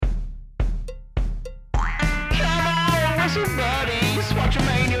wrestling buddies, watch a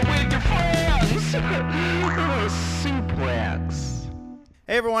mania with your friends. Suplex.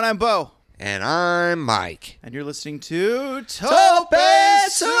 Hey everyone, I'm Bo. And I'm Mike. And you're listening to Tope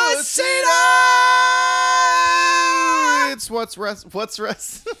Suicida! It's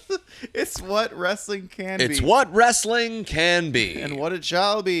it's what wrestling can be. It's what wrestling can be. And what it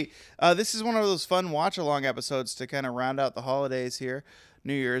shall be. This is one of those fun watch-along episodes to kind of round out the holidays here.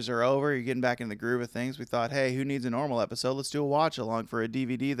 New Year's are over. You're getting back in the groove of things. We thought, hey, who needs a normal episode? Let's do a watch-along for a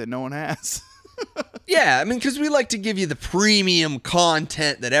DVD that no one has. Yeah, I mean, because we like to give you the premium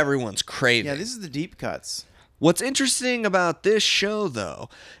content that everyone's craving. Yeah, this is the deep cuts. What's interesting about this show, though,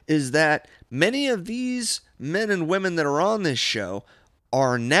 is that many of these men and women that are on this show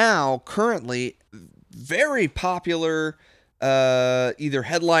are now currently very popular, either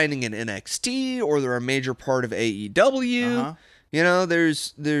headlining in NXT or they're a major part of AEW. Uh-huh. You know,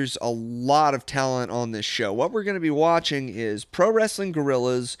 there's a lot of talent on this show. What we're going to be watching is Pro Wrestling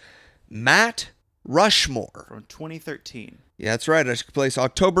Guerrilla's Matt Rushmore. From 2013. Yeah, that's right. It took place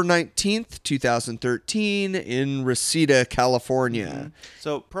October 19th, 2013 in Reseda, California. Mm-hmm.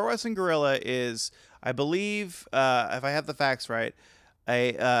 So Pro Wrestling Guerrilla is, I believe, if I have the facts right,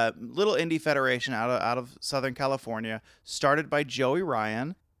 a little indie federation out of Southern California, started by Joey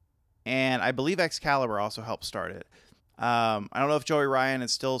Ryan, and I believe Excalibur also helped start it. I don't know if Joey Ryan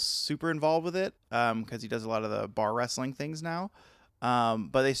is still super involved with it because he does a lot of the bar wrestling things now.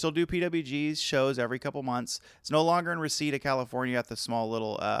 But they still do PWG's shows every couple months. It's no longer in Reseda, California at the small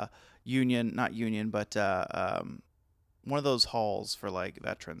little not union, but one of those halls for like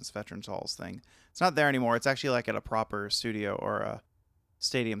veterans halls thing. It's not there anymore. It's actually like at a proper studio or a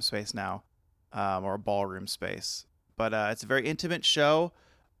stadium space now, or a ballroom space. But it's a very intimate show.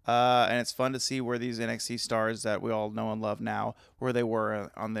 And it's fun to see where these NXT stars that we all know and love now, where they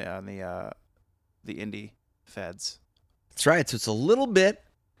were on the indie feds. That's right. So it's a little bit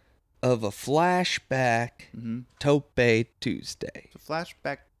of a flashback Tope Tuesday. So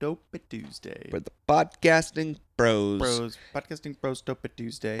flashback Dope Tuesday. For the podcasting bros. Podcasting bros Dope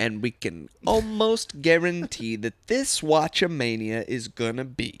Tuesday. And we can almost guarantee that this Watchamania is going to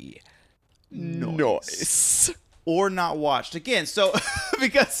be nice. Or not watched. Again, so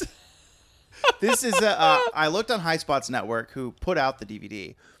because this is I looked on High Spots Network, who put out the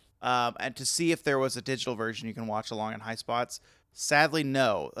DVD, and to see if there was a digital version you can watch along in High Spots. Sadly,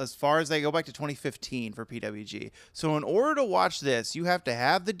 no. As far as they go back to 2015 for PWG. So in order to watch this, you have to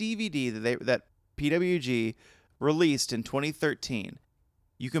have the DVD that PWG released in 2013.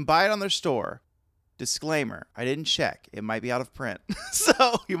 You can buy it on their store. Disclaimer, I didn't check. It might be out of print.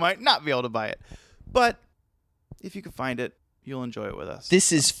 So you might not be able to buy it. But if you can find it, you'll enjoy it with us.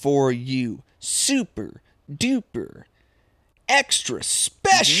 This is for you super duper extra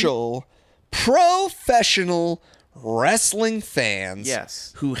special professional wrestling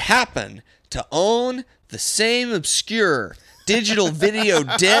fans who happen to own the same obscure digital video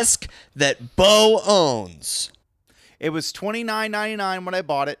disc that Bo owns. It was $29.99 when I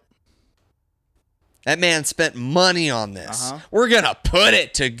bought it. That man spent money on this. We're going to put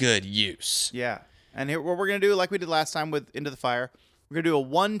it to good use. Yeah. And here, what we're going to do, like we did last time with Into the Fire, we're going to do a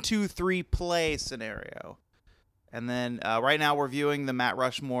 1, 2, 3 play scenario. And then right now we're viewing the Matt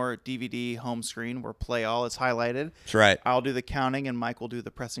Rushmore DVD home screen where play all is highlighted. That's right. I'll do the counting and Mike will do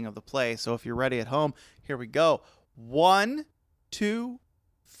the pressing of the play. So if you're ready at home, here we go. 1, 2,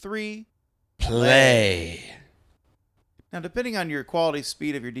 3, play. Now, depending on your quality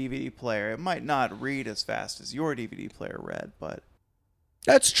speed of your DVD player, it might not read as fast as your DVD player read, but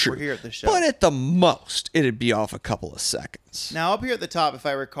that's true. We're here at the show. But at the most, it'd be off a couple of seconds. Now, up here at the top, if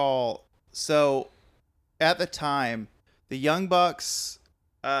I recall, so at the time, the Young Bucks,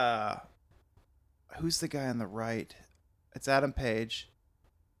 who's the guy on the right? It's Adam Page.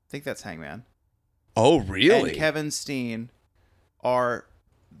 I think that's Hangman. Oh, really? And Kevin Steen are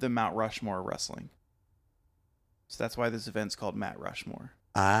the Mount Rushmore of wrestling. So that's why this event's called Matt Rushmore.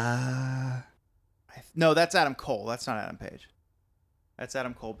 No, that's Adam Cole. That's not Adam Page. That's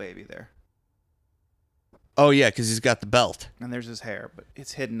Adam Cole baby there. Oh, yeah, because he's got the belt. And there's his hair, but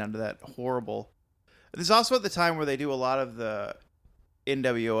it's hidden under that horrible... This is also at the time where they do a lot of the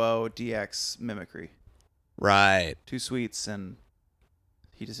NWO DX mimicry. Right. Two Sweets, and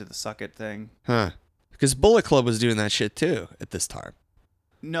he just did the suck it thing. Huh. Because Bullet Club was doing that shit, too, at this time.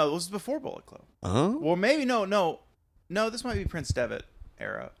 No, it was before Bullet Club. Oh? Well, maybe, no, this might be Prince Devitt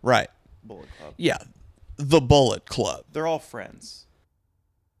era. Right. Bullet Club. Yeah, the Bullet Club. They're all friends.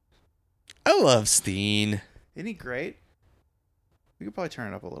 I love Steen. Isn't he great? We could probably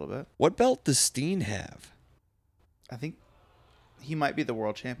turn it up a little bit. What belt does Steen have? I think he might be the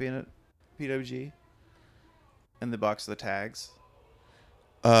world champion at PWG. in the box of the tags?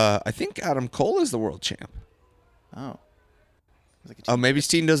 I think Adam Cole is the world champ. Oh. Like a Oh, team- maybe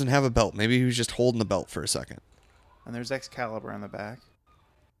Steen doesn't have a belt. Maybe he was just holding the belt for a second. And there's Excalibur on the back.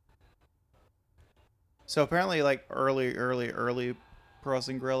 So apparently, like early Pro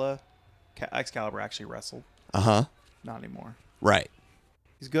Wrestling Guerrilla, Excalibur actually wrestled. Uh-huh. Not anymore. Right.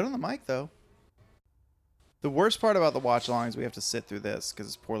 He's good on the mic, though. The worst part about the watch along is we have to sit through this because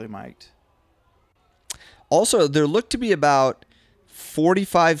it's poorly mic'd. Also, there looked to be about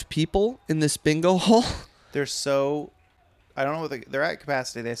 45 people in this bingo hall. They're so... I don't know what they're at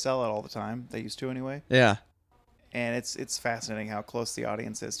capacity. They sell it all the time. They used to anyway. Yeah. And it's fascinating how close the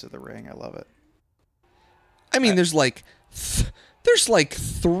audience is to the ring. I love it. I mean, there's like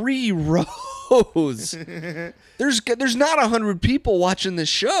 3 rows. There's not 100 people watching this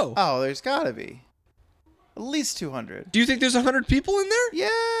show. Oh, there's got to be. At least 200. Do you think there's 100 people in there?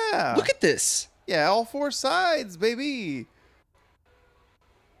 Yeah. Look at this. Yeah, all 4 sides, baby.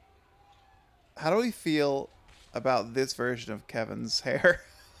 How do we feel about this version of Kevin's hair?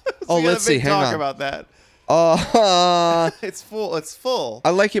 Oh, We got a let's see. big Hang talk on. about that. It's It's full. I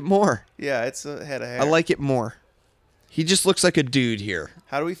like it more. Yeah, it's a head of hair. I like it more. He just looks like a dude here.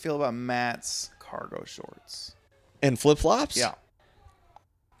 How do we feel about Matt's cargo shorts? And flip-flops? Yeah.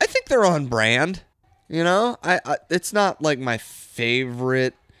 I think they're on brand. You know? I it's not like my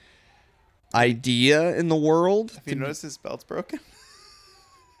favorite idea in the world. Have you noticed his belt's broken?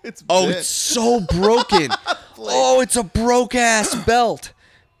 It's Oh, bent. it's so broken. Oh, it's a broke ass belt.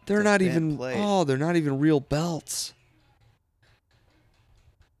 They're It's a not bent even plate. Oh, they're not even real belts.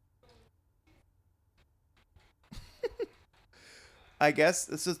 I guess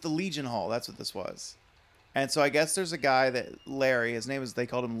this is the Legion Hall. That's what this was. And so I guess there's a guy that Larry, his name is, they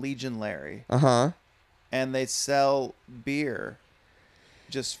called him Legion Larry. Uh-huh. And they sell beer.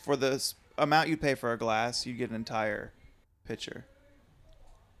 Just for the amount you pay for a glass, you get an entire pitcher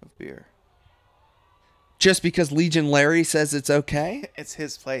of beer. Just because Legion Larry says it's okay? It's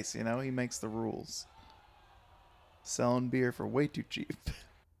his place, you know? He makes the rules. Selling beer for way too cheap.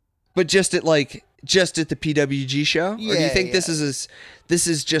 But just at the PWG show? Or do you Yeah, think yeah. this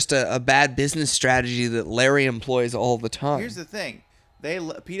is just a bad business strategy that Larry employs all the time? Here's the thing.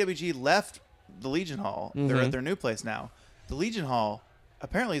 PWG left the Legion Hall. They're Mm-hmm. at their new place now. The Legion Hall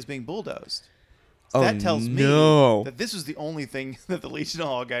apparently is being bulldozed. Oh, That tells no. me that this was the only thing that the Legion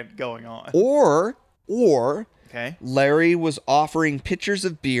Hall got going on. Or Okay. Larry was offering pitchers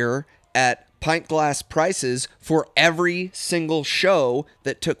of beer at pint glass prices for every single show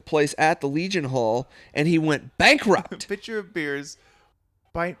that took place at the Legion Hall, and he went bankrupt. Pitcher of beers,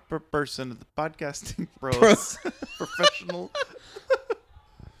 pint per person at the podcasting pros.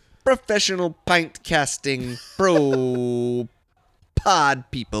 Professional pint casting pro pod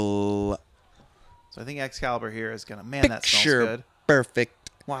people. So I think Excalibur here is gonna, man, that smells Picture good.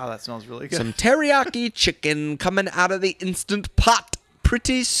 perfect. Wow, that smells really good. Some teriyaki chicken coming out of the Instant Pot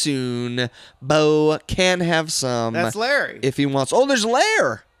pretty soon. Bo can have some That's Larry. if he wants. Oh, there's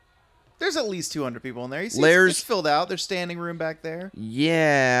Lair. There's at least 200 people in there. You see, Lair's- it's filled out. There's standing room back there.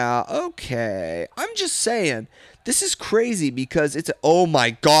 Yeah, okay. I'm just saying, this is crazy because oh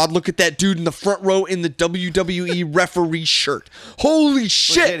my God, look at that dude in the front row in the WWE referee shirt. Holy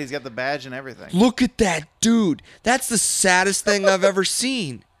shit. Legit, he's got the badge and everything. Look at that dude. That's the saddest thing I've ever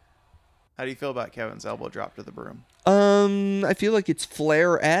seen. How do you feel about Kevin's elbow drop to the broom? I feel like it's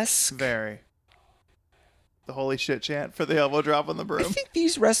Flair-esque. Very. The holy shit chant for the elbow drop on the I broom. think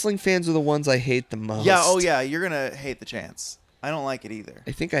these wrestling fans are the ones I hate the most. Yeah, oh yeah, you're gonna hate the chants. I don't like it either.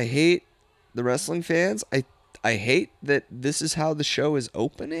 I think I hate the wrestling fans. I hate that this is how the show is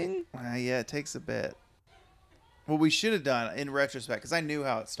opening. Yeah, it takes a bit. What we should have done in retrospect, because I knew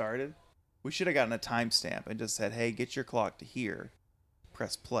how it started, we should have gotten a timestamp and just said, hey, get your clock to here.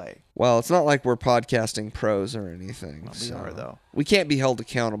 Press play. Well, it's not like we're podcasting pros or anything. Well, we so are, though. We can't be held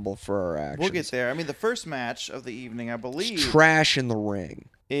accountable for our actions. We'll get there. I mean, the first match of the evening, I believe, It's trash in the ring.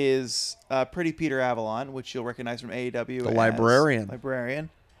 is Pretty Peter Avalon, which you'll recognize from AEW. The as Librarian.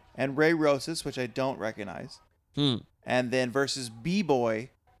 And Ray Rosas, which I don't recognize. And then versus B-Boy,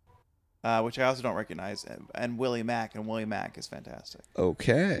 which I also don't recognize, and Willie Mack. And Willie Mack is fantastic.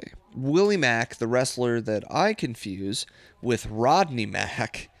 Okay. Willie Mack, the wrestler that I confuse with Rodney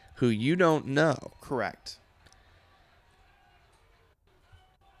Mack, who you don't know. Correct.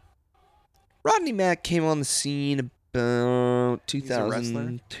 Rodney Mack came on the scene about He's a wrestler?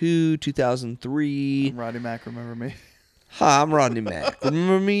 2002, 2003. I'm Roddy Mack, remember me? Hi, I'm Rodney Mack.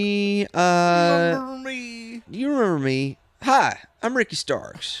 Remember me? Remember me? You remember me? Hi, I'm Ricky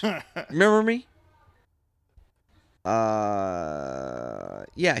Starks. Remember me?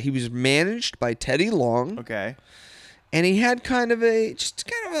 Yeah, he was managed by Teddy Long. Okay. And he had kind of a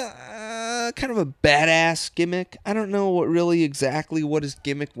badass gimmick. I don't know exactly what his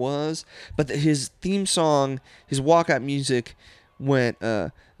gimmick was, but his theme song, his walkout music, went.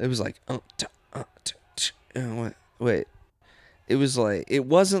 It was like wait. It was like, it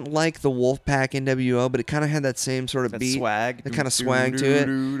wasn't like the Wolfpack NWO, but it kind of had that same sort of That beat, swag. that kind of swag to it.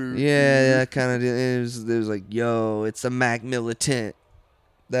 Yeah, kind of. It was like, yo, it's the Mac Militant.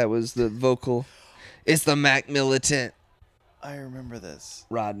 That was the vocal. It's the Mac Militant. I remember this.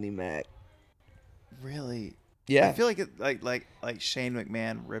 Rodney Mac. Really? Yeah. I feel like it like Shane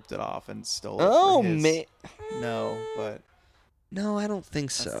McMahon ripped it off and stole it. Oh for his... man. No, but No, I don't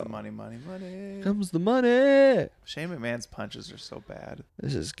think that's so. the money. Comes the money. Shane McMahon's punches are so bad.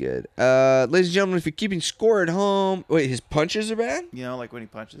 This is good. Ladies and gentlemen, if you're keeping score at home, wait, his punches are bad? You know, like when he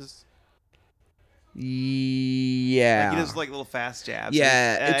punches. Yeah. Like he does like little fast jabs.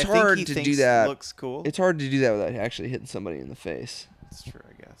 Yeah, And it's I think hard he to thinks do that. It looks cool. It's hard to do that without actually hitting somebody in the face. That's true,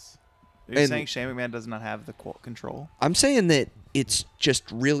 I guess. Are you And- saying Shane McMahon does not have the control? I'm saying that it's just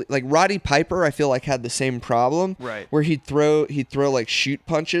really like Roddy Piper. I feel like had the same problem, Right. Where he'd throw like shoot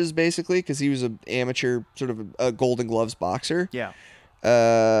punches basically because he was an amateur sort of a Golden Gloves boxer. Yeah.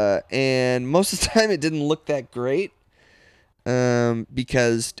 And most of the time it didn't look that great.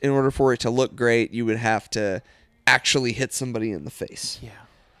 Because in order for it to look great, you would have to actually hit somebody in the face. Yeah.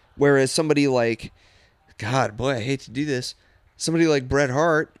 Whereas somebody like, God, boy, I hate to do this. Somebody like Bret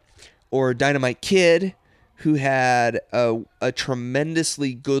Hart or Dynamite Kid, who had a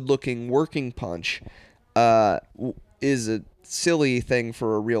tremendously good-looking working punch, is a silly thing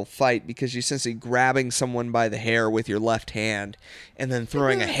for a real fight because you're essentially grabbing someone by the hair with your left hand and then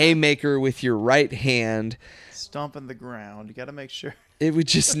throwing a haymaker with your right hand. Stomping the ground. You got to make sure. It would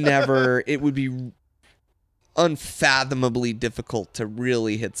just never. It would be unfathomably difficult to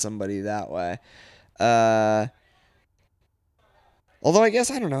really hit somebody that way. Although I guess,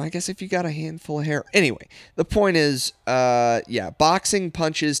 I don't know. I guess if you got a handful of hair. Anyway, the point is, yeah, boxing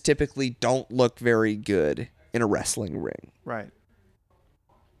punches typically don't look very good in a wrestling ring. Right.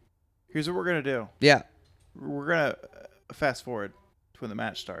 Here's what we're going to do. Yeah. We're going to fast forward to when the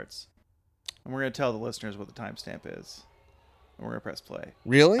match starts. And we're going to tell the listeners what the timestamp is. And we're going to press play.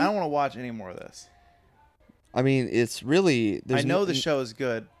 Really? I don't want to watch any more of this. I mean, it's really. I know the show is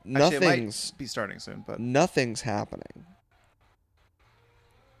good. Actually, it might be starting soon, but nothing's happening.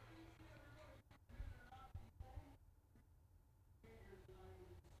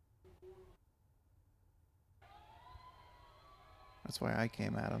 that's why I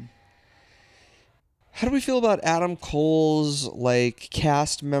came at him. How do we feel about Adam Cole's like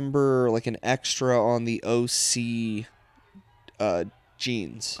cast member, like an extra on the OC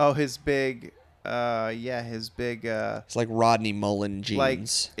jeans? Oh, his big, his big. It's like Rodney Mullen jeans. Like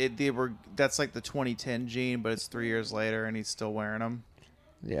that's like the 2010 gene, but it's 3 years later, and he's still wearing them.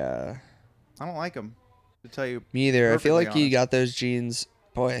 Yeah. I don't like them. To tell you, me either. I feel like honest. you got those jeans.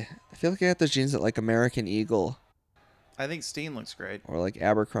 Boy, I feel like I got those jeans at like American Eagle. I think Steen looks great. Or like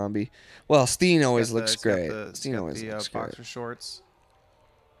Abercrombie. Well, Steen always He's looks got the- great. Steen always looks great. boxer shorts.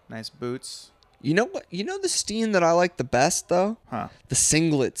 Nice boots. You know what? You know the Steen that I like the best though? Huh. The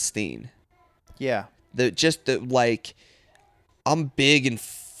singlet Steen. Yeah. Like, I'm big and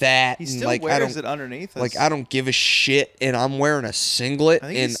fat. He and still like, wears it underneath. Like, I don't give a shit, and I'm wearing a singlet, I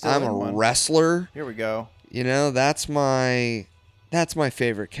think he's and still I'm in a one. wrestler. Here we go. You know, that's my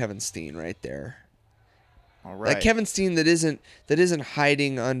favorite Kevin Steen right there. All right. That Kevin Steen that isn't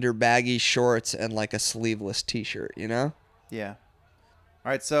hiding under baggy shorts and like a sleeveless T-shirt. You know? Yeah.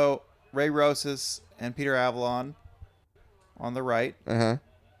 All right. So Ray Rosas and Peter Avalon on the right. Uh-huh.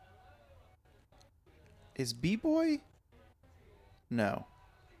 Is B-Boy? No.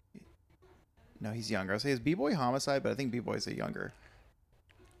 No, he's younger. I was say is B-Boy Homicide, but I think B-Boy's a younger.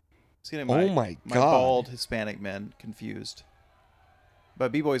 See, Oh my my God. bald Hispanic men confused.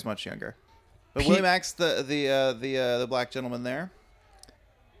 But B-Boy's much younger. But William Axe, the black gentleman there.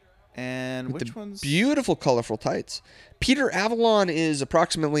 And With which the one's beautiful, colorful tights. Peter Avalon is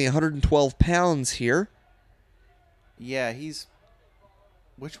approximately 112 pounds here. Yeah, he's.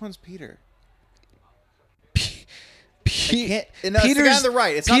 Which one's Peter? Peter's it's the guy on the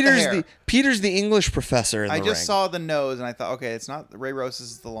right. It's not the hair. Peter's the English professor in the I ring. just saw the nose and I thought, okay, it's not Ray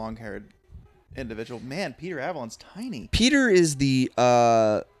Rosas is the long-haired individual. Man, Peter Avalon's tiny. Peter is the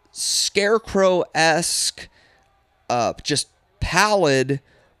scarecrow-esque, just pallid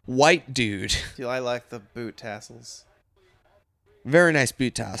white dude. Dude, I like the boot tassels. Very nice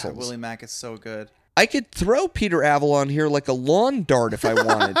boot God, tassels. Willie Mack is so good. I could throw Peter Avalon here like a lawn dart if I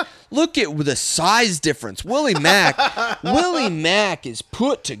wanted. Look at the size difference. Willie Mack is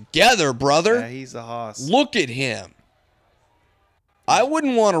put together, brother. Yeah, he's a hoss. Look at him. I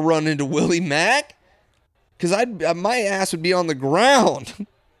wouldn't want to run into Willie Mack because my ass would be on the ground.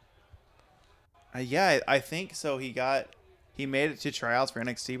 Yeah, I think so. He made it to tryouts for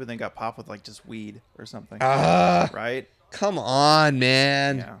NXT, but then got popped with like just weed or something. Right? Come on,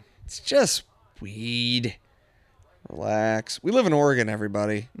 man. Yeah. It's just weed. Relax. We live in Oregon,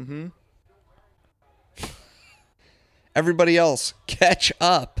 everybody. Mm-hmm. Everybody else, catch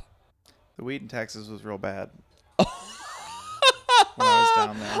up. The weed in Texas was real bad. When I was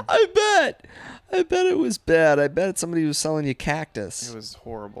down there. I bet it was bad. I bet somebody was selling you cactus. It was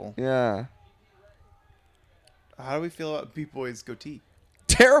horrible. Yeah. How do we feel about B-Boy's goatee?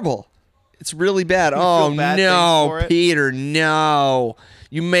 Terrible. It's really bad. You Oh, feel bad no, for it? Peter, no.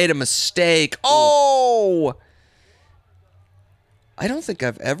 You made a mistake. Oh! I don't think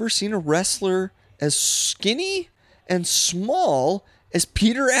I've ever seen a wrestler as skinny and small as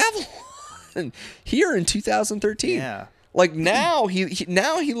Peter Avalon here in 2013. Yeah. Like now he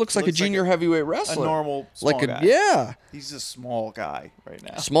looks like a junior heavyweight A wrestler. normal small guy. Yeah. He's a small guy right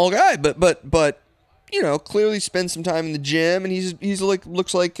now. Small guy, but you know, clearly spends some time in the gym, and he's like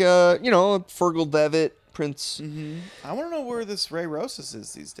looks like a Fergal Devitt Prince. Mm-hmm. I want to know where this Ray Rosas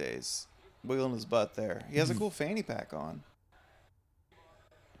is these days. Wiggling his butt there. He has a cool fanny pack on.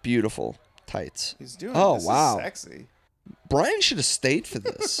 Beautiful tights. He's doing. Oh, this wow. Is sexy. Brian should have stayed for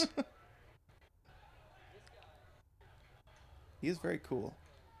this. He is very cool.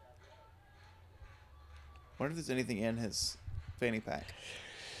 Wonder if there's anything in his fanny pack.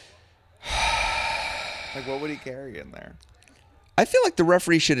 Like, what would he carry in there? I feel like the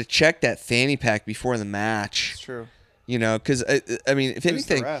referee should have checked that fanny pack before the match. It's true. You know, because I mean, if Who's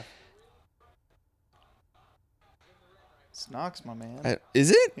the anything, ref? It's Knox, my man.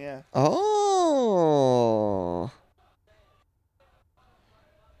 is it? Yeah. Oh.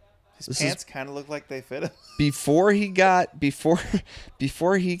 His This pants kind of look like they fit him. Before he got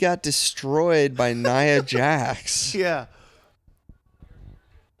destroyed by Nia Jax. Yeah.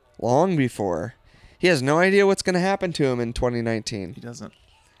 Long before. He has no idea what's going to happen to him in 2019. He doesn't.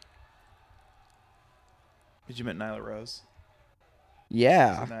 Did you mean Nyla Rose?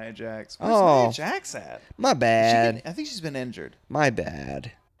 Yeah. Nia Jax. Where's Oh. Nia Jax at? My bad. I think she's been injured. My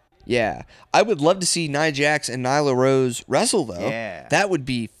bad. Yeah. I would love to see Nia Jax and Nyla Rose wrestle, though. Yeah. That would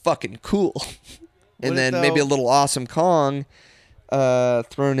be fucking cool. And Would it, then though? maybe a little Awesome Kong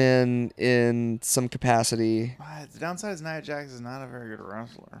thrown in some capacity. The downside is Nia Jax is not a very good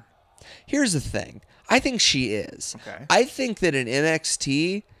wrestler. Here's the thing. I think she is. Okay. I think that in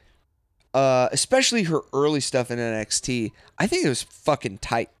NXT, especially her early stuff in NXT, I think it was fucking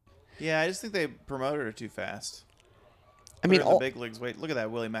tight. Yeah, I just think they promoted her too fast. I mean, Put her in the big leagues. Wait, look at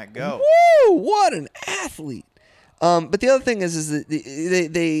that Willie Mack go. Woo! What an athlete. But the other thing is that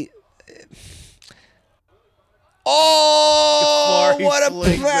they oh, Before he what a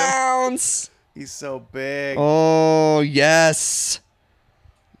flings it. bounce! He's so big. Oh, yes.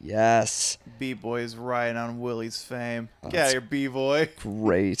 Yes. B-Boy's riding on Willie's fame. Get out that's of here, B-Boy.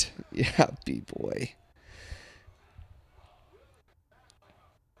 Great. Yeah, B-boy.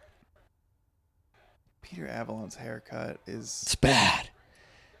 Peter Avalon's haircut is... It's bad.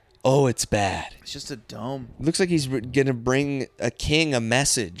 Oh, it's bad. It's just a dome. Looks like he's gonna bring a king a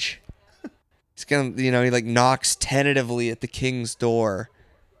message. He's gonna, he like knocks tentatively at the king's door.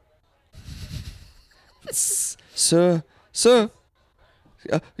 Sir,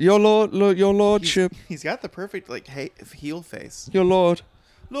 your lordship, He's got the perfect heel face. your lord.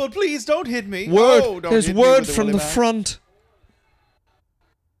 Lord, please don't hit me. Word, No, don't there's hit me word with from Willie the Mack. front.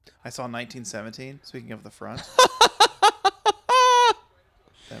 I saw 1917. Speaking of the front,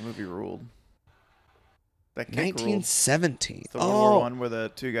 that movie ruled. That kick ruled. 1917. The World War Oh, One, where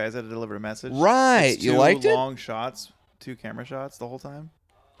the two guys had to deliver a message. right. It's You two liked it? long shots, two camera shots the whole time.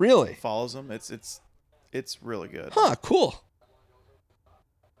 Really? Follows them. It's really good. Huh? Cool.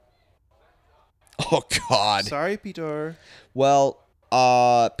 Oh God. Sorry, Peter. Well,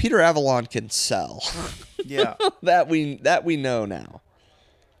 Peter Avalon can sell. Yeah. that we know now.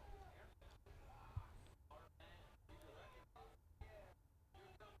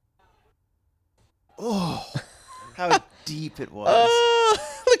 Oh, how deep it was.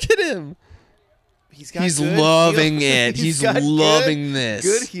 Look at him. He's got He's good loving heel- it. He's got loving this.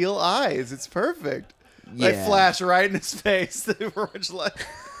 Good heel eyes. It's perfect. They Yeah. flash right in his face. They were just like,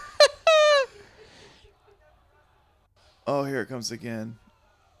 oh, here it comes again.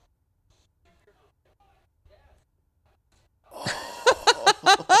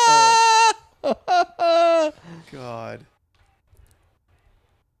 God.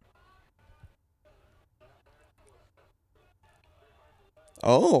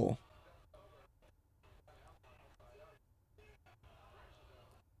 Oh.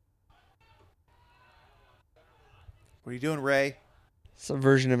 What are you doing, Ray? It's a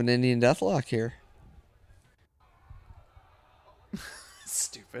version of an Indian Deathlock here.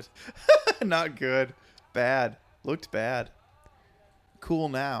 Stupid. Not good. Bad. Looked bad. Cool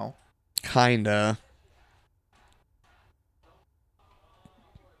now. Kinda.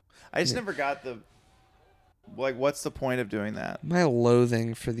 I just never got the... Like, what's the point of doing that? My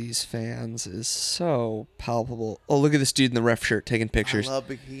loathing for these fans is so palpable. Oh, look at this dude in the ref shirt taking pictures. I love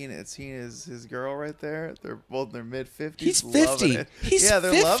Bikini. Seeing his girl right there. They're both in their mid-50s. He's loving 50. it. He's yeah,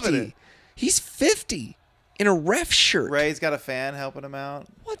 they're 50. loving it. He's 50 in a ref shirt. Ray's got a fan helping him out.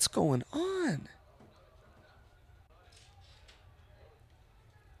 What's going on?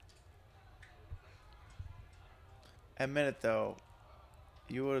 Admit it, though.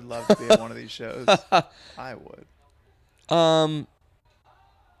 You would love to be on one of these shows. I would.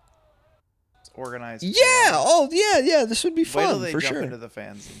 It's organized. Yeah. chaos. Oh, yeah. This would be Wait till fun they for jump sure. into the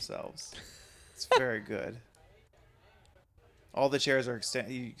fans themselves. It's very good. All the chairs are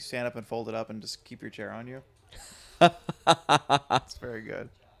you stand up and fold it up and just keep your chair on you. It's very good.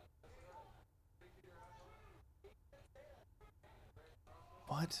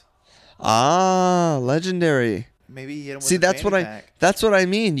 What? Ah, legendary. Maybe you hit him with See, a that's what fanny pack. that's what I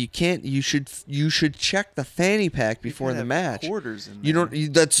mean. You can't. You should check the fanny pack You before could the have match. Quarters in You there.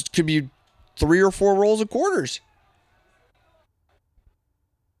 don't. That's could be 3 or 4 rolls of quarters.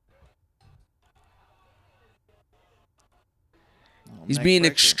 Oh, He's neck being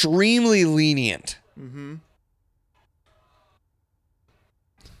breaker. extremely lenient. Mm-hmm.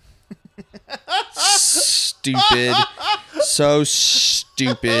 Stupid. So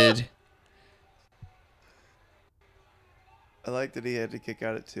stupid. I like that he had to kick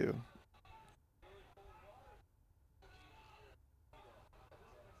out at 2.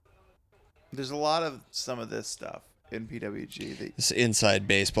 There's a lot of some of this stuff in PWG. This inside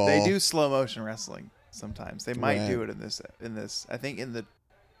baseball. They do slow motion wrestling sometimes. They might Right. do it in this. I think in the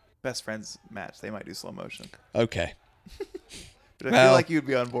best friends match they might do slow motion. Okay. But I Well- feel like you'd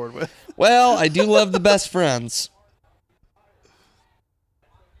be on board with. Well, I do love the best friends.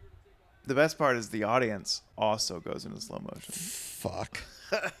 The best part is the audience also goes into slow motion. Fuck.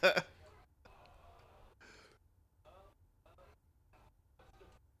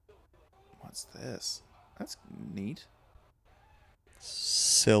 What's this? That's neat.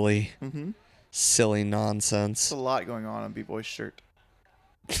 Silly. Mm-hmm. Silly There's nonsense. a lot going on B-Boy's shirt.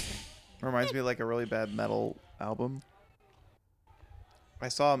 Reminds me of like a really bad metal album. I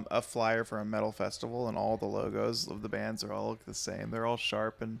saw a flyer for a metal festival, and all the logos of the bands are all look the same. They're all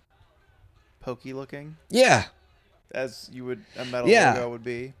sharp and pokey looking, Yeah. as you would a metal Yeah. logo would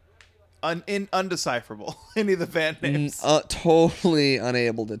be. Undecipherable. Any of the band names. Totally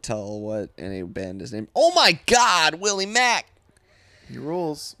unable to tell what any band is named. Oh my God, Willie Mack. He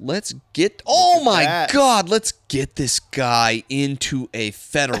rules. Let's get. Oh at my that. God, let's get this guy into a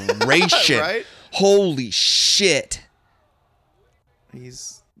federation. Right? Holy shit.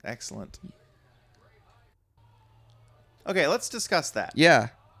 He's excellent. Okay, let's discuss that. Yeah.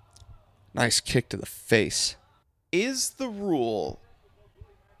 Nice kick to the face. Is the rule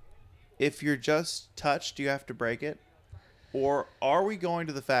if you're just touched, you have to break it? Or are we going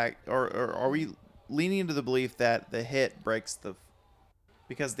to the fact, or are we leaning into the belief that the hit breaks the,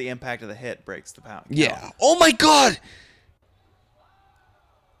 because the impact of the hit breaks the pound? Yeah. count? Oh my God.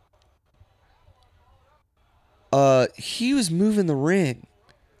 He was moving the ring.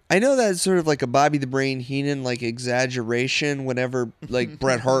 I know that's sort of like a Bobby the Brain Heenan like exaggeration. Whenever like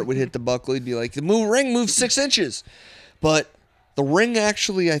Bret Hart would hit the buckle, he'd be like, "The ring moves 6 inches," but the ring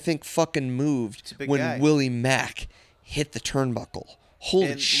actually, I think, fucking moved a big when guy. Willie Mack hit the turnbuckle.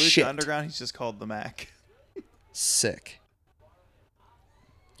 Holy In shit! Lucha Underground, he's just called the Mac. Sick.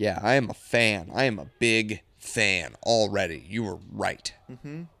 Yeah, I am a fan. I am a big fan already. You were right.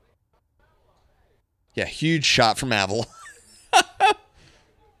 Mm-hmm. Yeah, huge shot from Avil.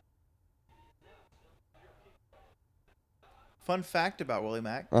 Fun fact about Willie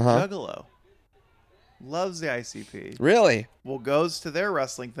Mack: Uh-huh. Juggalo. Loves the ICP. Really? Well, goes to their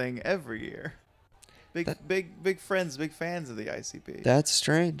wrestling thing every year. Big friends, big fans of the ICP. That's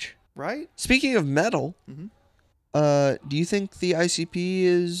strange. Right? Speaking of metal, Mhm. Do you think the ICP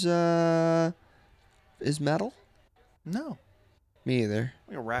is metal? No. Me either.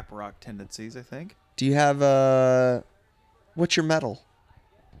 Like a rap rock tendencies, I think. Do you have what's your metal?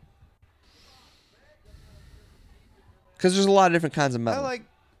 Because there's a lot of different kinds of metal. I like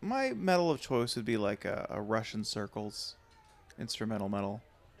my metal of choice would be like a Russian Circles instrumental metal.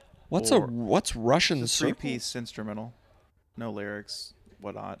 What's Russian It's a Circle? 3-piece instrumental, no lyrics,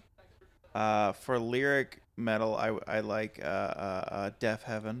 whatnot. For lyric metal, I like Deaf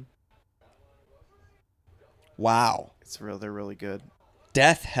Heaven. Wow. They're really good.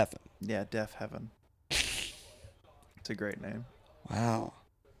 Death Heaven. Yeah, Deaf Heaven. It's a great name. Wow.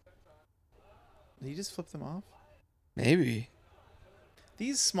 Did he just flip them off? Maybe.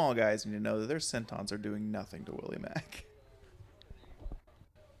 These small guys need to know that their Centons are doing nothing to Willie Mack.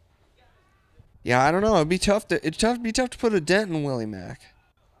 Yeah, I don't know. It'd be tough to put a dent in Willie Mack.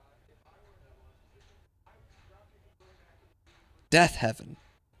 Death Heaven.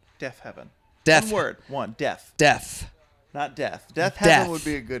 Deaf Heaven. Death. One word. One. Deaf. Death. Not death. Death Death. Heaven would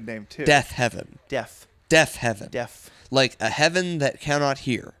be a good name too. Death Heaven. Deaf. Deaf Heaven. Deaf. Like a heaven that cannot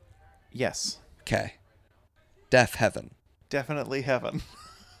hear. Yes. Okay. Deaf Heaven. Definitely heaven.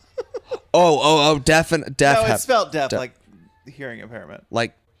 Deaf No, Heaven. it's spelled deaf Deaf. like hearing impairment.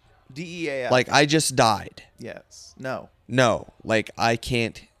 Like DEAF. I just died. Yes. No. No, like I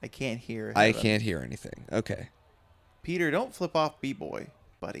can't hear. I heaven. can't hear anything. Okay. Peter, don't flip off B-boy,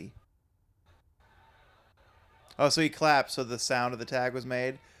 buddy. Oh, so he clapped so the sound of the tag was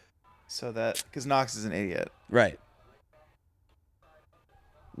made? So that... Because Knox is an idiot. Right.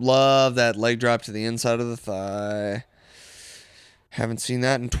 Love that leg drop to the inside of the thigh. Haven't seen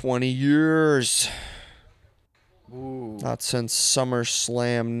that in 20 years. Ooh. Not since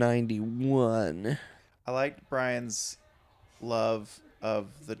SummerSlam 91. I liked Brian's love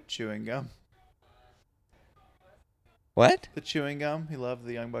of the chewing gum. What? The chewing gum. He loved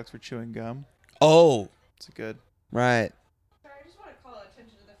the Young Bucks for chewing gum. Oh, It's a good... right. Sorry, I just want to call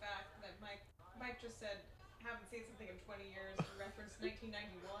attention to the fact that Mike just said, haven't seen something in 20 years, in reference to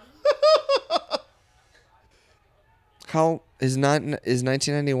 1991. How is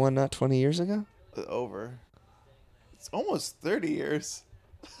 1991 not 20 years ago? Over. It's almost 30 years.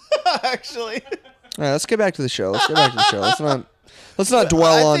 Actually. All right, let's get back to the show. Let's not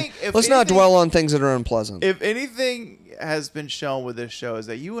dwell I think if not anything- dwell on things that are unpleasant. If anything has been shown with this show is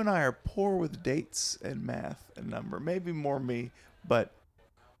that you and I are poor with dates and math and number. Maybe more me, but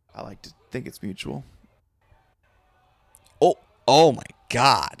I like to think it's mutual. Oh my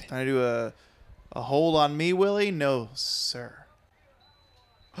God. Can I do a hold on me, Willie? No, sir.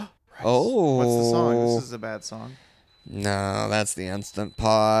 Right. Oh. What's the song? This is a bad song. No, that's the Instant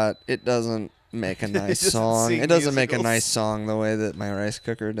Pot. It doesn't make a nice doesn't song. sing It doesn't make a musicals. nice song the way that my rice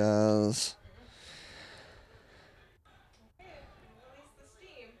cooker does. Hey, release the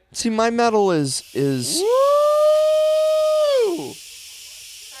steam. See, my metal is Woo!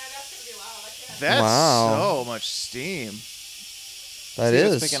 Sorry, that's going to be loud. I can't. That's Wow. so much steam. that See if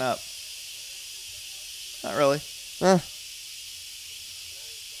is it's picking up. Not really.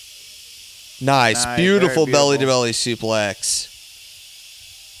 Nice, Nice, beautiful very belly to beautiful. belly suplex.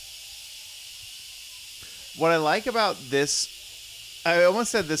 What I like about this, I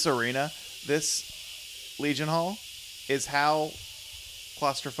almost said this arena, this Legion Hall, is how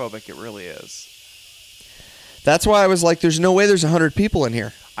claustrophobic it really is. That's why I was like, "There's no way there's 100 people in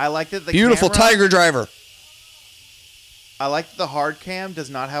here." I like that the Beautiful camera- Tiger Driver. I like that the hard cam does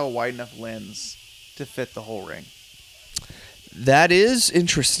not have a wide enough lens to fit the whole ring. That is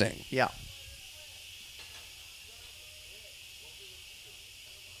interesting. Yeah.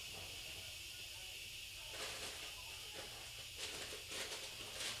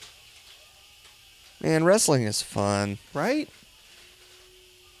 Man, wrestling is fun. Right?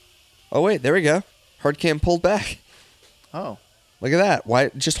 Oh wait, there we go. Hard cam pulled back. Oh. Look at that. Why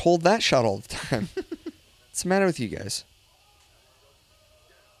just hold that shot all the time? What's the matter with you guys?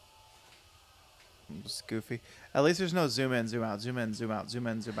 It's goofy. At least there's no zoom in, zoom out, zoom in, zoom out, zoom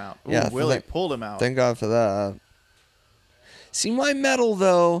in, zoom out. Ooh, Yeah, Willie thank- pulled him out. Thank God for that. See my metal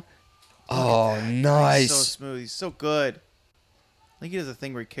though. Oh, He's so nice. smooth. He's so good. I think he does a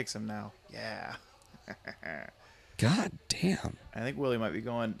thing where he kicks him now. Yeah. God damn. I think Willie might be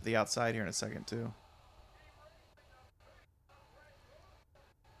going the outside here in a second too.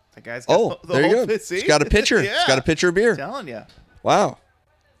 That guy's got Oh, the there you whole go. pit, see? He's got a pitcher. Yeah. He's got a pitcher of beer. I'm telling you. Wow.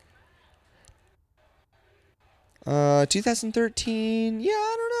 2013. Yeah,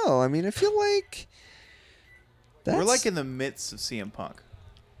 I don't know. I mean, I feel like that's We're like in the midst of CM Punk,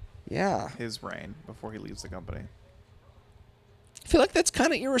 yeah. his reign before he leaves the company. I feel like that's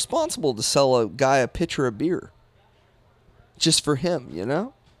kind of irresponsible to sell a guy a pitcher of beer just for him, you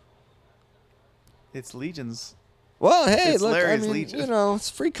know? It's Legion's. Well, hey, It's look, Larry's I mean, Legion. you know, it's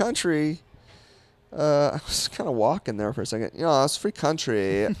free country. I was kind of walking there for a second. You know, it's free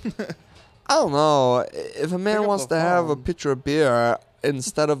country. I don't know. If a man up wants the to have a phone. pitcher of beer,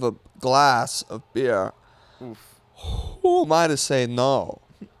 instead of a glass of beer, Oof. who am I to say no?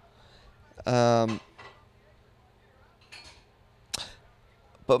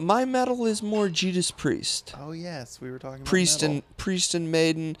 But my metal is more Judas Priest. Oh yes, we were talking about Priest metal. and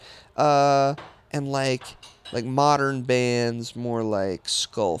Maiden, and like modern bands more like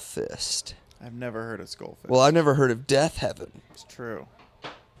Skull Fist. I've never heard of Skullfist. Well, I've never heard of Death Heaven It's true.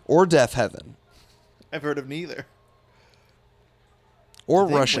 or Death Heaven I've heard of neither. or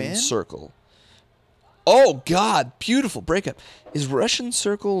Did they Russian win? Circle. Oh God, beautiful breakup. Is Russian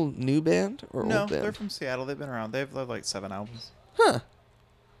Circle new band or No, old band? they're from Seattle. They've been around. They've like 7 albums. Huh.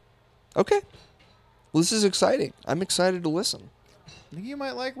 Okay. Well, this is exciting. I'm excited to listen. I think you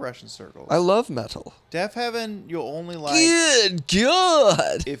might like Russian Circles. I love metal. Deaf Heaven, you'll only like Good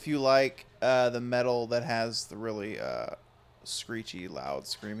God. if you like the metal that has the really screechy, loud,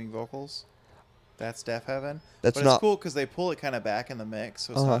 screaming vocals. That's Deaf Heaven. That's but not- it's cool because they pull it kind of back in the mix,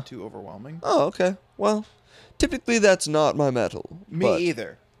 so it's not too overwhelming. Oh, okay. Well, typically that's not my metal. Me but-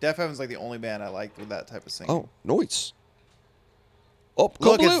 either. Deaf Heaven's like the only band I like with that type of singing. Oh, noise. Oh, Look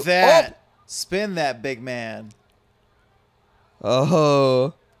couple at of- that! Spin that, big man.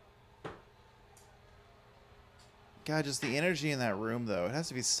 Oh. God, just the energy in that room, though. It has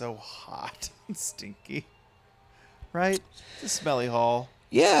to be so hot and stinky. Right? It's a smelly hall.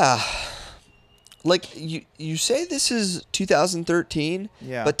 Yeah. Like you say this is 2013,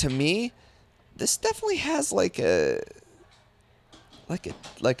 Yeah. but to me, this definitely has like a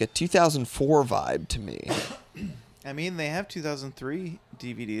 2004 vibe to me. I mean, they have 2003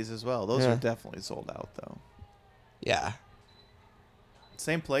 DVDs as well. Those Yeah. are definitely sold out, though. Yeah.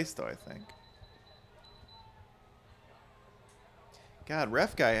 Same place, though, I think. God,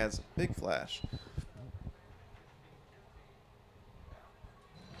 Ref Guy has a big flash.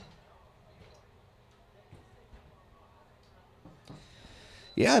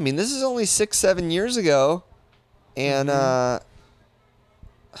 Yeah, I mean, this is only 6-7 years ago, and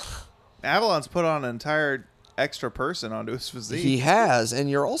Avalon's put on an entire extra person onto his physique. he has, and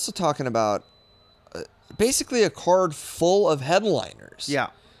you're also talking about basically a card full of headliners. Yeah.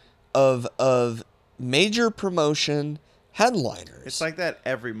 Of major promotion headliners. It's like that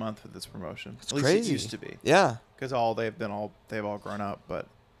every month with this promotion. It's At least crazy. it used to be. Yeah. Because they've all grown up, but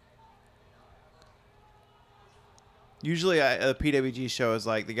usually a PWG show is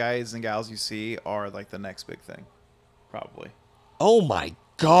like the guys and gals you see are like the next big thing, probably. Oh my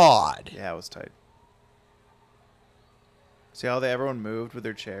God. Yeah, it was tight. See how everyone moved with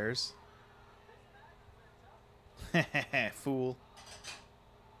their chairs? Fool.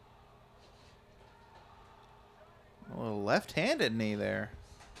 A little left-handed knee there.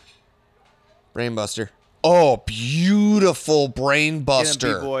 Brainbuster. Oh, beautiful Get him,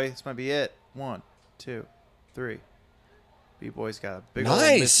 Brainbuster. B-boy. This might be it. 1, 2, 3. B-boy's got a big old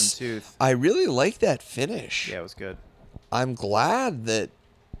Nice. missing tooth. I really like that finish. Yeah, it was good. I'm glad that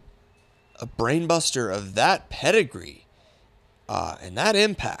a Brainbuster of that pedigree and that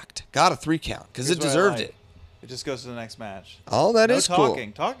impact got a 3 count because Here's it what I deserved like. it. It just goes to the next match. Oh, that no is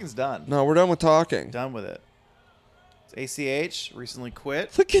talking. cool. Talking's done. No, we're done with talking. Done with it. It's ACH recently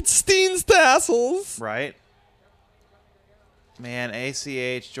quit. Look at Steen's tassels. Right. Man,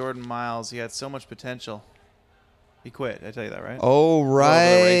 ACH, Jordan Miles, he had so much potential. He quit. Did I tell you that, right? Oh, the right.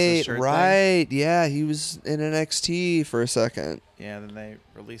 racist shirt thing? Right. Yeah, he was in NXT for a second. Yeah, then they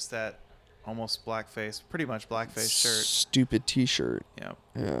released that almost blackface, pretty much blackface shirt. Stupid t-shirt. Yeah.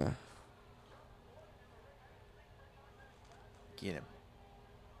 Yeah. Get him.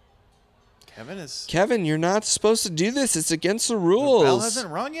 Kevin is... Kevin, you're not supposed to do this. It's against the The rules. bell hasn't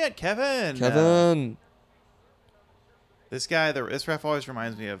rung yet, Kevin. Kevin. This guy, this ref always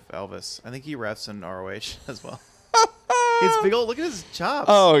reminds me of Elvis. I think he refs in ROH as well. It's big old. Look at his chops.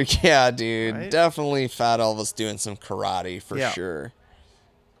 Oh, yeah, dude. Right? Definitely Fat Elvis doing some karate for Yeah. sure.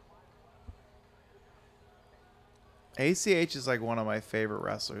 ACH is like one of my favorite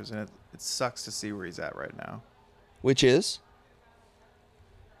wrestlers, and it sucks to see where he's at right now. Which is?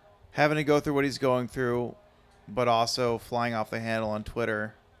 Having to go through what he's going through, but also flying off the handle on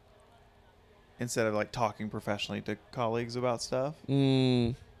Twitter instead of like talking professionally to colleagues about stuff.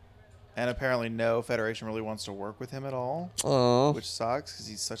 Mm. And apparently no federation really wants to work with him at all, Oh. which sucks because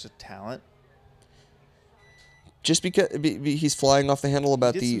he's such a talent. Just because he's flying off the handle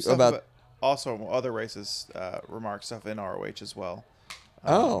about He did the some stuff about also other races remark stuff in ROH as well.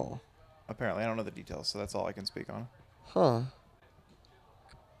 Oh. Apparently, I don't know the details, so that's all I can speak on. Huh.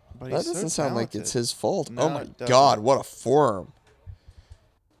 But That he's so doesn't sound like it's talented. his fault. No, Oh my it doesn't. God, what a forearm.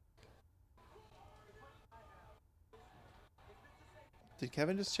 Did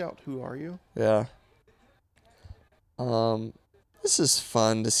Kevin just shout, "Who are you?" Yeah. This is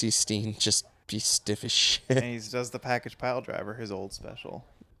fun to see Steen just be stiff as And shit. he does the package pile driver, his old special.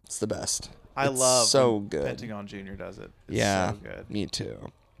 It's the best. I It's love so when good. Pentagon Jr. does it. It's Yeah, so good. me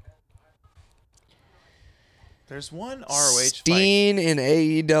too. There's one ROH fight. Steen in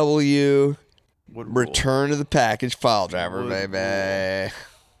AEW. Would rule. Return to the package file driver, Would baby.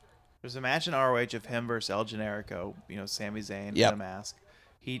 There's a match in ROH of him versus El Generico. You know, Sami Zayn Yep. in a mask.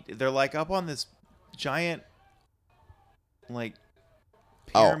 They're like up on this giant, like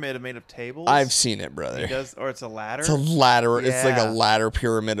pyramid made of tables. I've seen it, He brother. does, or it's a ladder. It's a ladder. It's like a Yeah. ladder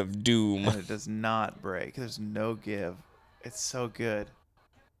pyramid of doom. And it does not break. There's no give. It's so good.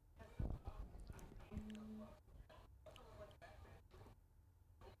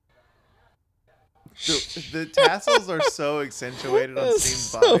 The tassels are so accentuated on That's Steen's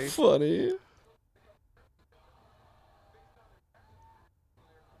so body. funny.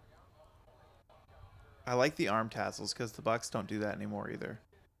 I like the arm tassels because the Bucks don't do that anymore either.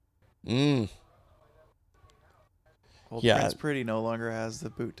 Mm. Old Yeah. Prince Pretty no longer has the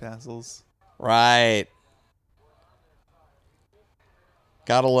boot tassels. Right.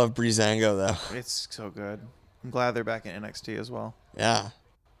 Gotta love Breezango, though. It's so good. I'm glad they're back in NXT as well. Yeah.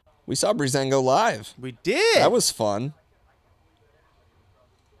 We saw Breezango live. We did. That was fun.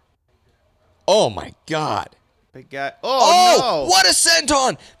 Oh, my God. big guy. Oh, Oh, no! what a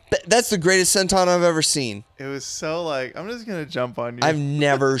senton! That's the greatest senton I've ever seen. It was so like I'm just gonna jump on you. I've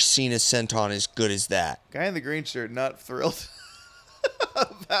never seen a senton as good as that. Guy in the green shirt not thrilled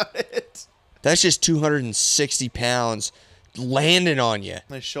about it. That's just 260 pounds landing on you.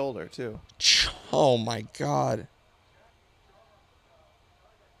 His shoulder too. Oh, my God.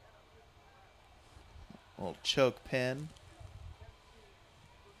 Little choke pin.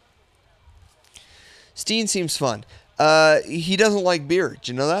 Steen seems fun. He doesn't like beer. Did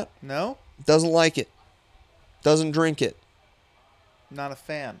you know that? No, Doesn't like it. Doesn't drink it. not a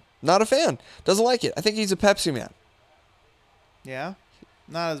fan. Not a fan. Doesn't like it. I think he's a Pepsi man. Yeah,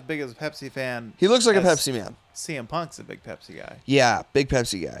 not as big as a Pepsi fan. He looks like a as Pepsi man. CM Punk's a big Pepsi guy. Yeah, big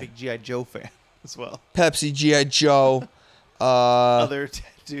Pepsi guy. Big GI Joe fan as well. Pepsi, G.I. Joe, Other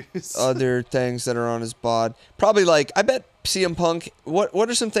tattoos. other things that are on his bod. Probably like, I bet CM Punk, what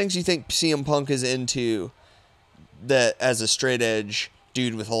are some things you think CM Punk is into that as a straight edge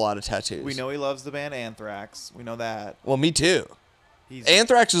dude with a lot of tattoos? We know he loves the band Anthrax. We know that. Well, me too. He's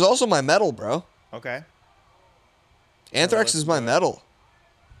Anthrax is also my metal, bro. okay. Anthrax is my listen to it. metal.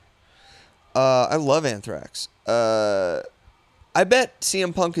 I love Anthrax. I bet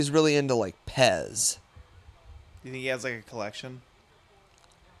CM Punk is really into like Pez. Do you think he has like a collection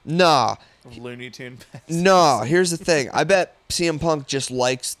Nah, of Looney Tune pens? no. Here's the thing. I bet CM Punk just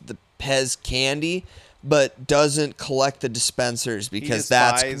likes the Pez candy, but doesn't collect the dispensers because just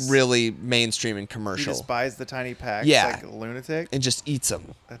that's buys- really mainstream and He commercial. just buys the tiny packs Yeah. like a lunatic. And just eats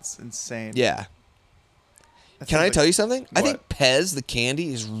them. That's insane. Yeah. That Can sounds I like- tell you something? I think What? Pez, the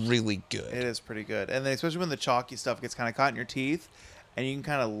candy, is really good. It is pretty good. And then especially when the chalky stuff gets kind of caught in your teeth and you can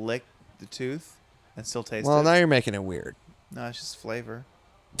kind of lick the tooth and still taste Well, it. now you're making it weird. No, it's just flavor.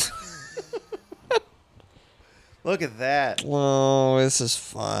 Look at that. Oh, this is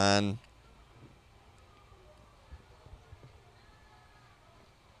fun.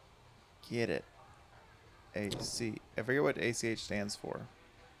 Get it. AC. I forget what ACH stands for.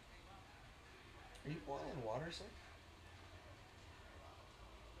 Are you boiling water, sir?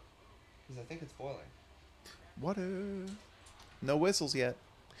 Because I think it's boiling. What? No whistles yet.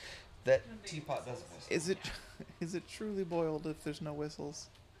 That teapot doesn't whistle. Is it? Is it truly boiled if there's no whistles?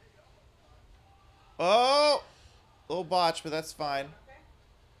 Oh, little botch, but that's fine.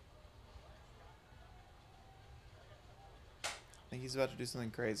 I think he's about to do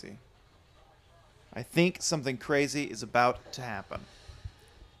something crazy. I think something crazy is about to happen.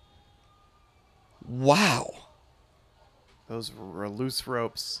 Wow. Those loose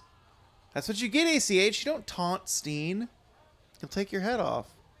ropes. That's what you get, ACH. You don't taunt Steen. He'll take your head off.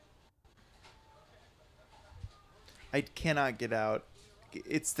 I cannot get out.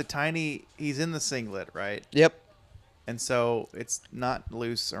 It's the tiny... He's in the singlet, right? Yep. And so it's not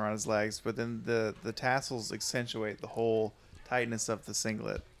loose around his legs, but then the tassels accentuate the whole tightness of the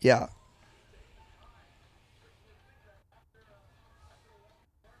singlet. Yeah.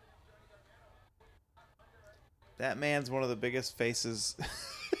 That man's one of the biggest faces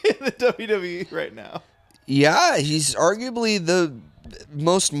in the WWE right now. Yeah, he's arguably the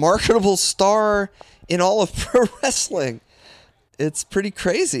most marketable star in all of pro wrestling. It's pretty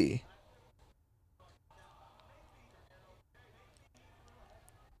crazy.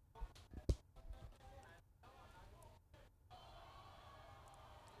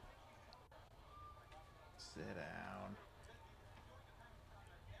 Sit down.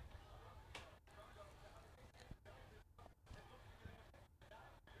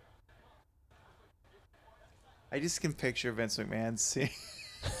 I just can picture Vince McMahon seeing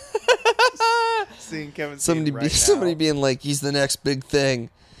Kevin Somebody Steen right somebody now. being like, he's the next big thing.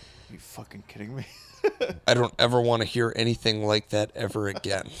 Are you fucking kidding me? I don't ever want to hear anything like that ever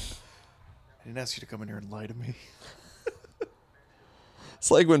again. I didn't ask you to come in here and lie to me. It's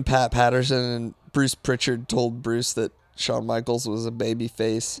like when Pat Patterson and Bruce Pritchard told Bruce that Shawn Michaels was a baby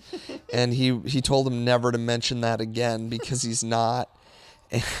face, and he told him never to mention that again because he's not.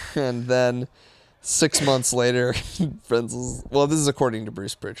 And then 6 months later, Vince is, well, this is according to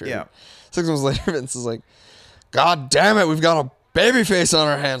Bruce Pritchard. Yeah. 6 months later, Vince is like, God damn it, we've got a baby face on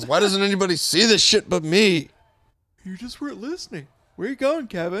our hands. Why doesn't anybody see this shit but me? You just weren't listening. Where you going,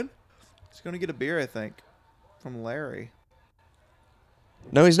 Kevin? He's going to get a beer, I think, from Larry.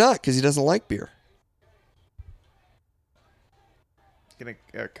 No, he's not, because he doesn't like beer. He's going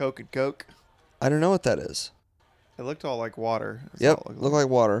to Coke and Coke. I don't know what that is. It looked all like water. That's Yep, all it look like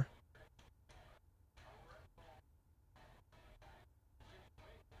water.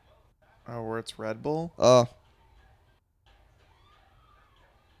 Oh, where it's Red Bull?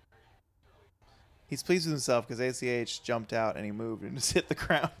 He's pleased with himself because ACH jumped out and he moved and just hit the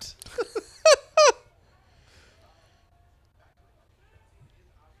ground.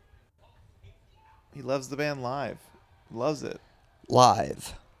 He loves the band live. Loves it,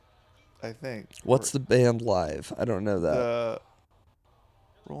 Live. I think. What's the band live? I don't know that. the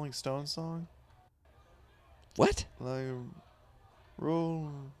Rolling Stones song? What? Like,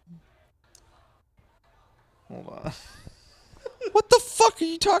 roll. Hold on. What the fuck are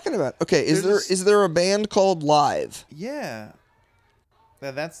you talking about? Okay, There's is there a band called Live? Yeah.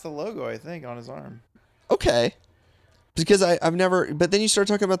 That's the logo, I think, on his arm. Okay. Because I've never, but then you start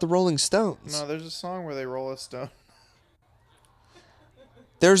talking about the Rolling Stones. No, there's a song where they roll a stone.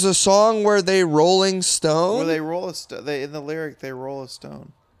 There's a song where they Rolling Stone? Where they roll a stone. In the lyric, they roll a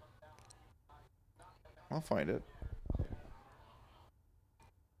stone. I'll find it.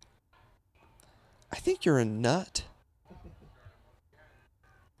 I think you're a nut.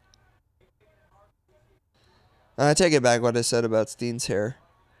 I take it back what I said about Steen's hair.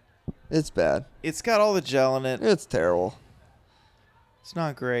 It's bad. It's got all the gel in it. It's terrible. It's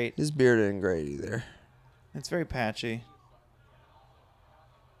not great. His beard isn't great either. It's very patchy.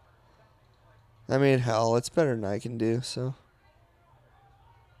 I mean, hell, it's better than I can do, so.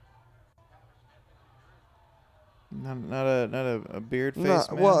 Not a beard face No,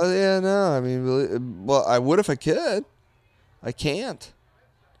 man. well, yeah, no. I mean, well, I would if I could. I can't.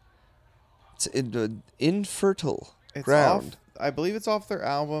 It's infertile It's ground. off. I believe it's off their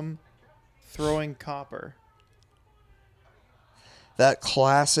album, Throwing Copper. That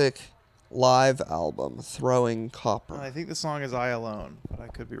classic live album, Throwing Copper. I think the song is I Alone, but I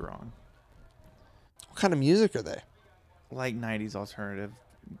could be wrong. What kind of music are they? Like 90s alternative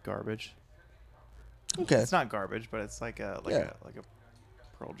garbage. Okay. It's not garbage, but it's like a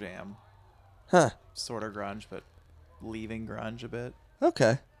Pearl Jam Huh. sort of grunge, but leaving grunge a bit.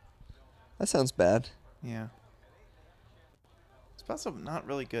 Okay. That sounds bad. Yeah. It's also not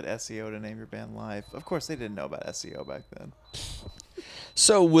really good SEO to name your band Live. Of course, they didn't know about SEO back then.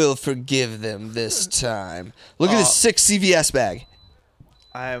 So we'll forgive them this time. Look at this sick CVS bag.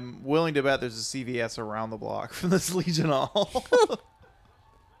 I'm willing to bet there's a CVS around the block from this Legion Hall.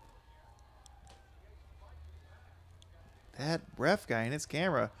 That ref guy in his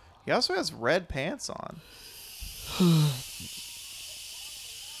camera. He also has red pants on.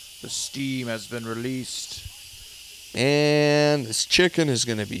 The steam has been released. And this chicken is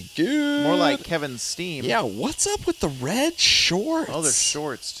going to be good. More like Kevin Steam. Yeah, what's up with the red shorts? Oh, they're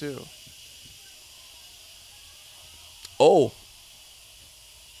shorts, too. Oh.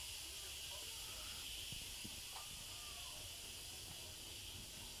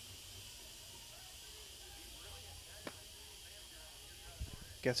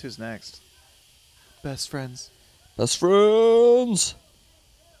 Guess who's next? Best friends. Best friends.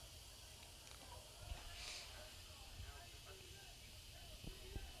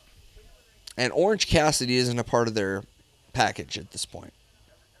 And Orange Cassidy isn't a part of their package at this point.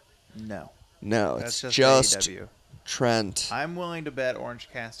 No. No, That's it's just just AEW. Trent. I'm willing to bet Orange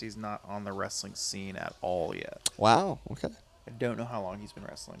Cassidy's not on the wrestling scene at all yet. Wow, okay. I don't know how long he's been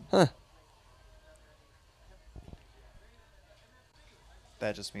wrestling. Huh.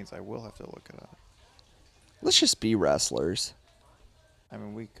 That just means I will have to look it up. Let's just be wrestlers. I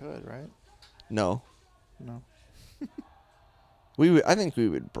mean, we could, right? No. No. I think we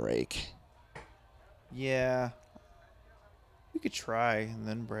would break. Yeah. We could try and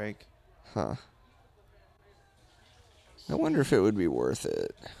then break. Huh. I wonder if it would be worth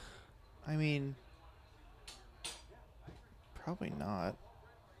it. I mean, probably not.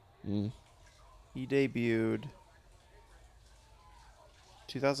 Mm. He debuted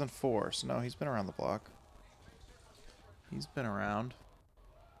 2004. So no, he's been around the block. He's been around.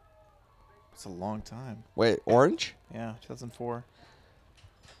 It's a long time. Wait, Orange? Yeah, 2004.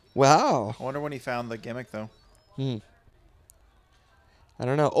 Wow. I wonder when he found the gimmick though. I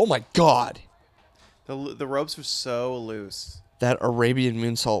don't know. Oh my God. The ropes were so loose. That Arabian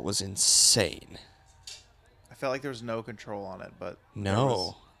moonsault was insane. I felt like there was no control on it, but there No.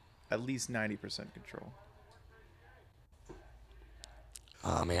 was at least 90% control.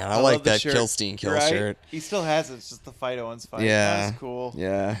 Oh man, I love like the that shirt, Kilstein kill right? shirt. He still has it. It's just the Fight Owens fight. Yeah. That's cool.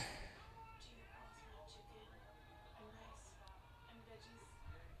 Yeah.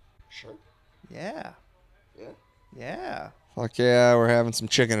 Sure. Yeah. Yeah. Yeah. Fuck yeah, we're having some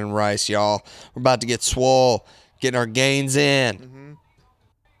chicken and rice, y'all. We're about to get swole, getting our gains in.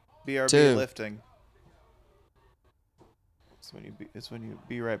 BRB Two. lifting. It's when you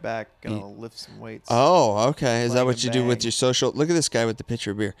be right back. Gonna lift some weights. Oh, okay. Is that Playing what a you do with bang. your social? Look at this guy with the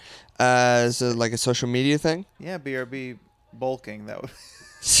picture of beer. Is it like a social media thing? Yeah, BRB bulking. That would.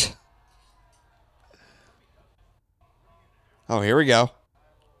 Oh, here we go.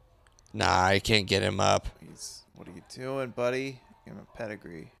 Nah, I can't get him up. What are you doing, buddy? Give him a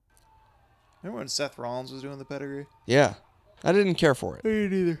pedigree. Remember when Seth Rollins was doing the pedigree? Yeah. I didn't care for it. I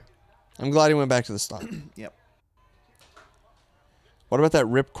didn't either. I'm glad he went back to the stock. Yep. What about that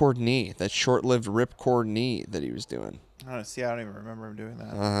ripcord knee? That short-lived ripcord knee that he was doing? I don't see. I don't even remember him doing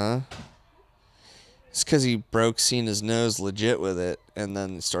that. Uh-huh. It's because he broke Cena's nose legit with it and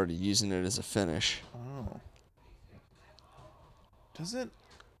then started using it as a finish. Oh.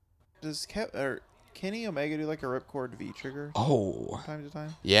 Does Kenny Omega do like a ripcord V trigger Oh. from time to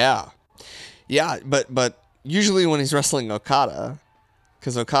time? Yeah. Yeah, but usually when he's wrestling Okada,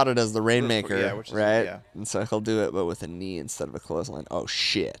 because Okada does the Rainmaker, yeah, which is- right? yeah. And so he'll do it, but with a knee instead of a clothesline. Oh,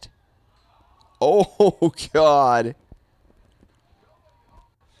 shit. Oh, God.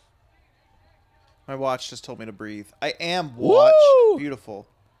 My watch just told me to breathe. I am watch. Woo! Beautiful.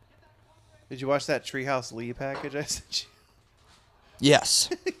 Did you watch that Treehouse Lee package I sent you? Yes,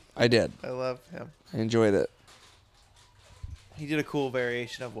 I did. I love him. I enjoyed it. He did a cool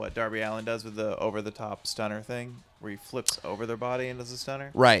variation of what Darby Allin does with the over-the-top stunner thing, where he flips over their body and does a stunner.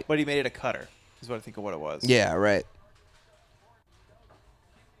 Right. But he made it a cutter, is what I think of what it was. Yeah, right.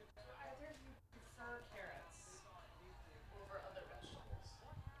 Either of you prefer carrots over other vegetables?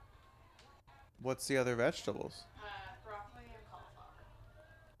 What's the other vegetables? Broccoli and cauliflower.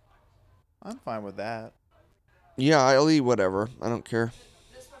 I'm fine with that. Yeah, I'll eat whatever. I don't care.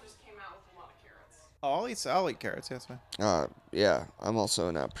 This one just came out with a lot of carrots. Oh, I'll eat carrots. Yeah, that's fine. Yeah, I'm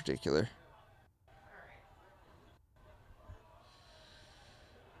also not particular.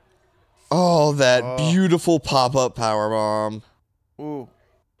 Oh, that Oh. beautiful pop-up power bomb. Ooh.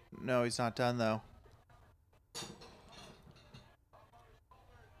 No, he's not done, though.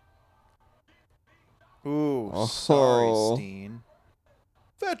 Ooh, sorry, Oh. Steen.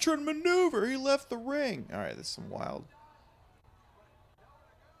 Veteran maneuver. He left the ring. All right, this is some wild.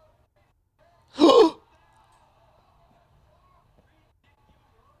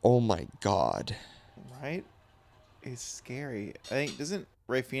 Oh my God. Right? It's scary. I think doesn't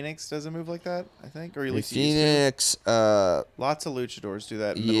Ray Phoenix does a move like that? I think, or at Ray least he used to. Phoenix, Lots of luchadors do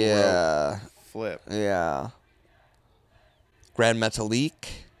that middle yeah, rope flip. yeah. Grand Metalik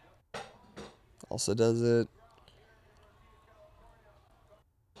also does it.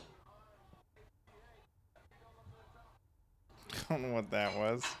 I don't know what that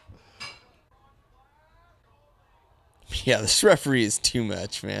was. Yeah, this referee is too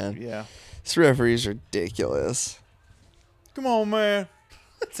much, man. Yeah. This referee is ridiculous. Come on, man.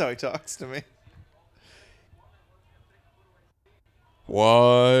 That's how he talks to me.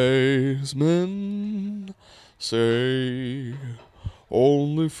 Wise men say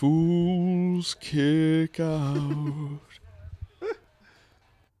only fools kick out.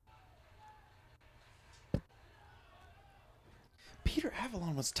 Peter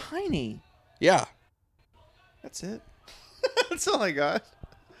Avalon was tiny. Yeah. That's it. That's all I got.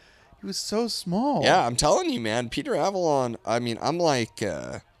 He was so small. Yeah, I'm telling you, man. Peter Avalon, I mean, I'm like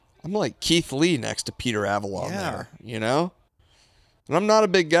Keith Lee next to Peter Avalon Yeah. there, you know? And I'm not a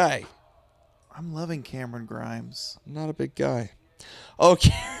big guy. I'm loving Cameron Grimes. I'm not a big guy. Oh,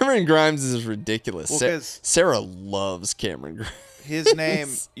 Cameron Grimes is ridiculous. Well, 'cause- Sarah loves Cameron Grimes. His name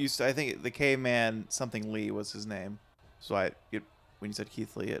used to, I think the caveman something Lee was his name. So when you said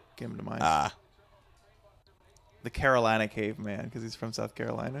Keith Lee, it came to mind. Ah. The Carolina caveman, because he's from South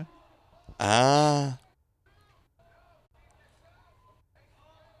Carolina. Ah.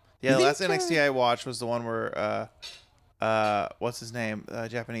 Yeah, the You last think, NXT I watched was the one where, what's his name?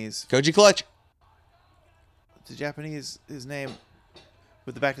 Japanese. Koji Clutch. The Japanese, his name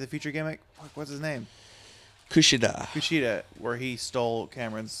with the Back to the Future gimmick. What's his name? Kushida. Kushida, where he stole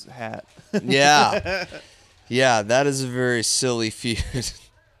Cameron's hat. Yeah. Yeah, that is a very silly feud.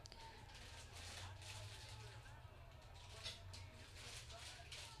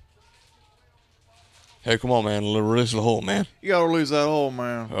 Hey, come on, man. Release the hole, man. You gotta release that hole,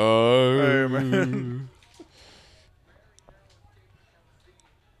 man. Hey, man.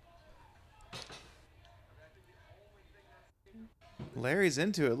 Larry's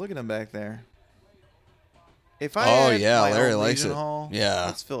into it. Look at him back there. If I Oh, had yeah, my Larry own likes Legion it. Hall, Yeah.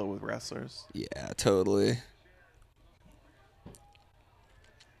 let's fill it with wrestlers. Yeah, totally.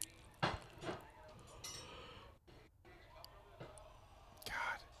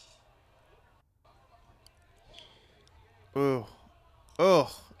 God. Ooh.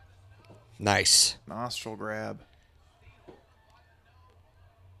 Oh. Nice. Nostril grab.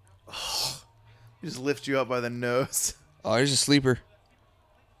 Oh. He just lifts you up by the nose. Oh, here's a sleeper.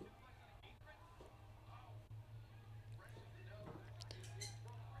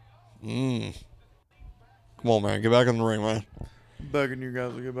 Come on, man. Get back in the ring, man. Begging you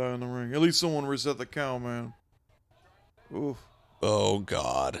guys to get back in the ring. At least someone reset the cow, man. Oof. Oh,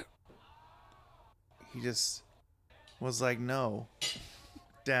 God. He just was like, no.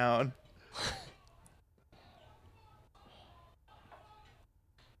 Down.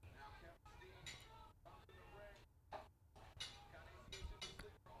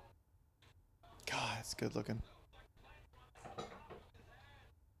 God, it's good looking.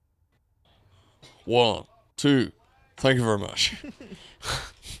 1, 2. Thank you very much.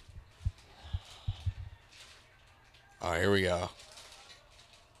 All right, here we go.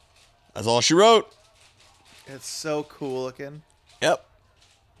 That's all she wrote. It's so cool looking. Yep.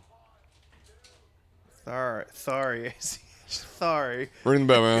 Sorry. Sorry. Ring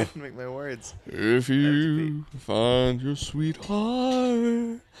the bell, man. Couldn't make my words. If you find your sweetheart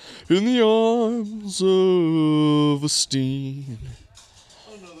in the arms of a steam,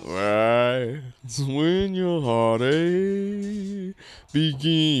 that's when your heartache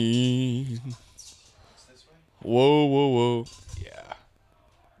begins. Whoa, whoa, whoa. Yeah.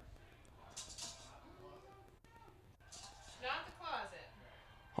 Not the closet.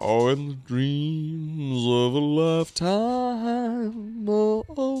 Oh, in the dreams of a lifetime,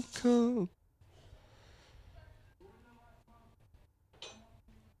 oh, come. You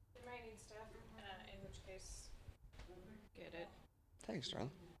might need stuff, in which case, get it. Thanks, John.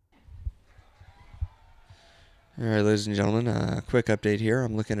 All right, ladies and gentlemen, quick update here.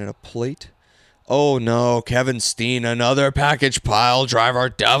 I'm looking at a plate. Oh no, Kevin Steen, another package pile driver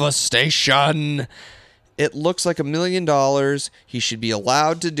devastation. It looks like $1 million. He should be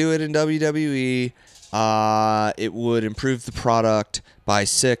allowed to do it in WWE. It would improve the product by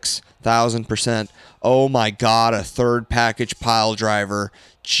 6,000%. Oh my God, a third package pile driver.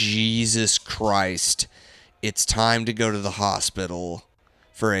 Jesus Christ. It's time to go to the hospital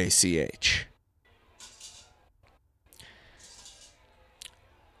for ACH.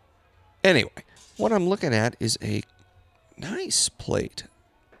 Anyway, what I'm looking at is a nice plate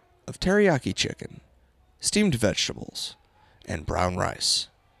of teriyaki chicken, steamed vegetables, and brown rice.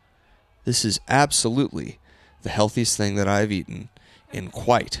 This is absolutely the healthiest thing that I've eaten in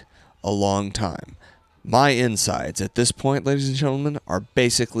quite a long time. My insides at this point, ladies and gentlemen, are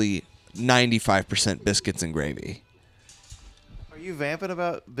basically 95% biscuits and gravy. Are you vamping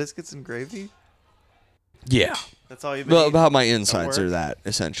about biscuits and gravy? Yeah. That's all you've been Well, eating? about my insides work? are that,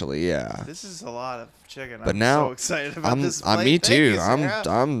 essentially, yeah. This is a lot of chicken. But I'm now, so excited about this plate. me Thank too. you, Sarah.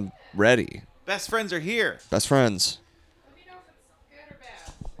 I'm ready. Best friends are here. Best friends. Let me know if it's good or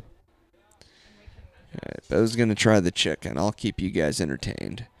bad. And we can All right, Bo's going to try the chicken. I'll keep you guys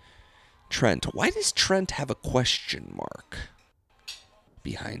entertained. Trent. Why does Trent have a question mark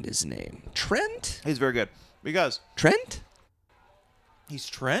behind his name? Trent? He's very good. Because Trent? he's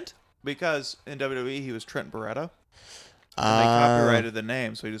Trent? Because in WWE he was Trent Beretta. And they copyrighted the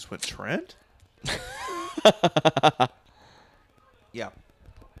name, so he just went Trent? Yeah.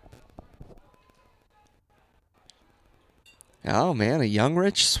 Oh, man, a young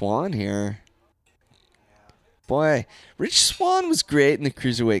Rich Swann here. Boy, Rich Swann was great in the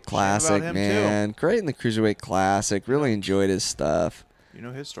Cruiserweight Classic, him, man. Great in the Cruiserweight Classic. Really enjoyed his stuff. You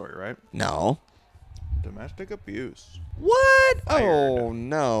know his story, right? No. Domestic abuse. What? Fired. Oh,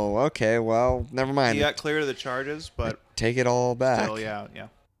 no. Okay, well, never mind. He got cleared of the charges, but Take it all back. still, yeah.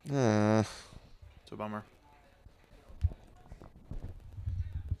 Uh, It's a bummer.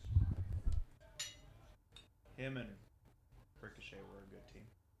 Him and Ricochet were a good team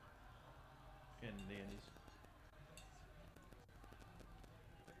in the Indies.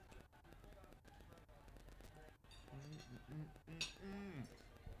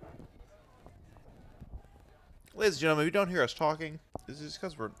 Ladies and gentlemen, if you don't hear us talking, it's just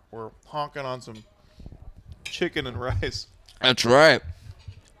because we're honking on some chicken and rice. That's right.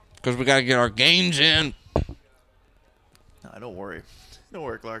 Because we got to get our gains in. No, don't worry. Don't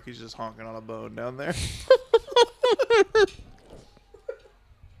worry, Clark. He's just honking on a bone down there.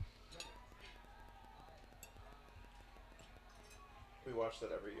 We watch that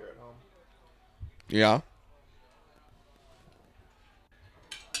every year at home. Yeah.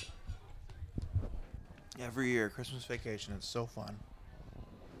 Every year, Christmas vacation. It's so fun.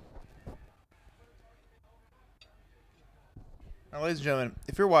 Now, ladies and gentlemen,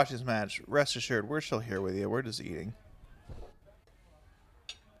 if you're watching this match, rest assured, we're still here with you. We're just eating.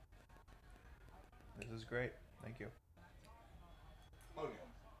 This is great. Thank you. Oh,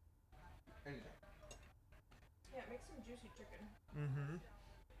 yeah. Yeah, make some juicy chicken. Mm-hmm.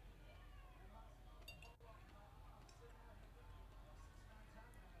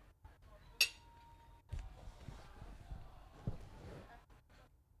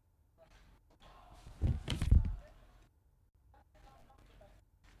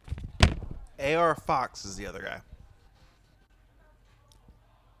 A.R. Fox is the other guy.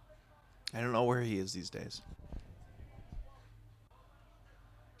 I don't know where he is these days.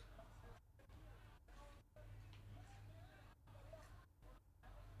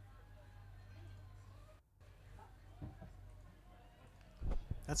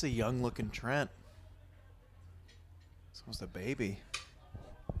 That's a young-looking Trent. It's almost a baby.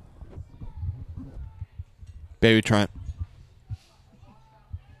 Baby Trent.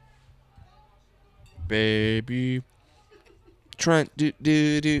 Baby Trent, do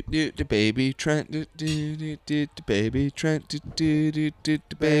do do do do, baby Trent, do do do do do, baby Trent, do do do do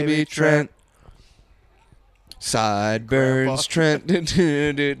do, baby Trent. Sideburns Trent, do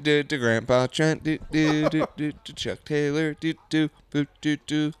do do do do, Grandpa Trent, do do do do do, Chuck Taylor, do do do do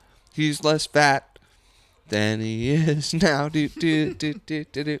do. He's less fat than he is now, do do do do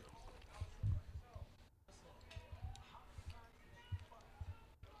do do.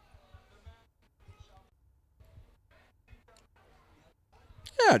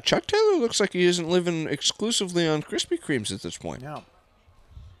 Yeah, Chuck Taylor looks like he isn't living exclusively on Krispy Kremes at this point. Yeah.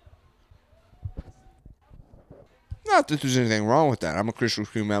 Not that there's anything wrong with that. I'm a Krispy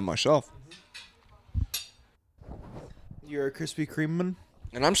Kreme man myself. You're a Krispy Krememan?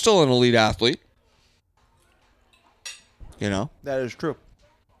 And I'm still an elite athlete. You know? That is true.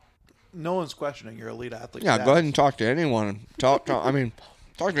 No one's questioning your elite athlete. Yeah, status. go ahead and talk to anyone. Talk to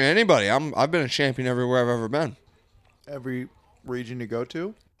anybody. I've been a champion everywhere I've ever been. Every region you go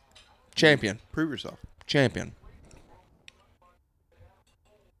to, Champion. prove yourself. Champion.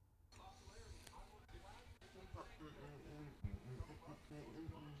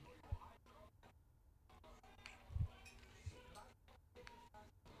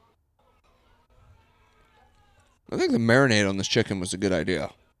 I think the marinade on this chicken was a good idea. I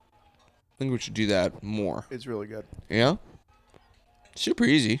think we should do that more. It's really good. Yeah? Super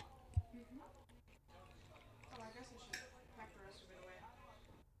easy. Oh, I guess I should pack the rest of it away.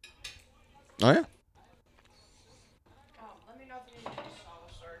 Oh, yeah? Oh, let me know if you need any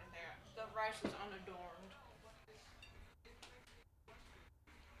sauce or anything. The rice is unadorned.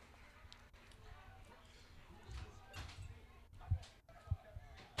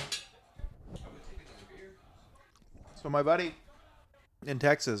 So my buddy in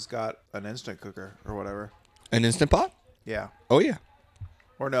Texas got an instant cooker or whatever. An Instant Pot? Yeah. Oh, yeah.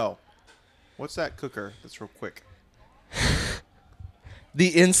 Or no. What's that cooker that's real quick? The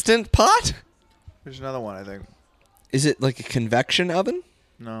Instant Pot? There's another one, I think. Is it like a convection oven?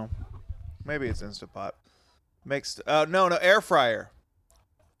 No. Maybe it's Instant Pot. No, air fryer.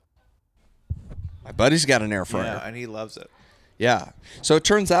 My buddy's got an air fryer. Yeah, and he loves it. Yeah. So it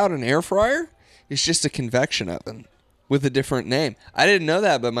turns out an air fryer is just a convection oven with a different name. I didn't know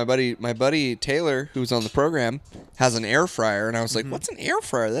that, but my buddy Taylor, who's on the program, has an air fryer, and I was like, "What's an air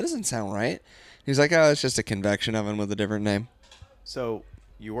fryer? That doesn't sound right." He's like, "Oh, it's just a convection oven with a different name." So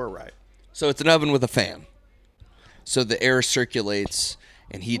you were right. So it's an oven with a fan. So the air circulates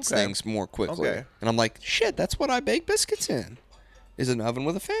and heats Okay. things more quickly. Okay. And I'm like, "Shit, that's what I bake biscuits in. Is an oven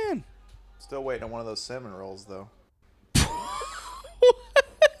with a fan." Still waiting on one of those cinnamon rolls, though.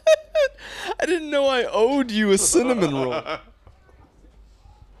 I didn't know I owed you a cinnamon roll.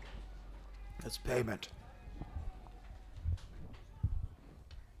 It's payment.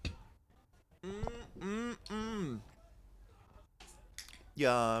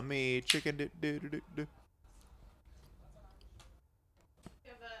 Yummy chicken. Do. You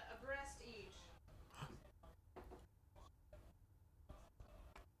have a breast each.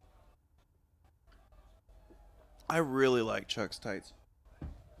 I really like Chuck's tights.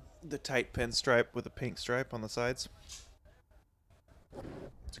 The tight pinstripe with a pink stripe on the sides.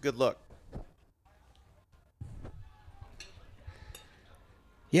 It's a good look.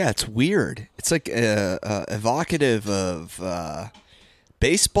 Yeah, it's weird. It's like evocative of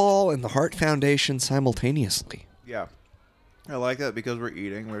baseball and the Hart Foundation simultaneously. Yeah. I like that because we're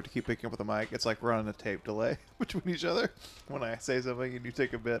eating. We have to keep picking up with the mic. It's like we're on a tape delay between each other. When I say something and you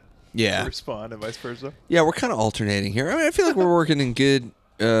take a bit Yeah. to respond and vice versa. Yeah, we're kind of alternating here. I mean, I feel like we're working in good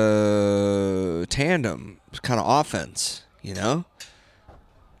tandem, kind of offense, you know?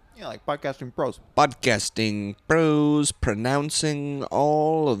 Yeah, like podcasting pros. Podcasting pros pronouncing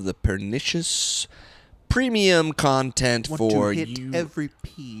all of the pernicious premium content for hit you. every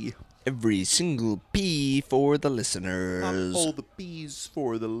P. Every single P for the Not listeners. all the P's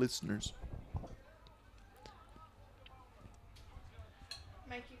for the listeners.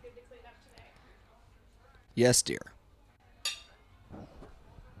 Mike, you good to clean up today? Yes, dear.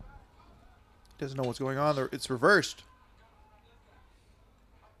 Doesn't know what's going on. It's reversed.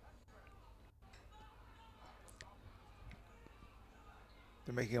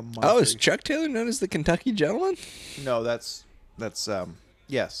 They're making a monster. Oh, is Chuck Taylor known as the Kentucky Gentleman? No, that's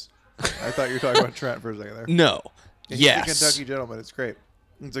yes. I thought you were talking about Trent for a second there. No. Yeah, he's Yes. the Kentucky Gentleman. It's great.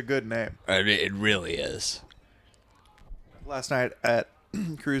 It's a good name. I mean, it really is. Last night at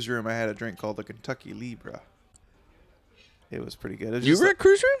Cruise Room, I had a drink called the Kentucky Libra. It was pretty good. It was You just were like- at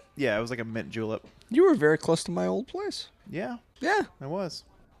Cruise Room? yeah, it was like a mint julep. You were very close to my old place. Yeah, Yeah. I was.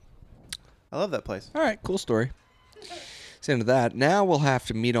 I love that place. All right, cool story. It's the end of that. Now we'll have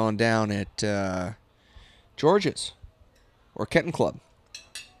to meet on down at George's or Kenton Club.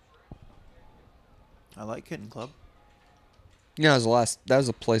 I like Kitten Club. Yeah, that was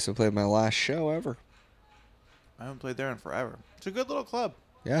the place I played my last show ever. I haven't played there in forever. It's a good little club.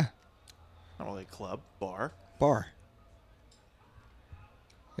 Yeah, Not really a club, bar. bar.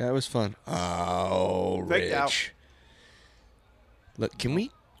 Yeah, it was fun. Oh, Faked out. Rich. Look, can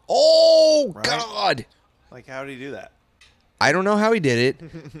we? Oh, Right? God. Like, how did he do that? I don't know how he did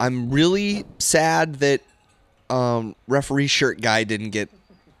it. I'm really sad that referee shirt guy didn't get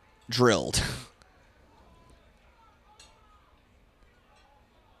drilled.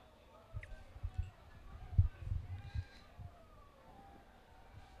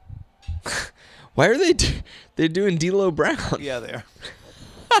 Why are they're doing D'Lo Brown? Yeah, they are.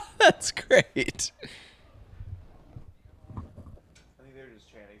 That's great. I think they were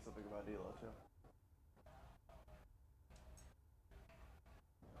just chanting something about D'Lo too.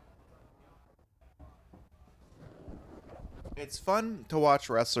 It's fun to watch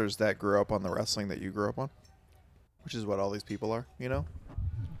wrestlers that grew up on the wrestling that you grew up on, which is what all these people are, you know?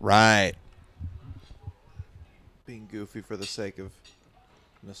 Right. Being goofy for the sake of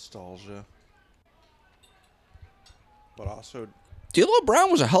nostalgia. But also, D'Lo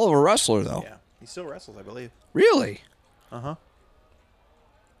Brown was a hell of a wrestler, though. yeah, he still wrestles, I believe. Really? Uh-huh.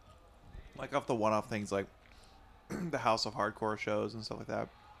 Like off the one-off things like the House of Hardcore shows and stuff like that.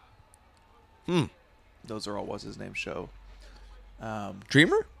 Hmm. Those are all what's his name show.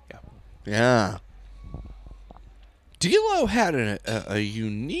 Dreamer? Yeah. Yeah. D'Lo had a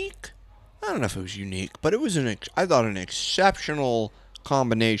unique, I don't know if it was unique, but it was I thought an exceptional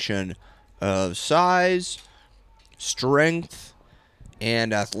combination of size, strength,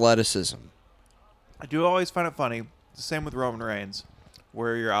 and athleticism. I do always find it funny. The same with Roman Reigns,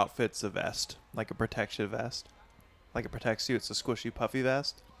 where your outfit's a vest, like a protection vest. Like it protects you. It's a squishy, puffy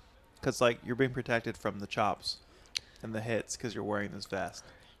vest. Because, like, you're being protected from the chops and the hits because you're wearing this vest.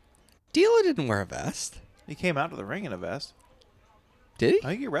 D'Lo didn't wear a vest. He came out to the ring in a vest. Did he? I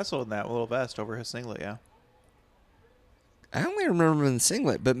think he wrestled in that little vest over his singlet, yeah. I only remember him in the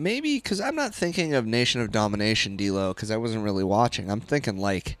singlet, but maybe because I'm not thinking of Nation of Domination D'Lo because I wasn't really watching. I'm thinking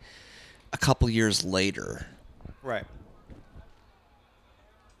like a couple years later. Right.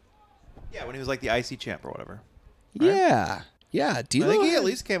 Yeah, when he was like the IC champ or whatever. Right? Yeah. Yeah, I D'Lo. think he had- at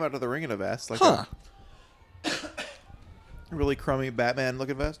least came out to the ring in a vest. Like Huh. a really crummy Batman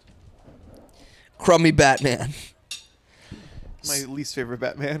looking vest. Crummy Batman. My least favorite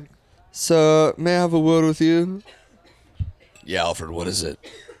Batman. So, may I have a word with you? Yeah, Alfred, what is it?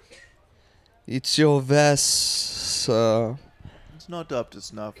 It's your vest, sir. It's not up to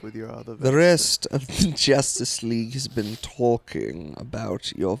snuff with your other The vests. rest of the Justice League has been talking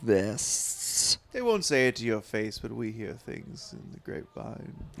about your vests. They won't say it to your face, but we hear things in the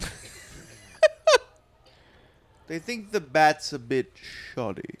grapevine. They think the bat's a bit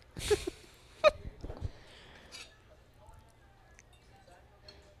shoddy.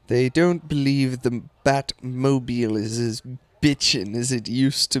 They don't believe the Batmobile is as bitchin' as it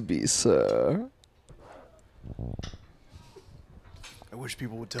used to be, sir. wish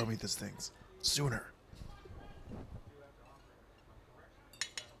people would tell me these things sooner.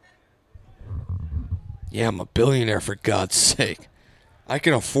 Yeah, I'm a billionaire, for God's sake. I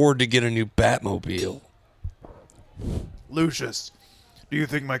can afford to get a new Batmobile. Lucius, do you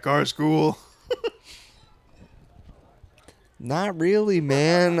think my car's cool? Not really,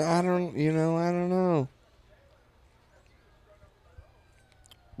 man. I don't know.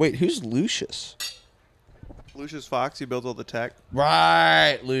 Wait, who's Lucius? Lucius Fox, he built all the tech.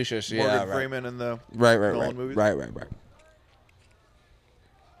 Right, Lucius. Yeah, Morgan right. Freeman in the Right. Nolan movies. Right.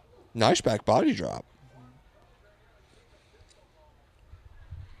 Nice back body drop.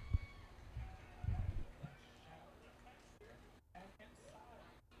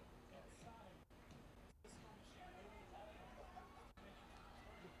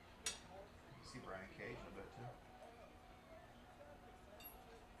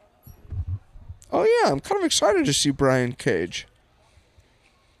 Oh yeah, I'm kind of excited to see Brian Cage.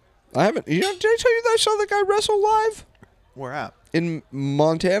 I haven't. Did I tell you that I saw the guy wrestle live Where at? in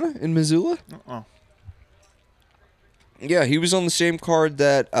Montana, in Missoula? Oh, Yeah, he was on the same card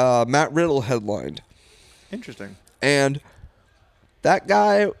that Matt Riddle headlined, interesting. and that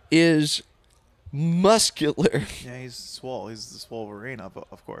guy is muscular. Yeah, he's swole. He's the Swolverine,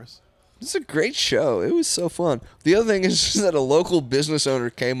 of course. It's a great show. It was so fun. The other thing is that a local business owner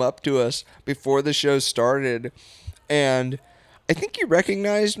came up to us before the show started, and I think he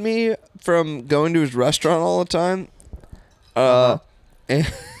recognized me from going to his restaurant all the time. But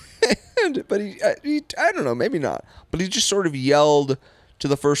he, I don't know, maybe not. But he just sort of yelled to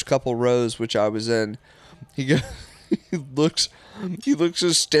the first couple rows, which I was in. He looks,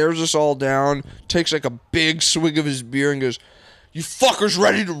 stares us all down, takes like a big swig of his beer, and goes, "You fuckers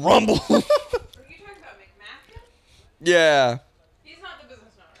ready to rumble?" Are you talking about McMacken? Yeah. He's not the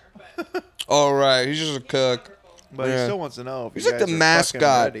business owner, but All right. He's just a cook. But Yeah. he still wants to know if He's you like guys the are mascot.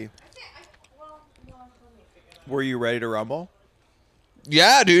 fucking ready. well, let me figure it out. Were you ready to rumble?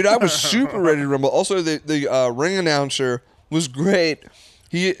 Yeah, dude. I was super ready to rumble. Also, the ring announcer was great.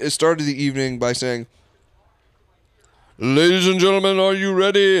 He started the evening by saying, "Ladies and gentlemen, are you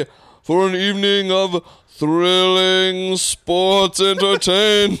ready for an evening of thrilling sports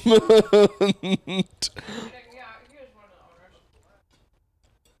entertainment?" Yeah, here's one of the owners.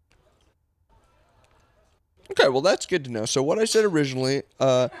 Okay, well, that's good to know. So what I said originally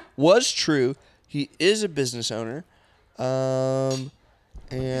was true. He is a business owner. And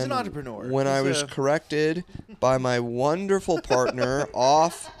He's an entrepreneur. When I He's was a- corrected by my wonderful partner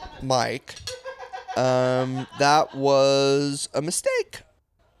off mic, that was a mistake.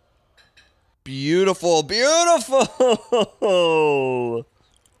 Beautiful, beautiful.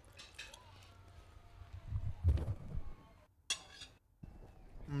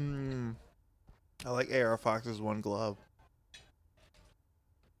 I like AR Fox's one glove.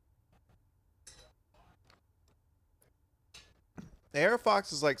 AR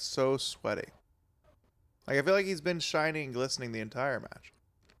Fox is like so sweaty. Like I feel like he's been shining and glistening the entire match.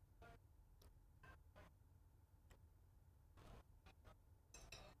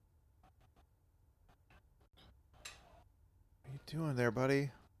 What are you doing there,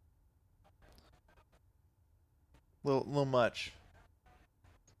 buddy? Little much.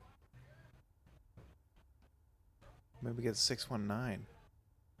 Maybe get 619.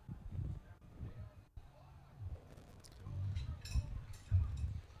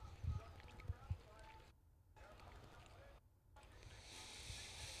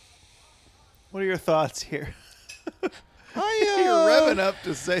 What are your thoughts here? You're revving up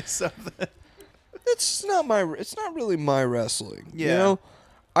to say something. It's not really my wrestling. You Yeah. know,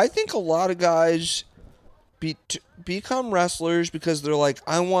 I think a lot of guys become wrestlers because they're like,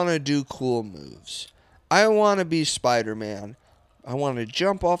 I want to do cool moves. I want to be Spider-Man. I want to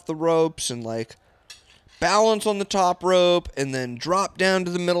jump off the ropes and like balance on the top rope and then drop down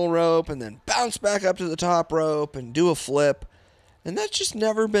to the middle rope and then bounce back up to the top rope and do a flip. And that's just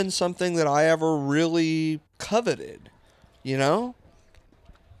never been something that I ever really coveted, you know?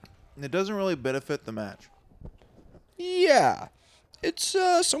 It doesn't really benefit the match. Yeah. It's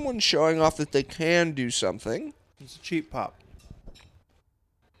someone showing off that they can do something. It's a cheap pop.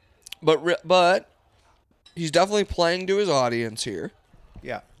 But he's definitely playing to his audience here.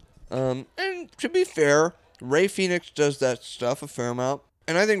 Yeah. And to be fair, Ray Phoenix does that stuff a fair amount.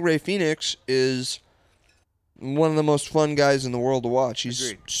 And I think Ray Phoenix is one of the most fun guys in the world to watch.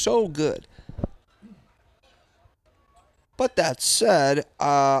 He's Agreed. so good. But that said,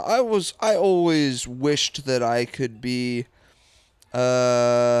 I always wished that I could be,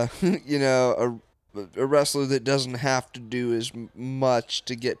 you know, a wrestler that doesn't have to do as much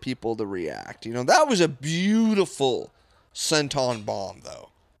to get people to react. You know, that was a beautiful senton bomb, though.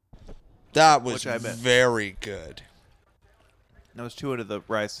 That was Which I bet. very good. That was 2 into the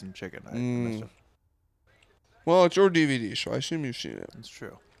rice and chicken. I missed it. Well, it's your DVD, so I assume you've seen it. It's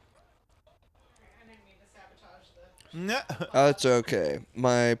true. I didn't mean to sabotage the. That's okay.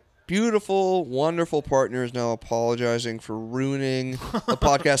 My beautiful, wonderful partner is now apologizing for ruining the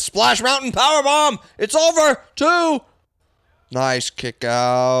podcast. Splash Mountain Powerbomb! It's over! 2! Nice kick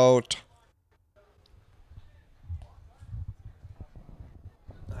out.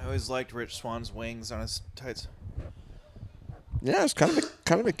 I always liked Rich Swan's wings on his tights. Yeah, it's kind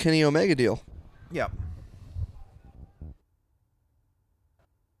of a Kenny Omega deal. Yeah.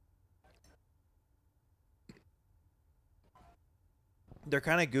 They're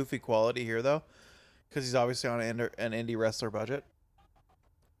kind of goofy quality here, though, because he's obviously on an indie wrestler budget.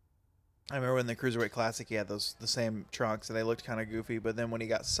 I remember when the Cruiserweight Classic, he had the same trunks, and they looked kind of goofy. But then when he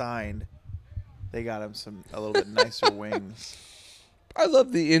got signed, they got him a little bit nicer wings. I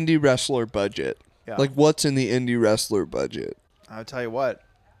love the indie wrestler budget. Yeah. Like, what's in the indie wrestler budget? I'll tell you what,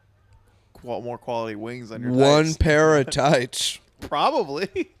 more quality wings on your One tights. pair of tights.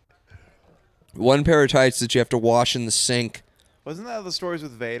 Probably. One pair of tights that you have to wash in the sink. Wasn't that the stories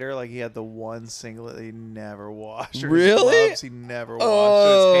with Vader? Like, he had the one singlet that he never washed. Or Really? His gloves he never washed.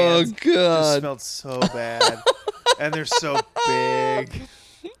 Oh, his hands just God. smelled so bad. And they're so big.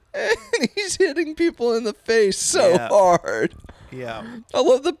 And he's hitting people in the face so Yeah. hard. Yeah. I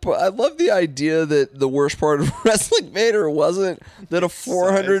love the idea that the worst part of wrestling Vader wasn't that a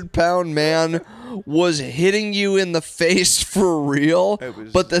 400-pound man was hitting you in the face for real, It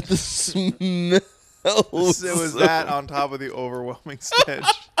was- but that the smell It was that on top of the overwhelming stench.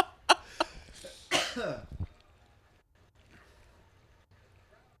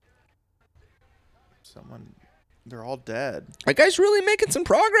 They're all dead. That guy's really making some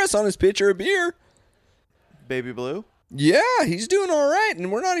progress on his pitcher of beer. Baby Blue? Yeah, he's doing all right,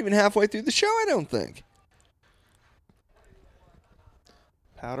 and we're not even halfway through the show, I don't think.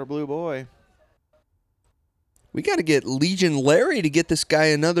 Powder Blue Boy. We got to get Legion Larry to get this guy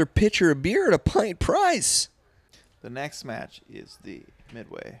another pitcher of beer at a pint price. The next match is the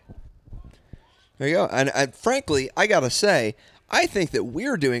Midway. There you go. And frankly, I got to say, I think that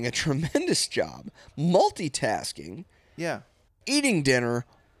we're doing a tremendous job multitasking, Yeah. eating dinner,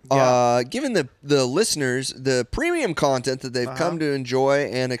 Yeah. giving the listeners the premium content that they've come to enjoy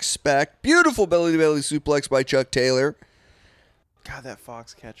and expect. Beautiful belly-to-belly suplex by Chuck Taylor. God, that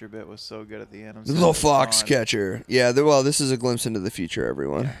Foxcatcher bit was so good at the end. I'm The so little glad fox it's gone. catcher. Yeah, well, this is a glimpse into the future,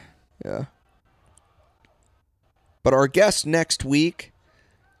 everyone. Yeah. But our guest next week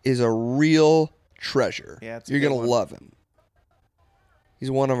is a real treasure. Yeah, it's a You're good going to one. love him. He's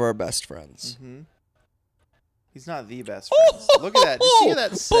one of our best friends. Mm-hmm. He's not the best friend. Look at that. Did you see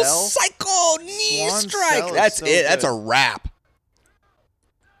that cell? Psycho knee Swan strike. cell is That's so it. That's a good. wrap.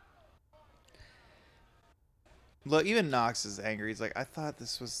 Look, even Knox is angry. He's like, I thought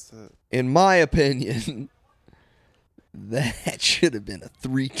this was the... In my opinion, that should have been a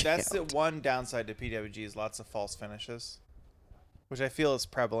 3 count. That's the one downside to PWG is lots of false finishes, which I feel is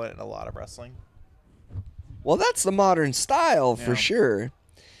prevalent in a lot of wrestling. Well, that's the modern style for Yeah. sure.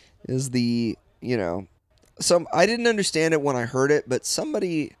 Is the, some I didn't understand it when I heard it, but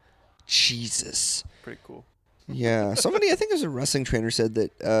somebody, Jesus. Pretty cool. Yeah, somebody, I think it was a wrestling trainer, said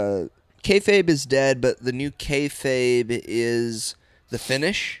that kayfabe is dead, but the new kayfabe is the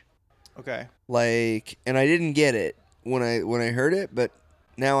finish. Okay. Like, and I didn't get it when I heard it, but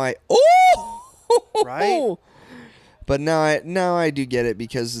now Right? But now I do get it,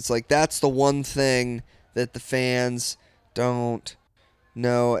 because it's like that's the one thing that the fans don't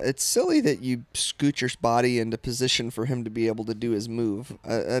know. It's silly that you scoot your body into position for him to be able to do his move.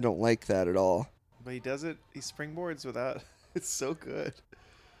 I don't like that at all. But he does it. He springboards without... It's so good.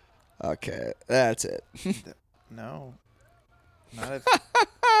 Okay, that's it. No. Not if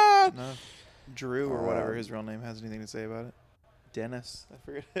Drew or whatever his real name has anything to say about it. Dennis.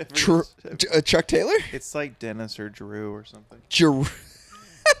 I forget. Chuck Taylor? It's like Dennis or Drew or something.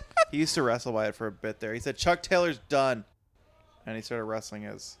 He used to wrestle by it for a bit there. He said Chuck Taylor's done, and he started wrestling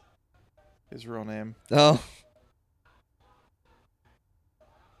as his real name. Oh.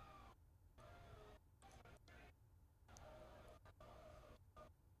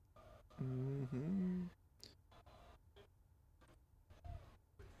 Mm-hmm.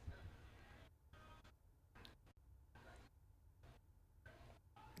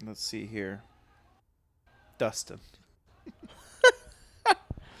 Let's see here. Dustin.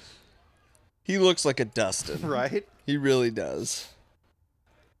 He looks like a Dustin. Right? He really does.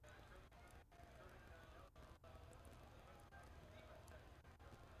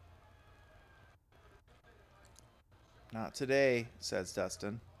 Not today, says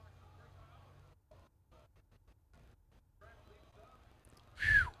Dustin.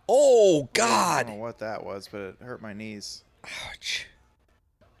 Oh, I God. don't know what that was, but it hurt my knees. Ouch.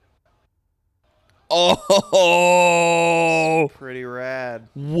 Oh, Pretty rad.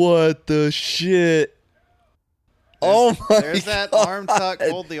 what the shit? Oh my There's that God. arm tuck,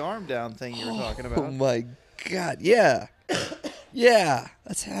 hold the arm down thing you were talking Oh about. my God. Yeah. Yeah.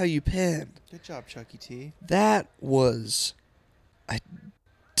 That's how you pin. Good job, Chucky T. That was a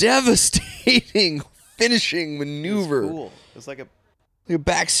devastating finishing It was maneuver. cool. It was like a Like a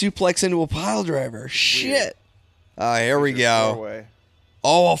back suplex into a pile driver. Shit. Here we go. four-way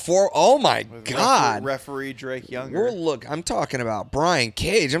Oh, oh my with God. referee Drake Younger. I'm talking about Brian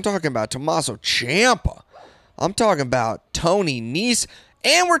Cage. I'm talking about Tommaso Ciampa. I'm talking about Tony Nese.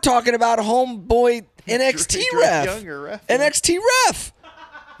 And we're talking about homeboy NXT Drake ref. Younger ref. NXT ref.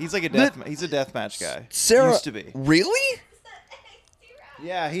 He's like he's a deathmatch guy. Sarah. Used to be. Really?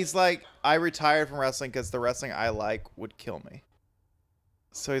 Yeah, he's like, I retired from wrestling because the wrestling I like would kill me.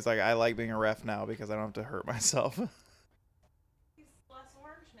 So he's like, I like being a ref now because I don't have to hurt myself. He's less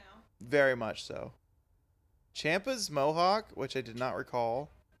orange now. Very much so. Ciampa's mohawk, which I did not recall,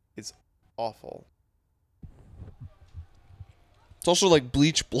 is awful. It's also like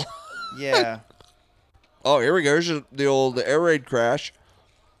bleach blonde. Yeah. Oh, here we go. Here's the old air raid crash.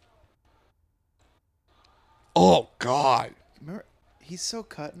 Oh, God. Remember, he's so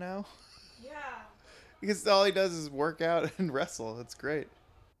cut now. Yeah. Because all he does is work out and wrestle. It's great.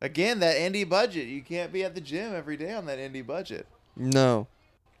 Again, that indie budget. You can't be at the gym every day on that indie budget. No.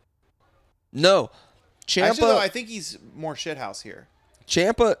 Ciampa. Actually, though, I think he's more shithouse here.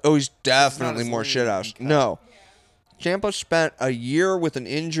 Ciampa, he's definitely as more lean shithouse. and cut. No. Ciampa spent a year with an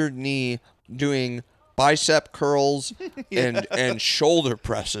injured knee doing bicep curls and shoulder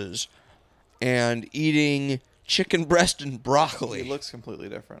presses and eating chicken breast and broccoli. He looks completely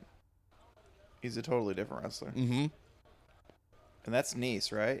different. He's a totally different wrestler. Mm-hmm. And that's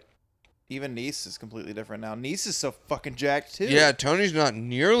Nice, right? Even Nice is completely different now. Nice is so fucking jacked, too. Yeah, Tony's not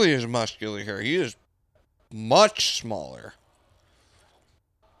nearly as muscular here. He is much smaller.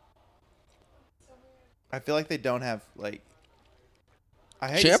 I feel like they don't have, like... I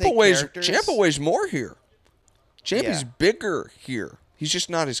hate to say characters. Ciampa weighs more here. Ciampa's Yeah. bigger here. He's just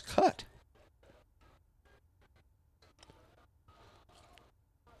not as cut.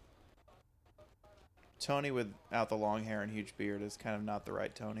 Tony without the long hair and huge beard is kind of not the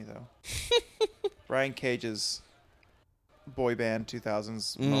right Tony, though. Brian Cage's boy band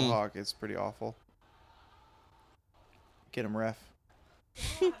 2000s mohawk is pretty awful. Get him, ref.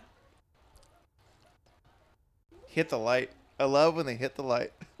 Hit the light. I love when they hit the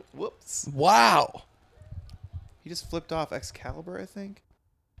light. Whoops. Wow. He just flipped off Excalibur, I think.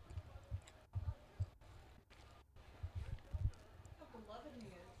 How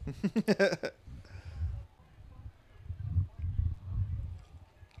beloved he is.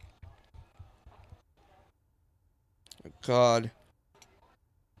 God.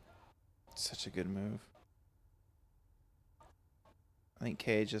 Such a good move. I think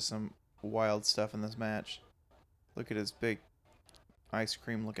Cage has some wild stuff in this match. Look at his big ice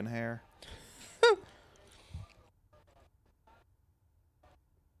cream looking hair.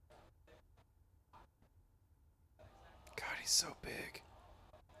 God, he's so big.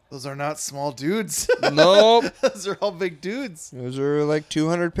 Those are not small dudes. Nope. Those are all big dudes. Those are like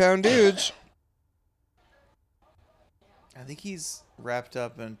 200-pound dudes. I think he's wrapped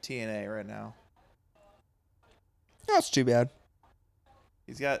up in TNA right now. That's too bad.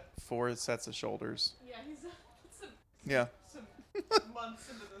 He's got 4 sets of shoulders. Yeah, he's Yeah. some months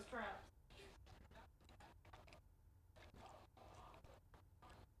into this crap.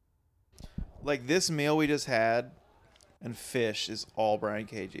 Like this meal we just had and fish is all Brian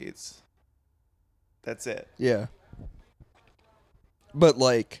Cage eats. That's it. Yeah. But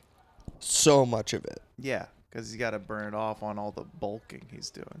like, so much of it. Yeah, because he's got to burn it off on all the bulking he's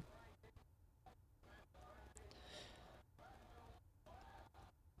doing.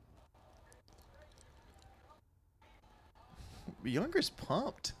 Younger's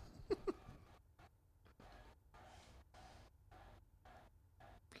pumped.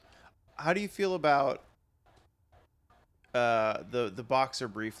 How do you feel about the boxer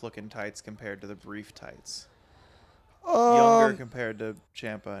brief looking tights compared to the brief tights? Younger compared to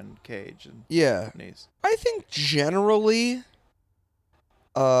Ciampa and Cage and Yeah. Nice. I think generally,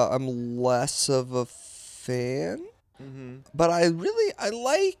 I'm less of a fan, Mm-hmm. but I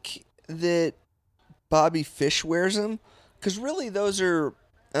like that Bobby Fish wears them, because really those are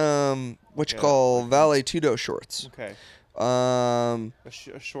what you Yeah, call like- Valet Tudo shorts. Okay. Um,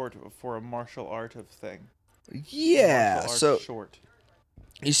 A short for a martial art of thing. Yeah. Martial arts So short.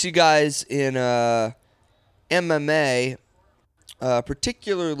 you see guys in MMA,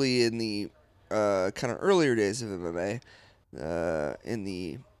 particularly in the kind of earlier days of MMA, in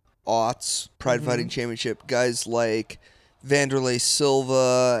the aughts Pride Fighting Championship, guys like Vanderlei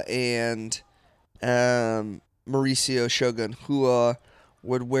Silva and Mauricio Shogun Hua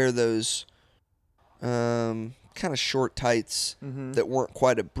would wear those kind of short tights that weren't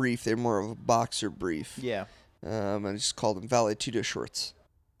quite a brief. They're more of a boxer brief. Yeah. I just called them Vale Tudo shorts.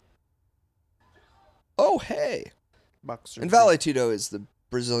 Oh, hey. Boxer. And Vale Tudo is the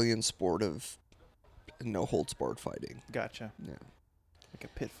Brazilian sport of no holds barred fighting. Gotcha. Yeah. Like a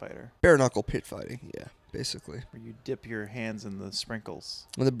pit fighter Bare knuckle pit fighting. Yeah, basically. where you dip your hands in the sprinkles.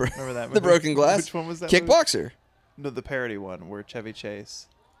 Remember Remember that the movie? broken glass? Which one was that? movie? Kickboxer. No, the parody one where Chevy Chase.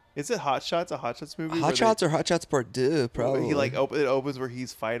 Is it Hot Shots? A Hot Shots movie? Hot Shots or Hot Shots Part 2, probably. He like it opens where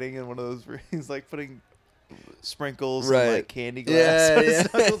he's fighting in one of those where he's like putting sprinkles Right. and like candy glass Yeah, on his yeah.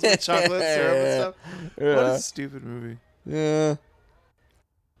 knuckles with chocolate syrup and stuff. What Yeah. a stupid movie. Yeah.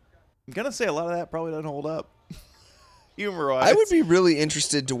 I'm gonna say a lot of that probably doesn't hold up. Humor wise. I would be really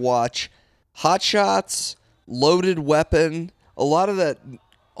interested to watch Hot Shots, Loaded Weapon, a lot of that.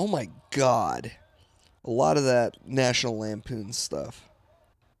 Oh my God. A lot of that National Lampoon stuff.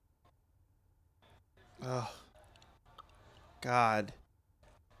 Oh. God.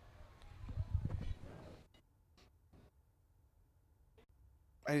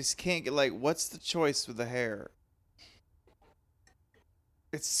 I just can't get like what's the choice with the hair?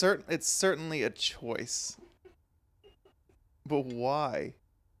 It's certainly a choice. But why?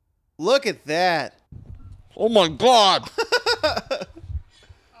 Look at that. Oh my God. Oh, I thought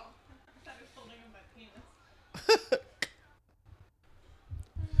I was holding him by penis.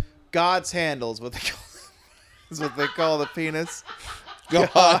 God's handles what they call is what they call the penis.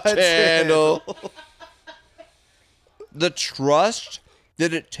 God's handle. The trust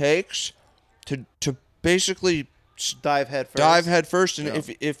that it takes to basically Dive head first. dive head first, and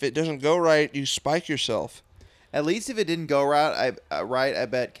Yeah. if it doesn't go right, you spike yourself. At least if it didn't go right, I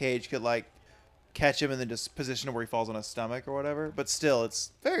bet Cage could like catch him and then just position him where he falls on his stomach or whatever. But still,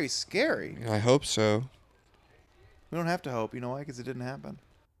 it's very scary. I hope so. We don't have to hope. You know why? Because it didn't happen.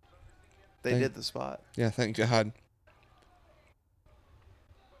 They did the spot. Yeah, thank God.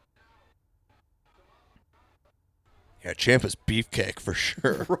 Yeah, Ciampa's beefcake for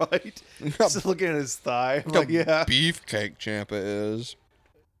sure. Right? Just looking at his thigh. I'm Look like, yeah. beefcake Ciampa is.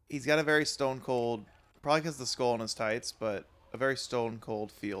 He's got a very stone cold, probably because the skull on his tights, but a very stone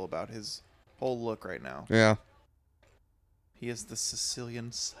cold feel about his whole look right now. Yeah. He is the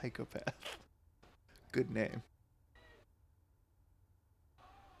Sicilian psychopath. Good name.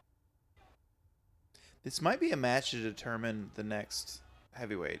 This might be a match to determine the next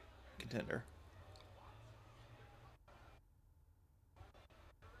heavyweight contender.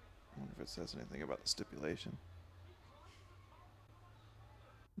 I wonder if it says anything about the stipulation.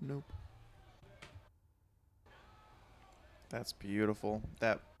 Nope. That's beautiful.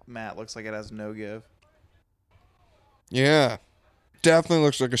 That mat looks like it has no give. Yeah. Definitely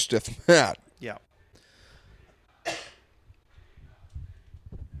looks like a stiff mat. Yeah.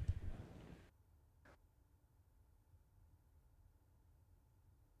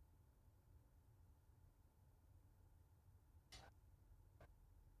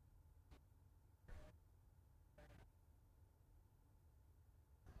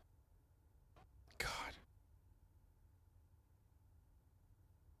 God.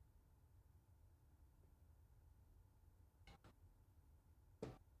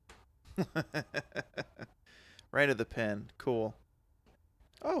 Right at the pin. Cool.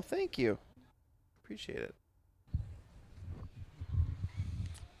 Oh, thank you. Appreciate it.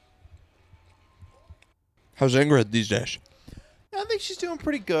 How's Ingrid these days? I think she's doing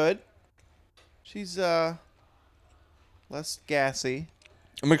pretty good. She's less gassy.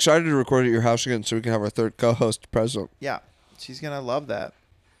 I'm excited to record at your house again so we can have our third co-host present. Yeah. She's going to love that.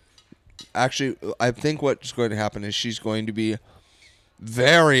 Actually, I think what's going to happen is she's going to be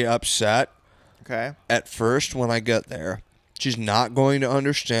very upset Okay. at first when I get there. She's not going to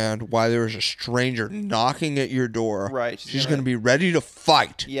understand why there is a stranger knocking at your door. Right, She's, she's going to gonna- be ready to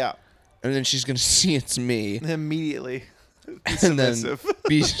fight. Yeah. And then she's going to see it's me. Immediately. Be And then submissive.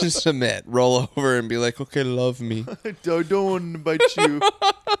 be submit, roll over and be like, okay, love me. I don't want to bite you.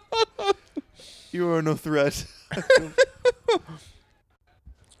 You are no threat.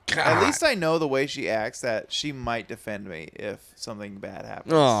 At least I know the way she acts that she might defend me if something bad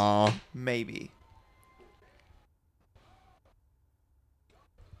happens. Aw. Maybe.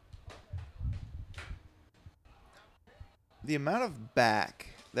 The amount of back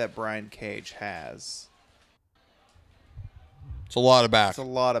that Brian Cage has It's a lot of back. It's a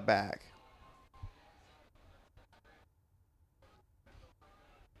lot of back.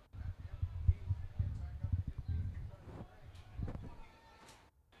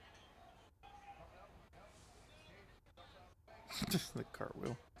 The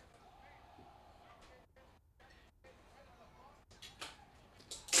cartwheel.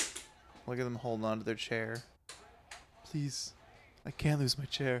 Look at them holding on to their chair. Please, I can't lose my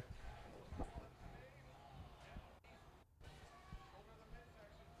chair.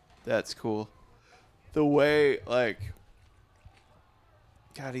 That's cool. The way, like,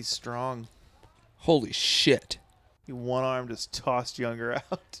 God, he's strong. Holy shit. He one arm just tossed Younger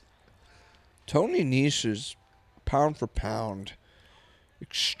out. Tony Nese is, pound for pound,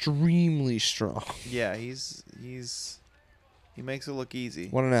 extremely strong. Yeah, he makes it look easy.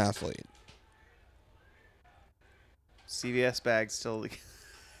 What an athlete. CVS bag still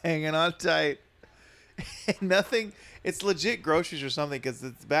hanging on tight. Nothing. It's legit groceries or something because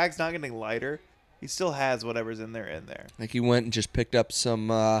the bag's not getting lighter. He still has whatever's in there Like he went and just picked up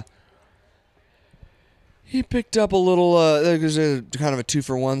some. He picked up a little. There's a kind of a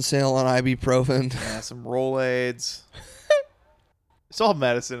 2-for-1 sale on ibuprofen. Yeah, some Rolaids. It's all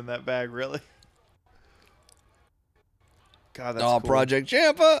medicine in that bag, really. God, that's cool. Project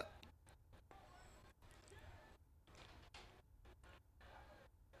Champa.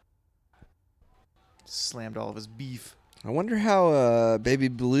 Slammed all of his beef. I wonder how Baby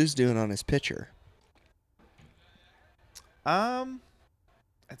Blue's doing on his pitcher.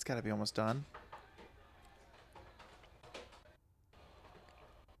 It's got to be almost done.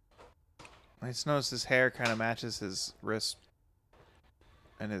 I just noticed his hair kind of matches his wrist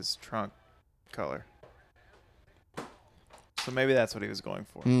and his trunk color. So maybe that's what he was going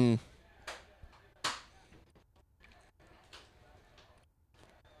for.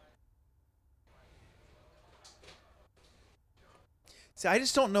 See, I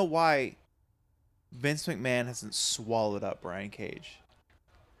just don't know why Vince McMahon hasn't swallowed up Brian Cage.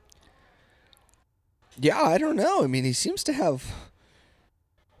 Yeah, I don't know. I mean, he seems to have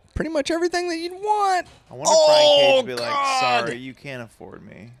pretty much everything that you'd want. I wonder if Brian Cage would be like, sorry, you can't afford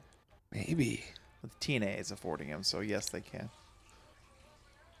me. Maybe. With TNA is affording him, so yes, they can.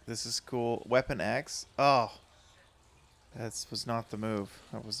 This is cool. Weapon X. Oh. That was not the move.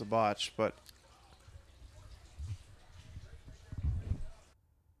 That was a botch, but...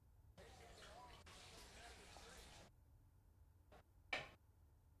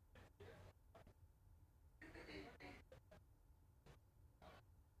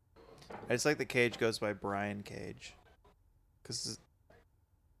 I just like that Cage goes by Brian Cage. Because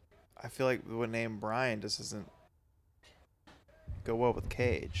I feel like the name Brian just doesn't go well with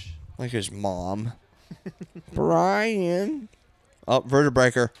Cage. Like his mom. Brian. Oh,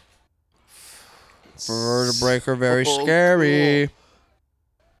 vertebraker. Vertebraker, very scary.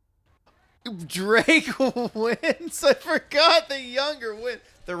 Cool. Drake wins. I forgot the Younger win.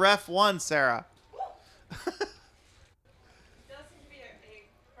 The ref won, Sarah.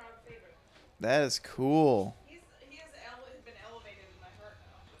 That is cool. He has been elevated in my heart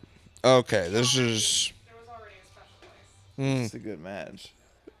now. Okay, this is... There was already a special place. It's a good match.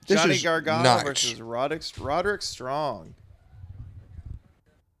 This Johnny is Gargano nice. versus Roderick Strong.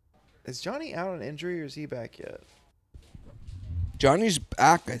 Is Johnny out on injury or is he back yet? Johnny's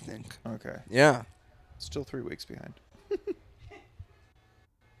back, I think. Okay. Yeah. Still 3 weeks behind.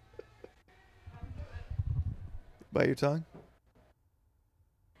 Bite your tongue?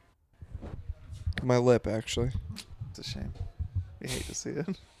 My lip, actually. It's a shame. You hate to see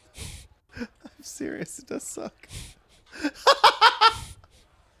it. I'm serious. It does suck.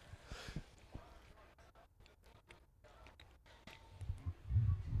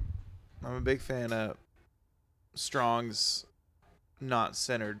 I'm a big fan of Strong's not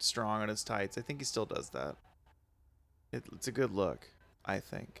centered strong on his tights. I think he still does that. It's a good look, I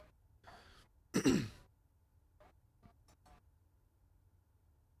think.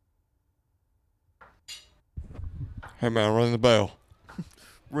 Hey, man, ring the bell.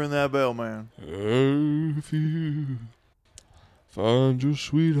 Ring that bell, man. If you find your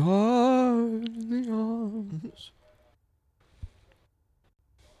sweetheart in the arms.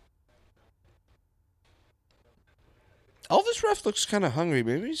 Elvis Ref looks kind of hungry.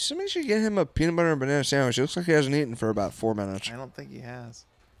 Maybe somebody should get him a peanut butter and banana sandwich. It looks like he hasn't eaten for about 4 minutes. I don't think he has.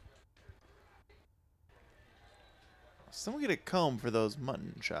 Someone get a comb for those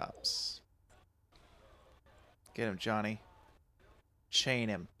mutton chops. Get him, Johnny. Chain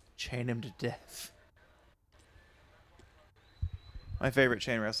him. Chain him to death. My favorite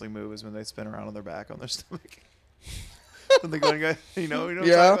chain wrestling move is when they spin around on their back on their stomach. When the gun guy, you know what I'm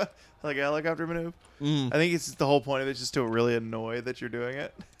Yeah. talking about? Like a helicopter maneuver. Mm. I think it's the whole point of it is just to really annoy that you're doing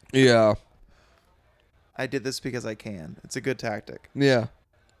it. Yeah. I did this because I can. It's a good tactic. Yeah.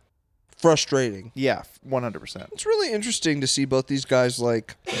 Frustrating. Yeah, 100%. It's really interesting to see both these guys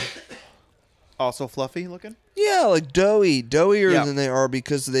like, Also fluffy looking. yeah, like doughier Yeah. than they are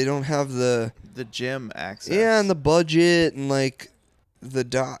because they don't have the The gym access. yeah, and the budget and like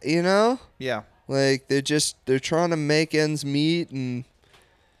the you know, Yeah. like they're trying to make ends meet and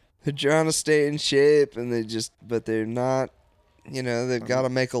they're trying to stay in shape and but they're not, you know, they've got to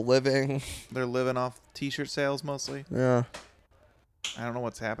make a living. They're living off t-shirt sales mostly. Yeah, I don't know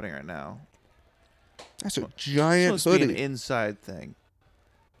what's happening right now. that's a It's giant supposed to be an hoodie. inside thing.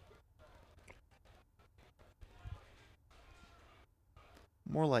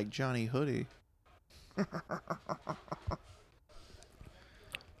 More like Johnny Hoodie.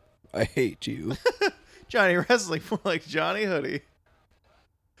 I hate you. Johnny Wrestling, more like Johnny Hoodie.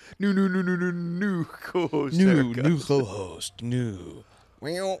 New co-host. haircut. co-host. New.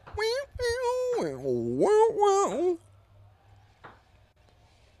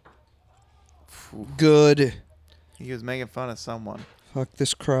 Good. He was making fun of someone. Fuck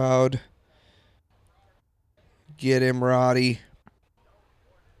this crowd. Get him, Roddy.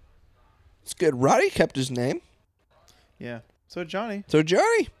 It's good. Roddy kept his name. Yeah. So Johnny, So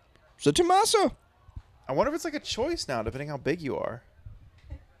Johnny. So Tommaso. I wonder if it's like a choice now, depending how big you are.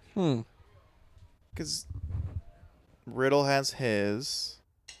 Because Riddle has his.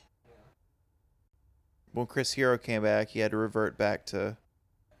 When Chris Hero came back, he had to revert back to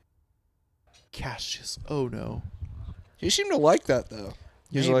Cassius. Oh no. He seemed to like that though.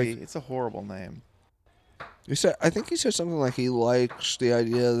 He's Maybe. like, It's a horrible name. I think he said something like he likes the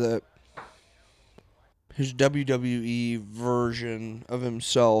idea that his WWE version of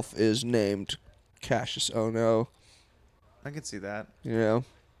himself is named Cassius Ono. I can see that. You know.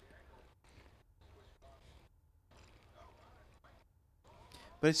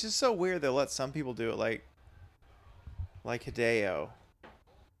 But it's just so weird they'll let some people do it, like Hideo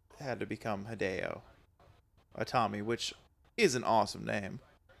had to become Hideo Itami, which is an awesome name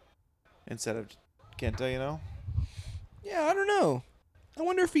instead of Kenta, you know? Yeah, I don't know. I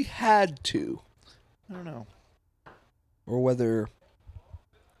wonder if he had to, I don't know. or whether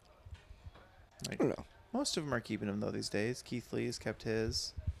I Like, don't know. most of them are keeping him though these days. Keith Lee has kept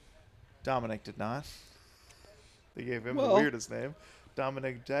his. Dominic did not. They gave him the Well- weirdest name.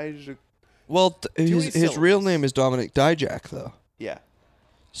 Dominic Dijak. Well, many his real syllables. name is Dominic Dijak, though. Yeah.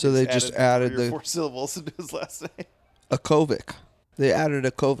 So they just added 3 or the 4 syllables into his last name. Akovic. They added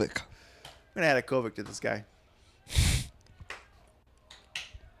Akovic. I'm gonna add a Kovic to this guy.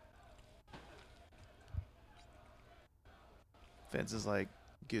 Vince is like,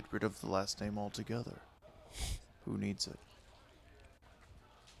 get rid of the last name altogether. Who needs it?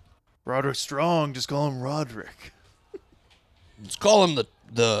 Roderick Strong, just call him Roderick. Let's call him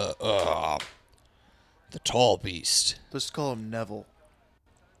the tall beast. Let's call him Neville.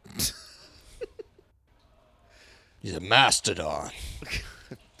 He's a mastodon.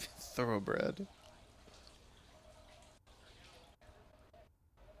 Thoroughbred.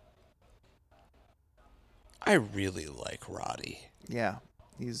 I really like Roddy. Yeah,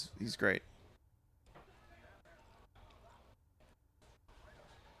 he's great.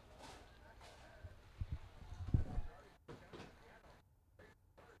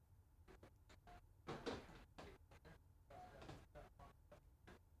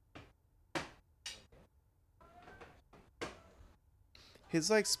 His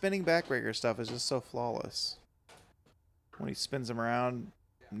like spinning backbreaker stuff is just so flawless. When he spins him around,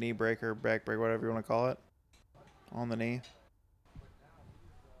 knee breaker, backbreaker, whatever you want to call it, on the knee.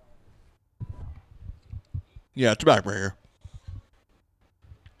 Yeah, it's a backbreaker.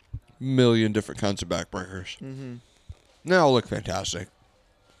 Million different kinds of backbreakers. Mm-hmm. They all look fantastic.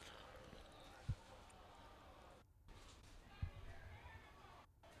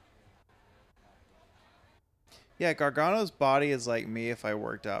 Yeah, Gargano's body is like me if I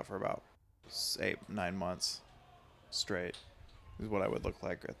worked out for about 8-9 months straight. Is what I would look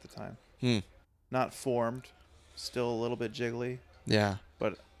like at the time. Not formed, still a little bit jiggly, Yeah,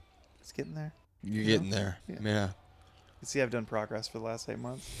 but it's getting there. you're getting there. Yeah. Yeah. You see, I've done progress for the last 8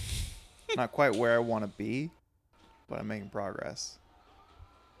 months. Not quite where I want to be, but I'm making progress.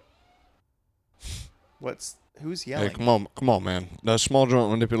 Who's yelling? Hey, come on, man. That's small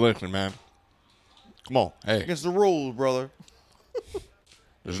joint manipulation, man. Come on, hey. Against the rules, brother.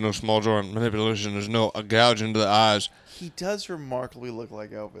 There's no small joint manipulation. There's no gouge into the eyes. He does remarkably look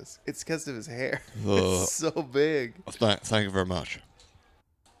like Elvis. It's because of his hair. Ugh. It's so big. Thank you very much.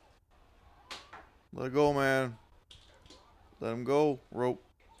 Let it go, man. Let him go. Rope.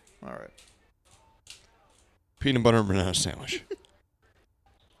 All right. Peanut butter and banana sandwich.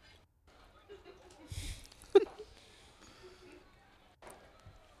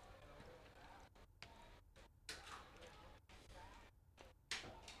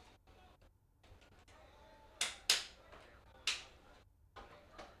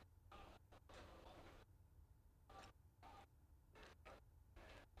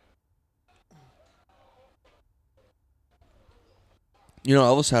 You know,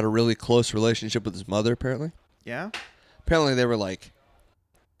 Elvis had a really close relationship with his mother, apparently. Yeah? Apparently they were like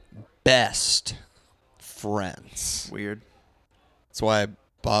best friends. Weird. That's why I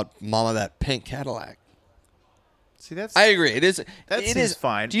bought Mama that pink Cadillac. See, that's... I agree. It is. That it seems is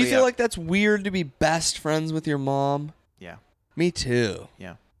fine, Do you but feel yeah. like that's weird to be best friends with your mom? Yeah. Me too.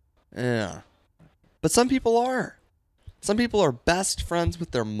 Yeah. Yeah. But some people are. Some people are best friends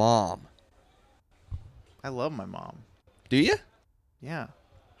with their mom. I love my mom. Do you? Yeah.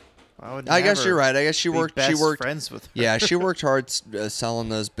 I guess you're right. I guess she worked. Best She worked. friends with her. Yeah, she worked hard selling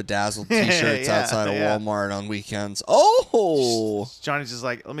those bedazzled T-shirts Yeah, outside of yeah. Walmart on weekends. Oh, Johnny's just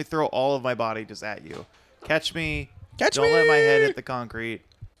like, let me throw all of my body just at you. Catch me. Catch Don't me. let my head hit the concrete.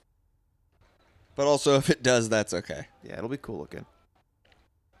 But also, if it does, that's okay. Yeah, it'll be cool looking.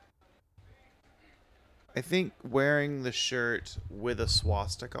 I think wearing the shirt with a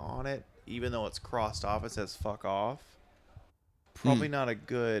swastika on it, even though it's crossed off, it says fuck off, probably not a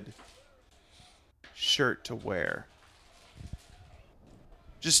good shirt to wear.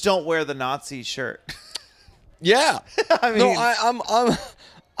 Just don't wear the Nazi shirt. Yeah. I mean, No,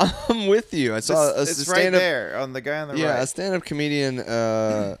 I'm with you. I saw a it's right stand-up. there on the guy on the Yeah, a right. stand-up comedian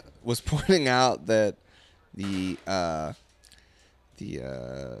was pointing out that the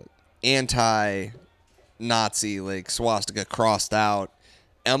anti-Nazi like swastika crossed out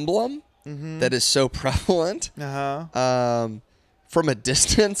emblem that is so prevalent Uh-huh. from a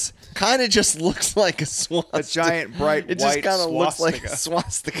distance kind of just looks like a swastika. A giant bright It just white kind of looks like a swastika.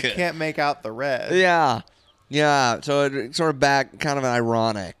 swastika. Can't make out the red. Yeah. Yeah, so it sort of back kind of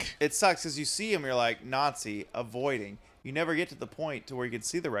ironic. It sucks because you see him, you're like, Nazi, avoiding. You never get to the point to where you can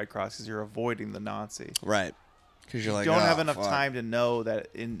see the red cross because you're avoiding the Nazi. Right. Because you're like, Don't "Oh, have enough fuck." time to know that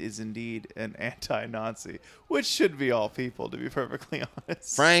it is indeed an anti-Nazi, which should be all people, to be perfectly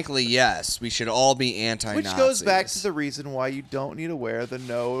honest. Frankly, yes. We should all be anti-Nazis. Which goes back to the reason why you don't need to wear the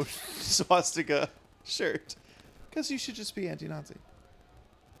no swastika shirt. Because you should just be anti-Nazi.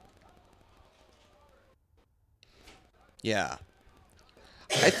 Yeah.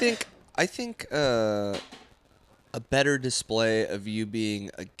 I think a better display of you being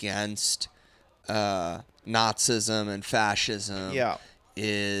against Nazism and fascism Yeah.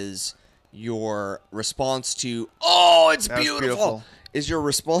 is your response to, oh, it's That's beautiful. beautiful. Is your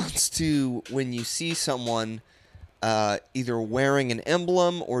response to when you see someone either wearing an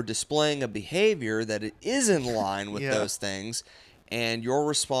emblem or displaying a behavior that it is in line with Yeah. those things, and your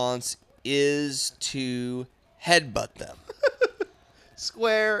response is to headbutt them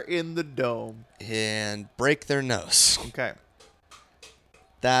Square in the dome. and break their nose. Okay.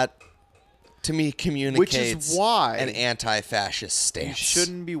 That, to me, communicates Which is why an anti-fascist stance. You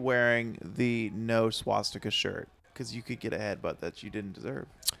shouldn't be wearing the no swastika shirt because you could get a headbutt that you didn't deserve.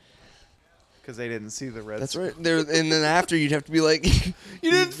 Because they didn't see the red. That's right. There, and then after you'd have to be like, You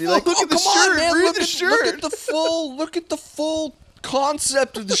didn't be like, look oh, at the come on, shirt, man, read look the at, shirt." look at the full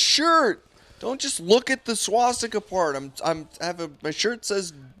concept of the shirt. Don't just look at the swastika part. My shirt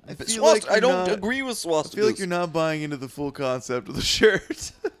says I feel swastika. like I you're don't not- agree with I swastika. feel like you're not buying into the full concept of the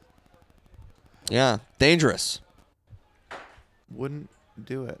shirt. Yeah, dangerous. Wouldn't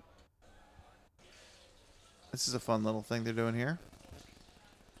do it. This is a fun little thing they're doing here.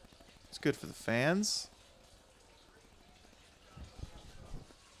 It's good for the fans.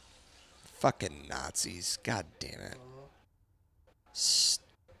 Fucking Nazis. God damn it. Stupid.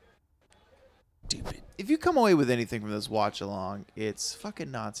 If you come away with anything from this watch along, it's fucking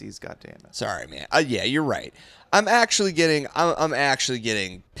Nazis, goddammit. Sorry, man. Yeah, you're right. I'm actually getting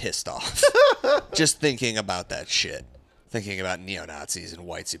pissed off just thinking about that shit. Thinking about neo-Nazis and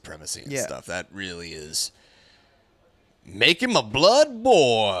white supremacy and Yeah. stuff. That really is making my blood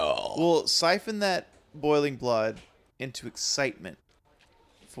boil. Well, siphon that boiling blood into excitement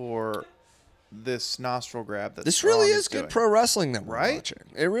for this nostril grab that This really Strong is good doing. pro wrestling that we're Right? watching.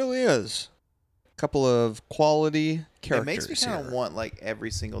 It really is. Couple of quality characters It makes me kind of here. want like every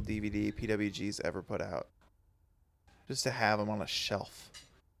single DVD PWG's ever put out, just to have them on a shelf.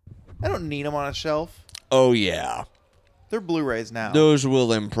 I don't need them on a shelf. Oh yeah, They're Blu-rays now. those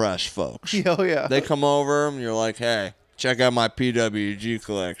will impress folks. Oh yeah. They come over and you're like, hey, check out my PWG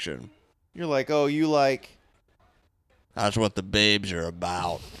collection. You're like, oh, you like That's what the babes are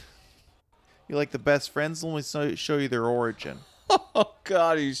about. You like the best friends only show you their origin. Oh,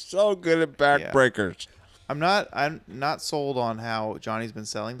 God, he's so good at backbreakers. I'm not sold on how Johnny's been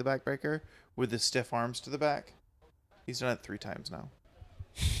selling the backbreaker with the stiff arms to the back. He's done it 3 times now.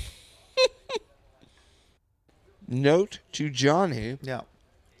 Note to Johnny, Yeah.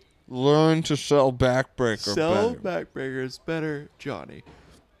 learn to sell backbreaker Sell better. backbreakers better, Johnny.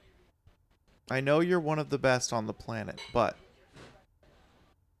 I know you're one of the best on the planet, but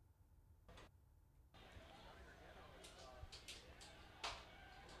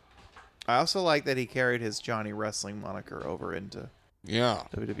I also like that he carried his Johnny Wrestling moniker over into Yeah.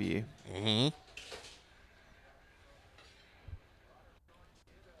 WWE. Mm-hmm.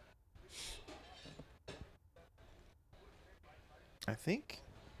 I think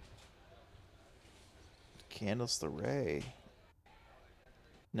Candice LeRae.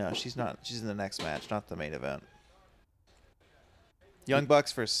 No, she's not. She's in the next match, not the main event. Young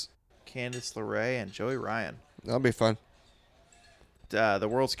Bucks versus Candice LeRae and Joey Ryan. That'll be fun. The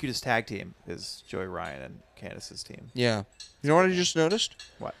world's cutest tag team is Joey Ryan and Candice's team. Yeah. You know what I just noticed?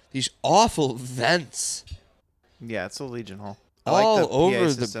 What? These awful vents. Yeah, it's a Legion Hall. I all like the over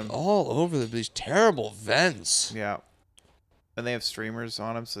PA system. these terrible vents. Yeah. And they have streamers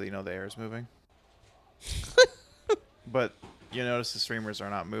on them, so you know the air is moving. But you notice the streamers are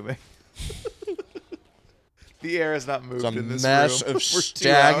not moving. The air is not moved It's a in this mess room of for 2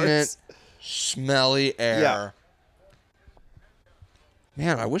 stagnant, hours. smelly air. Yeah.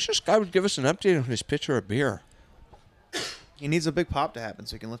 Man, I wish this guy would give us an update on his pitcher of beer. He needs a big pop to happen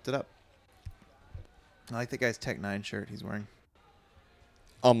so he can lift it up. I like the guy's Tech 9 shirt he's wearing.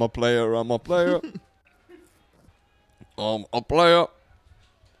 I'm a player. I'm a player. I'm a player.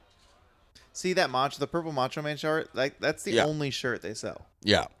 See that the purple Macho Man shirt? Like that's the Yeah. only shirt they sell.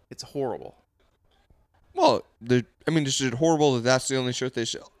 Yeah. It's horrible. Well, is it horrible that that's the only shirt they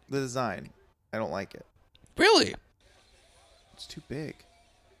sell? The design, I don't like it. Really? It's too big.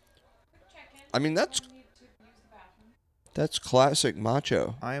 I mean, that's classic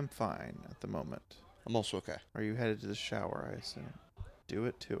macho. I am fine at the moment. I'm also okay. Are you headed to the shower, I assume? Do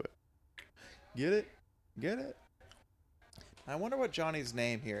it to it. Get it? Get it? I wonder what Johnny's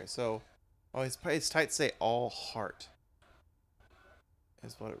name here. So, his tights say all heart.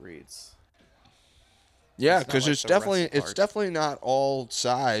 Is what it reads. Yeah, It's not because like it's the definitely wrestle it's part. definitely not all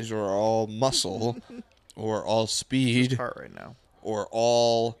size or all muscle or all His speed heart right now. or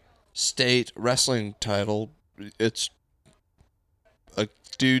all state wrestling title. It's a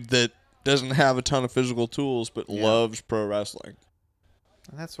dude that doesn't have a ton of physical tools but Yeah. loves pro wrestling.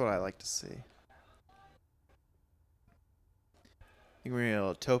 And that's what I like to see. Think we're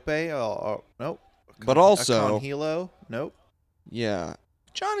gonna Tope? Oh, nope. But also- a Conhilo? Nope. Yeah,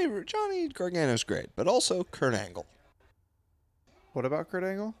 Johnny Gargano's great, but also Kurt Angle. What about Kurt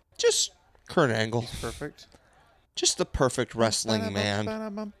Angle? Just Kurt Angle, Perfect. just the perfect wrestling man.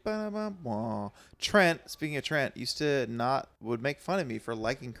 Trent, speaking of Trent, would make fun of me for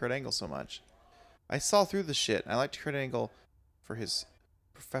liking Kurt Angle so much. I saw through the shit. I liked Kurt Angle for his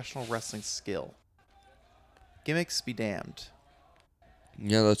professional wrestling skill. Gimmicks be damned.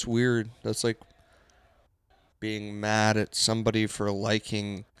 Yeah, that's weird. That's like being mad at somebody for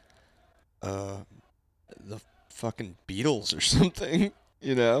liking the fucking Beatles or something,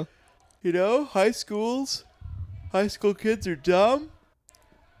 you know? You know, high school kids are dumb.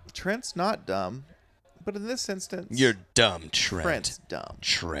 Trent's not dumb, but in this instance, You're dumb, Trent. Trent's dumb.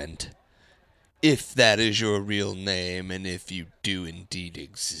 Trent. If that is your real name and if you do indeed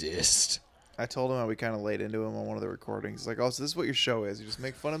exist. I told him how we kind of laid into him on one of the recordings. He's like, oh, so this is what your show is. You just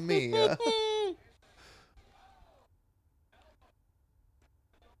make fun of me.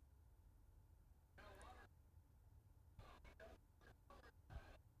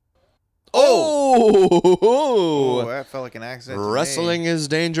 Oh, that felt like an accident. to me. Wrestling is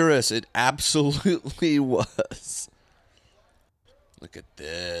dangerous. It absolutely was. Look at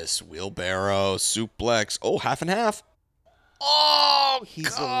this. Wheelbarrow, suplex. Oh, half and half. Oh, He's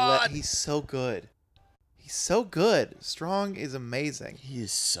God. he's so good. He's so good. Strong is amazing. He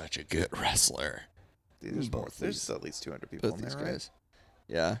is such a good wrestler. There's Both there's these- at least 200 people Both in these there, right? guys.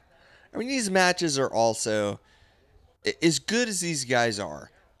 Yeah. I mean, these matches are also as good as these guys are.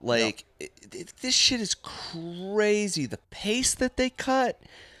 Like, this shit is crazy. The pace that they cut.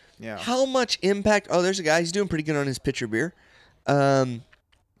 Yeah. How much impact? Oh, there's a guy. He's doing pretty good on his pitcher beer.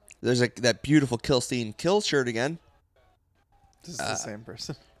 There's that beautiful Kilstein Kill shirt again. This is the same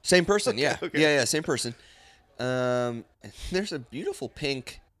person. Same person, yeah. Okay. Yeah, same person. There's a beautiful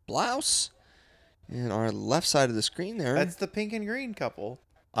pink blouse in our left side of the screen there. That's the pink and green couple.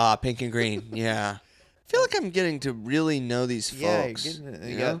 Pink and green, yeah. feel like I'm getting to really know these Yeah, folks.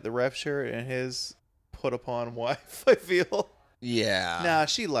 you got the ref shirt and his put upon wife. I feel. Yeah. Nah,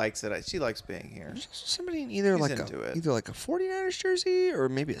 she likes it. She likes being here. Somebody in either He's like into it. either like a 49ers jersey or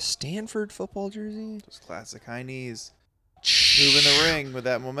maybe a Stanford football jersey. Those classic high knees. Moving the ring with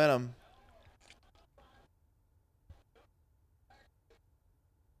that momentum.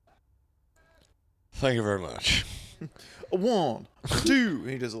 Thank you very much. 1, 2.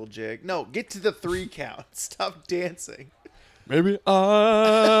 He does a little jig. No, get to the 3 count. Stop dancing. Maybe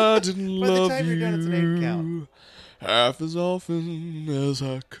I didn't By the love time you're done, it's an 8 count. half as often as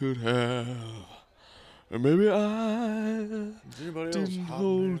I could have. And maybe I Is anybody else didn't hot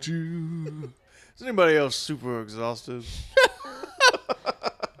hold in there? you. Is anybody else super exhausted?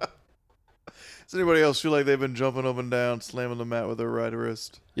 Does anybody else feel like they've been jumping up and down, slamming the mat with their right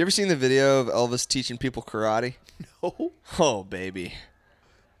wrist? You ever seen the video of Elvis teaching people karate? No. Oh, baby.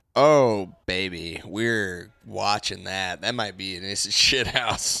 Oh, baby. We're watching that. That might be an innocent shit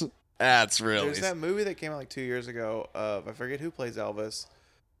house. That's really... There's that movie that came out like 2 years ago of, I forget who plays Elvis,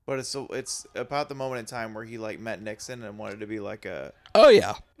 but it's about the moment in time where he like met Nixon and wanted to be like a... Oh,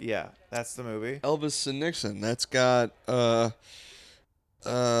 yeah. Yeah, that's the movie. Elvis and Nixon. That's got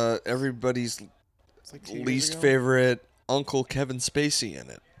everybody's It's like 2 years least ago. favorite Uncle Kevin Spacey in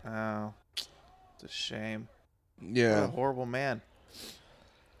it. Oh, it's a shame. What a Yeah. horrible man.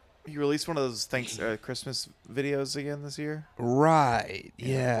 He released one of those Christmas videos again this year. Right.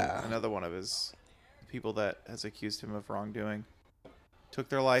 Yeah. Another one of his people that has accused him of wrongdoing took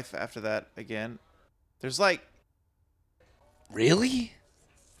their life after that again. There's like, Really?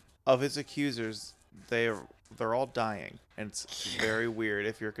 of his accusers, they're all dying, and it's very weird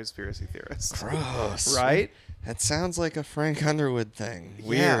if you're a conspiracy theorist. Gross. Right? That sounds like a Frank Underwood thing. Yeah,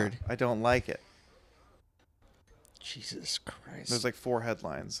 Weird. I don't like it. Jesus Christ. There's like 4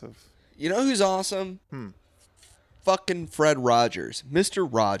 headlines of... You know who's awesome? Fucking Fred Rogers. Mr.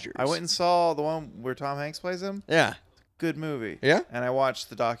 Rogers. I went and saw the one where Tom Hanks plays him. Yeah. Good movie. Yeah? And I watched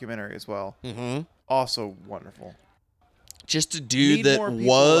the documentary as well. Mm-hmm. Also wonderful. Just a dude Need that more people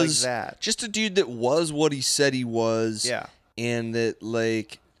was... like that. Just a dude that was what he said he was. Yeah. And that,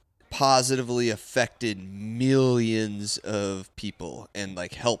 like, positively affected millions of people and,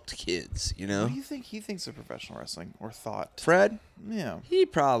 like, helped kids, you know? What do you think he thinks of professional wrestling or thought? Fred? Yeah. He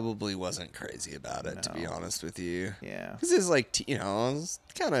probably wasn't crazy about it, to be No. honest with you. Yeah. Because it's like, it's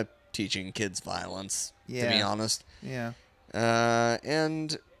kind of teaching kids violence, to be Yeah. honest. Yeah.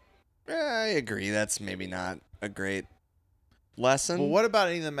 And I agree, that's maybe not a great lesson. Well, what about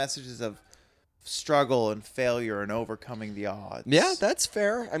any of the messages of struggle and failure and overcoming the odds? Yeah, that's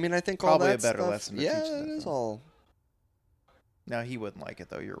fair. I mean, I think Probably all a that better stuff, lesson to yeah, teach that them. is all. No, he wouldn't like it,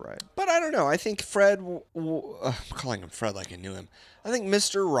 though. You're right. But I don't know. I think Fred, I'm calling him Fred like I knew him. I think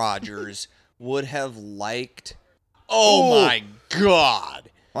Mr. Rogers would have liked. Oh Ooh. my God!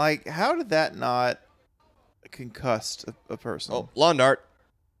 Like, how did that not concuss a person? Oh, lawn dart.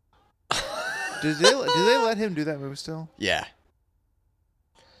 Did they let him do that move still? Yeah.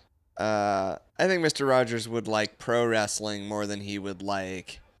 I think Mr. Rogers would like pro wrestling more than he would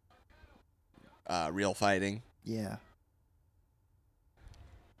like real fighting. Yeah.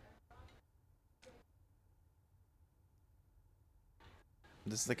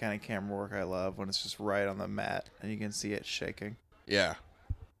 This is the kind of camera work I love, when it's just right on the mat and you can see it shaking. Yeah.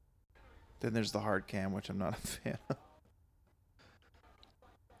 Then there's the hard cam, which I'm not a fan of.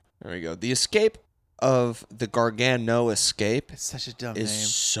 There we go. The escape of the Gargano escape It's such a dumb is name.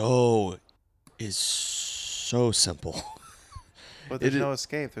 so simple. But there's it no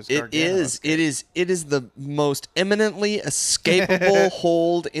escape. There's It Gargano is. escape. It is the most eminently escapable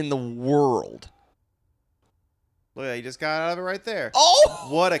hold in the world. Look, he just got out of it right there. Oh!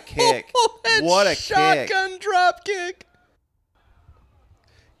 What a kick. That What a kick. shotgun drop kick.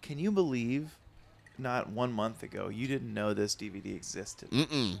 Can you believe not 1 month ago you didn't know this DVD existed?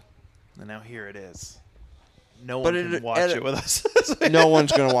 Mm-mm. And now here it is. No But one can it- watch at it a- with us. No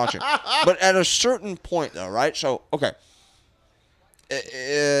one's going to watch it. But at a certain point, though, right? So, okay.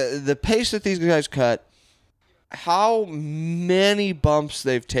 The pace that these guys cut, how many bumps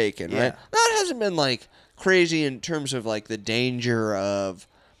they've taken, Yeah. right? That hasn't been, like, crazy in terms of, like, the danger of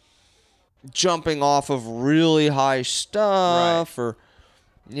jumping off of really high stuff or,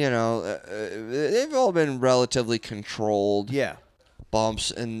 you know, they've all been relatively controlled Yeah.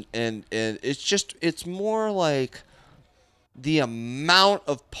 bumps, and it's more like the amount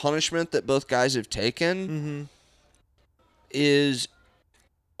of punishment that both guys have taken Mm-hmm. is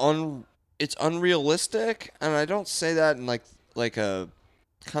it's unrealistic, and I don't say that in like a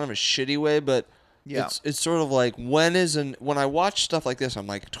kind of a shitty way, but Yeah. It's sort of like when I watch stuff like this, I'm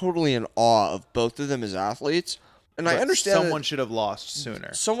like totally in awe of both of them as athletes, and I But understand that someone should have lost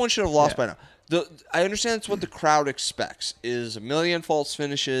sooner. someone should have lost Yeah. by now. I understand it's what the crowd expects is a million false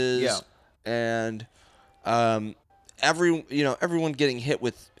finishes, Yeah. and everyone getting hit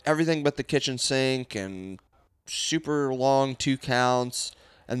with everything but the kitchen sink and super long 2 counts,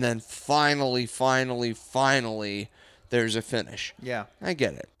 and then finally, there's a finish. Yeah. I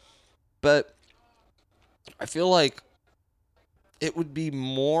get it. But I feel like it would be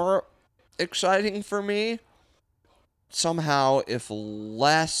more exciting for me somehow if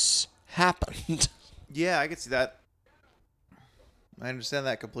less happened. Yeah, I can see that. I understand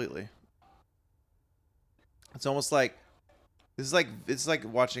that completely. It's almost like it's like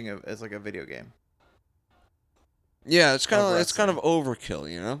watching it's like a video game. Yeah, it's kind Of of overkill,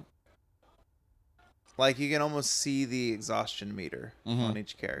 you know? Like you can almost see the exhaustion meter Mhm. on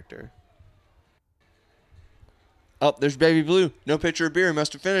each character. Oh, there's Baby Blue. No pitcher of beer.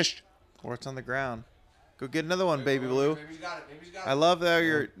 Must have finished. Or it's on the ground. Go get another one, Baby Blue. Maybe he's got it. Maybe he's got I love how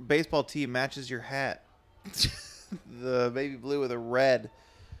your baseball team matches your hat. The Baby Blue with a red.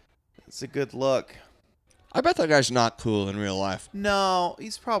 It's a good look. I bet that guy's not cool in real life. No,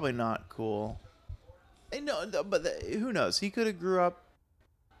 he's probably not cool. But who knows? He could have grew up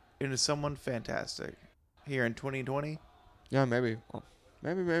into someone fantastic here in 2020. Yeah, maybe. Well,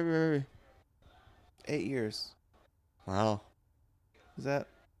 maybe. 8 years. Wow. Is that?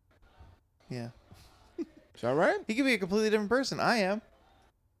 Yeah. Is that right? He could be a completely different person. I am.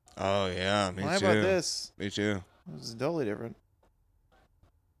 Oh, yeah. Me Why too. about this? Me too. This is totally different.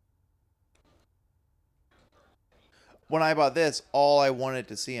 When I bought this, all I wanted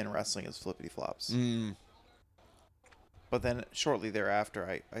to see in wrestling is flippity flops. Mm. But then shortly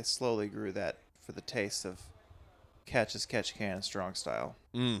thereafter, I slowly grew that for the taste of catch as catch can and strong style.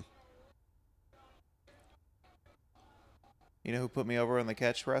 Mm. You know who put me over in the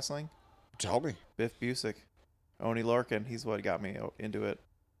catch wrestling? Tell me. Biff Busick. Oni Lorcan. He's what got me into it.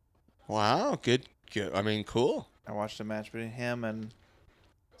 Wow. Good. I mean, cool. I watched a match between him and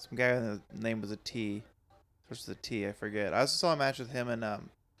some guy the name was a T. What's the T? I forget. I also saw a match with him and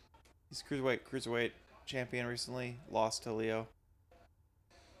he's cruiserweight champion recently. Lost to Leo.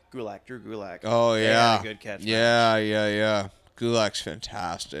 Gulak. Drew Gulak. Oh, They had yeah. a good catch. Yeah. Gulak's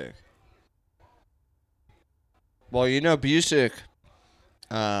fantastic. Well, Busick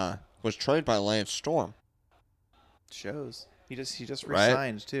was trained by Lance Storm. Shows. He just Right.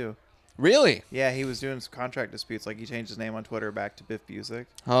 resigned too. Really? Yeah, he was doing some contract disputes. Like he changed his name on Twitter back to Biff Busick,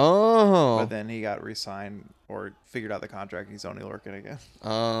 Oh. but then he got re-signed or figured out the contract. He's Oni Lorcan again.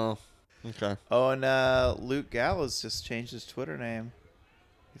 Oh. Okay. Oh, and Luke Gallows just changed his Twitter name.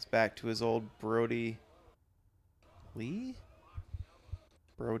 He's back to his old Brody Lee?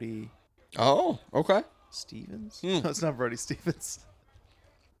 Brody Oh. Okay. Stevens? Hmm. No, it's not Brody Stevens.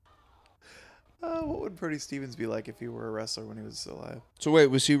 What would Brody Stevens be like if he were a wrestler when he was still alive? So wait,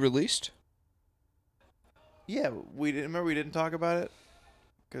 was he released? Yeah, we didn't talk about it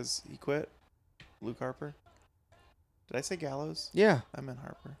because he quit. Luke Harper. Did I say Gallows? Yeah. I meant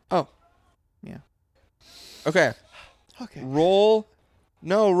Harper. Oh. Yeah. Okay. Okay. Roll.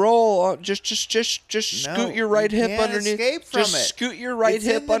 No, roll. Just scoot No, your right you hip can't underneath. escape from just it. scoot your right It's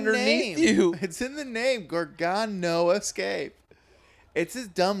in hip the underneath name. you. It's in the name. Gorgon No Escape. It's his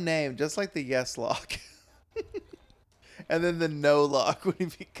dumb name, just like the Yes Lock. And then the No Lock when he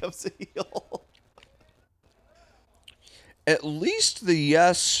becomes a heel. At least the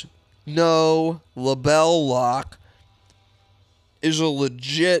yes, no, label lock is a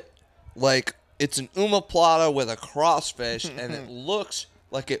legit, like, it's an omoplata with a crossface, and it looks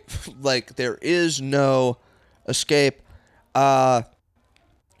like there is no escape. I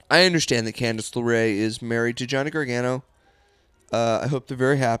understand that Candice LeRae is married to Johnny Gargano. I hope they're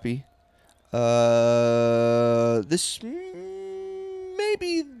very happy. This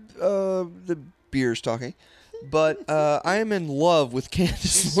maybe the beer's talking, but I am in love with Candice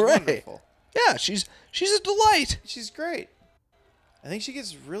She's LeRae. wonderful. Yeah, she's a delight. She's great. I think she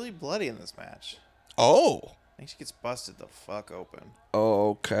gets really bloody in this match. Oh, I think she gets busted the fuck open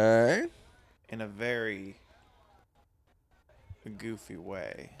okay. in a very goofy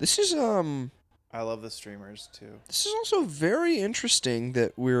way. This is I love the streamers too. This is also very interesting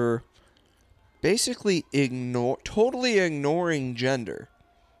that we're basically totally ignoring gender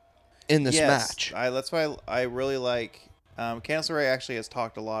in this match. That's why I really like. Candice LeRae actually has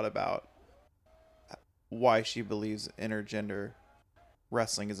talked a lot about why she believes intergender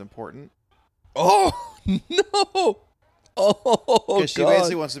wrestling is important. Oh no! Oh Because she God.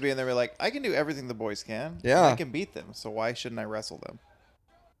 basically wants to be in there and be like, I can do everything the boys can. Yeah. I can beat them, so why shouldn't I wrestle them?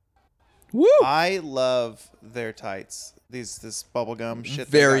 Woo! I love their tights. This bubblegum shit.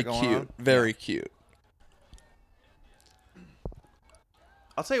 they Very got going cute. on. Very cute.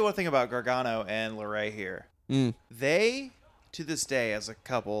 I'll tell you one thing about Gargano and LeRae here. Mm. They, to this day, as a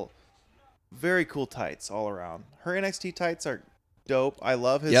couple, very cool tights all around. Her NXT tights are dope. I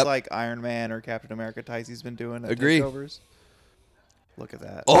love his Yep. like Iron Man or Captain America tights he's been doing at Agree. takeovers. Look at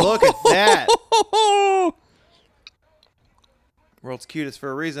that. Oh. Look at that. World's cutest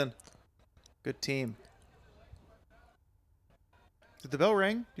for a reason. Good team. Did the bell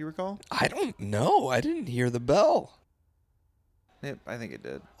ring? Do you recall? I don't know. I didn't hear the bell. I think it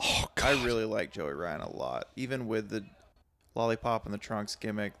did. Oh, I God. really like Joey Ryan a lot. Even with the lollipop in the trunks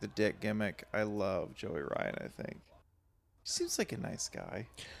gimmick, the dick gimmick, I love Joey Ryan, I think. He seems like a nice guy.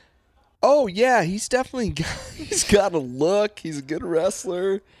 Oh, yeah. He's definitely he's got a look. He's a good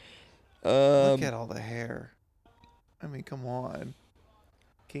wrestler. Look at all the hair. I mean, come on.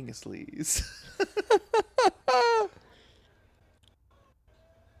 King of Sleaze.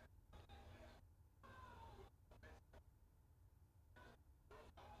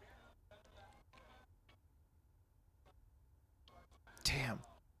 Damn.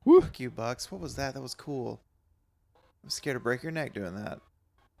 Woo. Fuck you, Bucks. What was that? That was cool. I'm scared to break your neck doing that.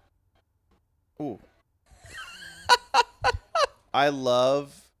 Ooh. I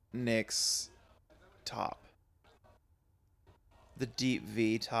love Nick's top. The deep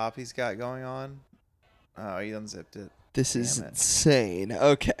V top he's got going on. Oh, he unzipped it. This is Damn it. insane.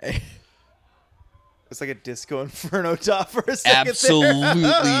 Okay. It's like a Disco Inferno top for a second Absolutely.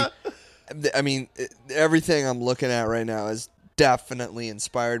 I mean, everything I'm looking at right now is definitely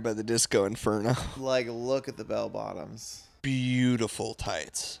inspired by the Disco Inferno. Like, look at the bell bottoms. Beautiful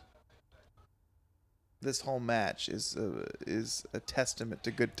tights. This whole match is a testament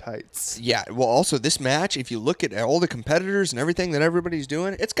to good tights. Yeah, well, also this match, if you look at all the competitors and everything that everybody's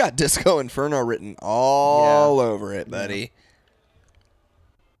doing, it's got Disco Inferno written all over it, buddy.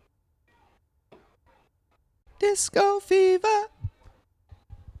 Disco Fever.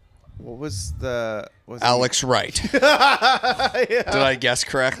 What was the... Was Alex Wright. yeah. Did I guess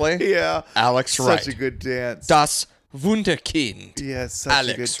correctly? Yeah. Alex Wright. Such a good dance. Das Wunderkind. Yeah, such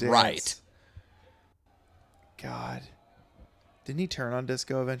Alex a good dance. Wright. God. Didn't he turn on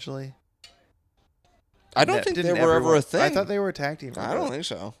Disco eventually? I don't think they Didn't were ever everyone- a thing. I thought they were a tag team. I don't think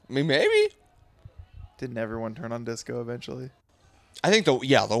so. I mean, maybe. Didn't everyone turn on Disco eventually? I think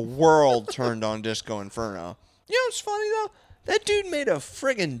the world turned on Disco Inferno. You know what's funny though? That dude made a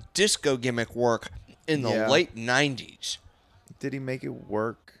friggin' disco gimmick work in the Yeah. late 90s. Did he make it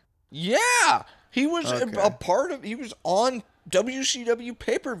work? Yeah, he was Okay. a part of. He was on WCW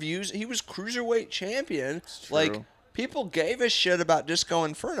pay-per-views. He was cruiserweight champion. true. Like people gave a shit about Disco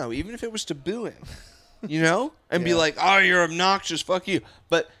Inferno, even if it was to boo him, you know, and be Yeah. like, "Oh, you're obnoxious, fuck you."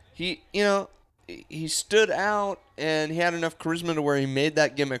 But he, you know, he stood out and he had enough charisma to where he made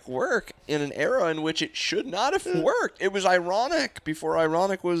that gimmick work in an era in which it should not have worked. It was ironic before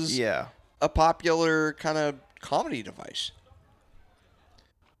ironic was Yeah. a popular kind of comedy device.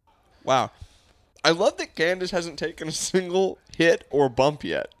 Wow. I love that Candace hasn't taken a single hit or bump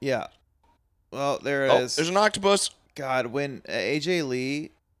yet. Yeah. Well, there it Oh, is. there's an octopus. God, when AJ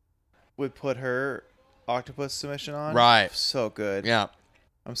Lee would put her octopus submission on, Right. so good. Yeah.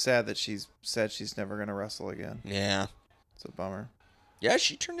 I'm sad that she's said she's never gonna wrestle again. Yeah. It's a bummer, Yeah,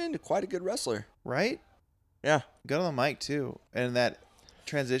 she turned into quite a good wrestler. right? Yeah. Good on the mic too, and that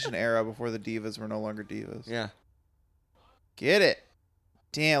transition era before the divas were no longer divas. Yeah. Get it?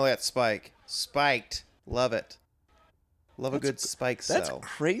 Damn, look at Spike. Spiked. Love it. Love a That's good spike That's sell.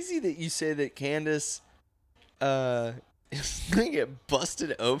 crazy that you say that Candace is going to get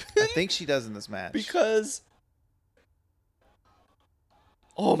busted open I think she does in this match because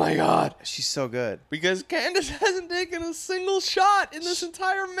oh my god, she's so good. because Candace hasn't taken a single shot in this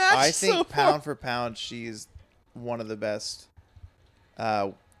entire match. I think so pound far. for pound, she's one of the best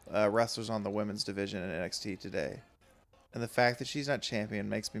wrestlers on the women's division in NXT today. And the fact that she's not champion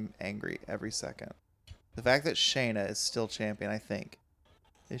makes me angry every second. The fact that Shayna is still champion, I think.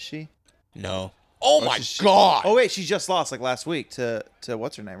 Is she? No. Oh my she's- god. Oh, wait, she just lost like last week to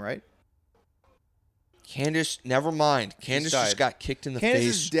what's her name, right? Candace, never mind. Candace just died. got kicked in the Candace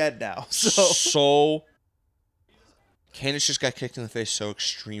face. is dead now. So Candace just got kicked in the face so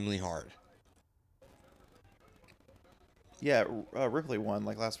extremely hard. Yeah, Ripley won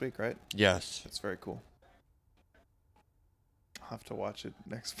like last week, right? Yes. That's very cool. I'll have to watch it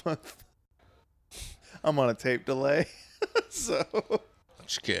next month. I'm on a tape delay. So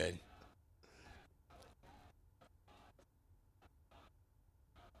It's good.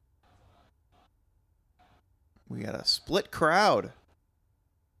 we got a split crowd.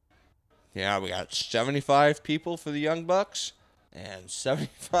 Yeah, we got 75 people for the Young Bucks and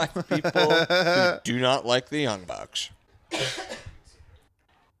 75 people who do not like the Young Bucks.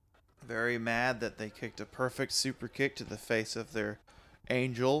 Very mad that they kicked a perfect super kick to the face of their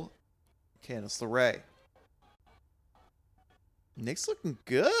angel, Candice LeRae. Nick's looking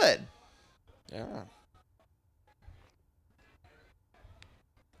good. Yeah.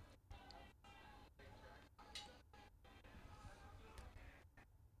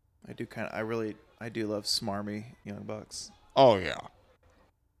 I do love smarmy Young Bucks. Oh, yeah.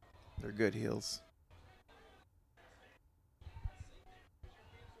 They're good heels.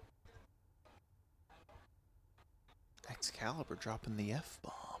 Excalibur dropping the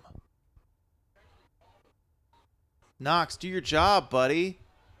F-bomb. Knox, do your job, buddy.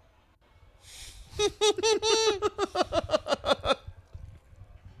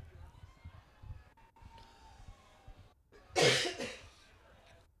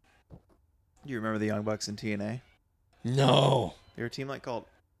 You remember the Young Bucks in TNA? No. They were a team like called...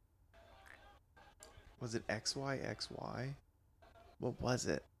 Was it XYXY? What was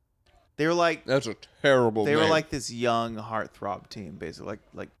it? They were like... That's a terrible They name. were like this young heartthrob team, basically.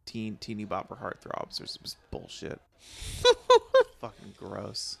 Like teeny bopper heartthrobs or some bullshit. Fucking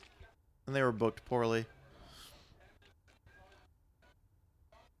gross. And they were booked poorly.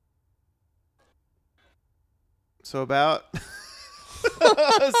 So about...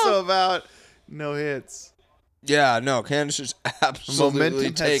 no hits. Yeah, no, Candice is absolutely Momentum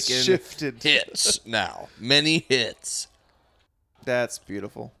has taking shifted. hits now. Many hits. That's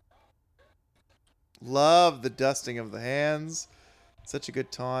beautiful. Love the dusting of the hands. Such a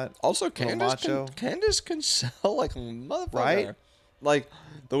good taunt. Also, Little macho. Candice can sell like a motherfucker. Right? Like,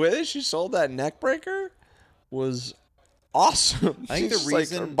 the way that she sold that neck breaker was awesome. I think the She's just, like,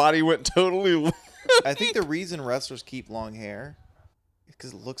 her reason- body went totally... I think the reason wrestlers keep long hair is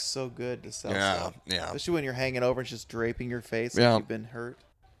because it looks so good to sell Yeah, stuff. yeah. Especially when you're hanging over and just draping your face Yeah. like you've been hurt.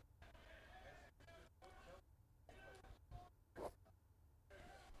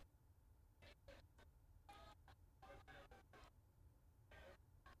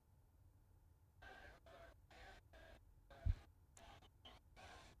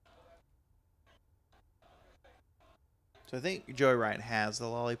 So I think Joey Ryan has the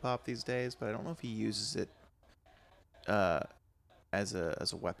lollipop these days, but I don't know if he uses it as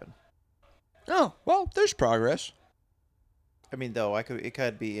a weapon. Oh, well, there's progress. I mean, though, it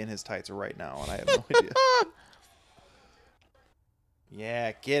could be in his tights right now, and I have no idea.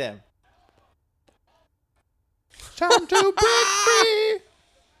 Yeah, get him. Time to break free.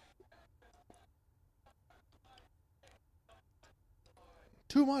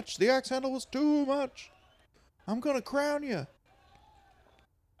 Too much. The axe handle was too much. I'm gonna crown you.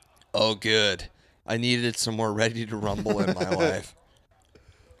 Oh, good. I needed some more Ready to Rumble in my life.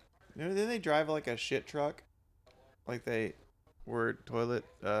 You know, didn't they drive like a shit truck? Like they were toilet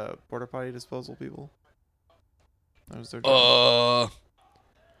porta potty disposal people? That was their job.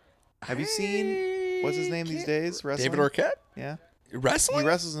 Have you seen what's his name these days? Wrestling? David Arquette? Yeah. Wrestling? He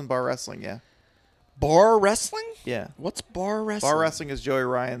wrestles in bar wrestling, yeah. Bar wrestling? Yeah. What's bar wrestling? Bar wrestling is Joey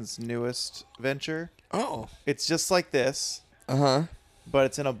Ryan's newest venture. Oh. It's just like this, Uh-huh. but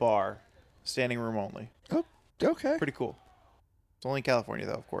it's in a bar, standing room only. Oh, okay. Pretty cool. It's only in California,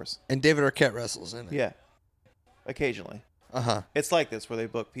 though, of course. And David Arquette wrestles in it. Yeah. Occasionally. Uh-huh. It's like this, where they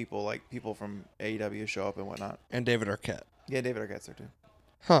book people, like people from AEW show up and whatnot. And David Arquette. Yeah, David Arquette's there, too.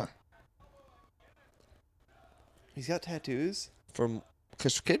 Huh. He's got tattoos.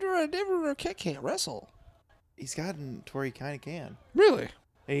 Because David Arquette can't wrestle. He's gotten to where he kind of can. Really?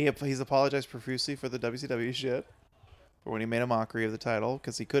 And he's apologized profusely for the WCW shit. For when he made a mockery of the title,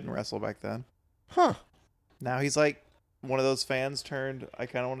 because he couldn't wrestle back then. Huh. Now he's like one of those fans turned, I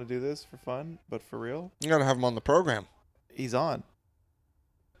kind of want to do this for fun, but for real. You gotta have him on the program. He's on.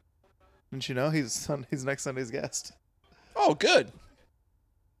 Didn't you know he's next Sunday's guest? Oh, good.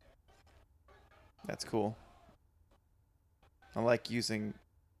 That's cool. I like using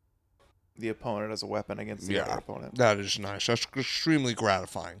the opponent as a weapon against the other opponent. That is nice. That's extremely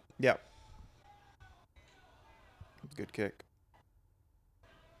gratifying. Yep. Good kick.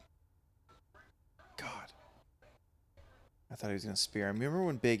 God. I thought he was going to spear him. Remember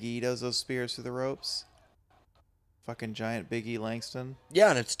when Big E does those spears through the ropes? Fucking giant Big E Langston. Yeah,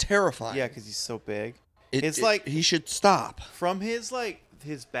 and it's terrifying. Yeah, because he's so big. It's like- he should stop. From his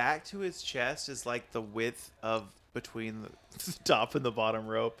back to his chest is like the width of between the top and the bottom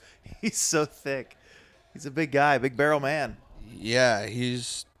rope. He's so thick. He's a big guy, big barrel man. Yeah,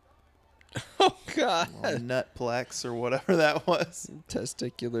 he's. Oh God. Nutplex or whatever that was.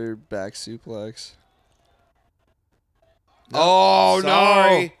 Testicular back suplex. No, Oh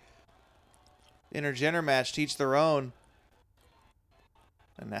sorry. Intergender match, teach their own.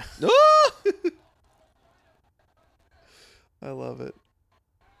 And now Oh! I love it.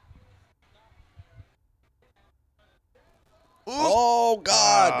 Oh,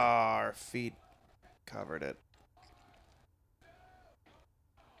 God. Our feet covered it.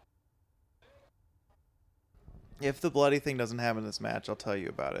 If the bloody thing doesn't happen in this match, I'll tell you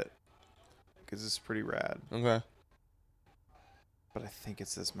about it. Because it's pretty rad. Okay. But I think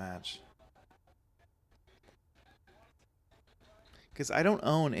it's this match. Because I don't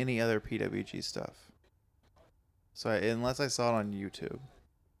own any other PWG stuff. So unless I saw it on YouTube.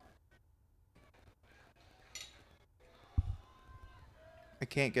 I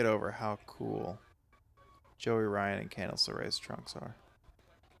can't get over how cool Joey Ryan and Candice LeRae's trunks are.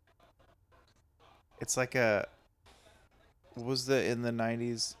 It's like a... What was in the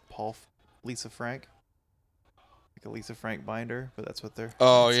 90s? Lisa Frank? Like a Lisa Frank binder, but that's what they're...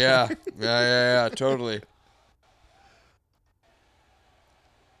 Oh, yeah. Yeah, totally.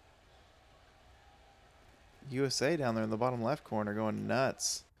 USA down there in the bottom left corner going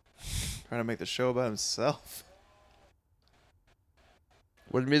nuts. Trying to make the show about himself.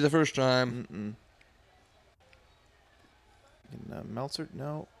 Wouldn't be the first time. Mm-mm. And, Meltzer?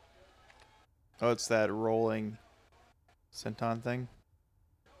 No. Oh, it's that rolling senton thing.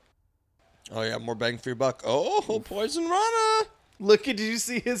 Oh, yeah, more bang for your buck. Oh, Poison Rana. Look, did you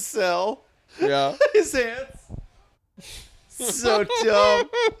see his cell? Yeah. His hands. So dumb.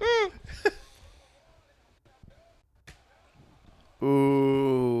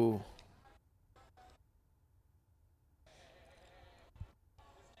 Ooh.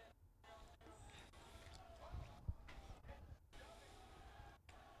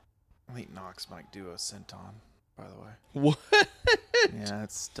 I think Knox might do a senton, by the way. What? Yeah,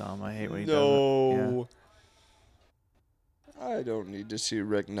 it's dumb. I hate when he does it. Yeah. No. I don't need to see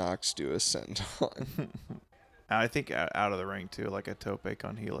Rick Knox do a senton. I think out of the ring too, like a Tope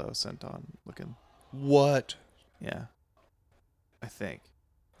con Hilo senton looking. What? Yeah. I think.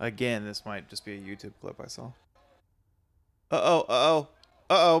 Again, this might just be a YouTube clip I saw.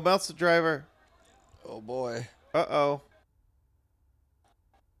 Melts the driver. Oh, boy. Uh-oh.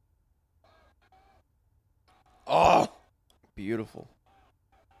 Oh! Beautiful.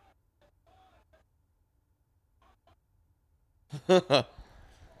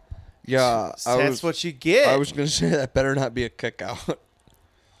 Yeah, That's what you get. I was going to say that better not be a kick out.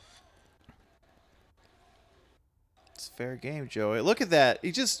 It's fair game, Joey. Look at that.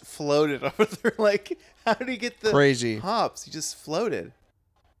 He just floated over there. Like, how did he get the Crazy. hops? He just floated.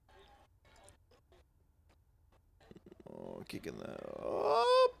 Oh, kicking the...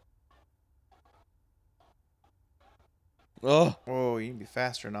 Oh, Oh, you can be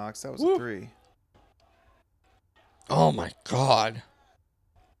faster, Knox. That was Woo. a 3. oh my God.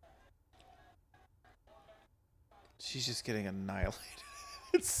 She's just getting annihilated.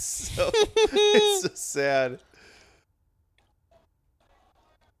 It's so sad.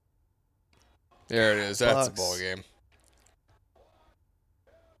 There it is. That's the Bucks. ball game.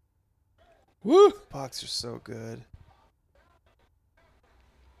 Woo! Bucks are so good.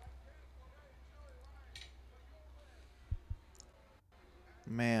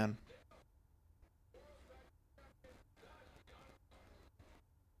 Man.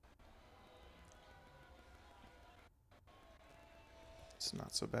 It's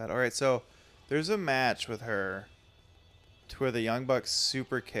not so bad. All right, so there's a match with her to where the Young Bucks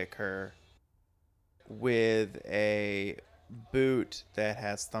super kick her with a boot that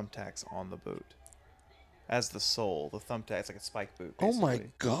has thumbtacks on the boot. As the sole, the thumbtacks like a spike boot. Oh my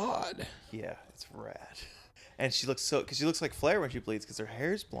basically. God. Yeah, it's rad. And she looks because she looks like Flair when she bleeds because her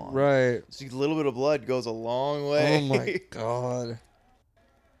hair's blonde. Right. So a little bit of blood goes a long way. Oh my God.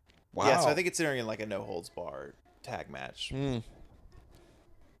 Wow. Yeah, so I think it's entering in like a no holds bar tag match. Mm.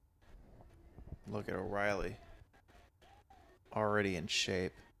 Look at O'Reilly. Already in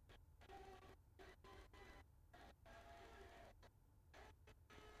shape.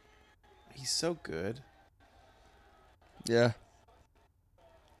 He's so good. Yeah.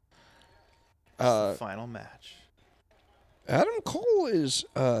 Final match. Adam Cole is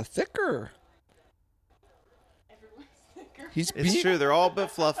thicker. Everyone's thicker. He's It's true. They're all a bit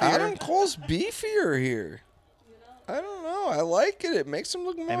fluffier. Adam Cole's beefier here. I don't know. I like it. It makes him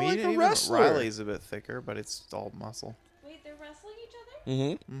look more I mean, like a even wrestler. Riley's a bit thicker, but it's all muscle. Wait, they're wrestling each other?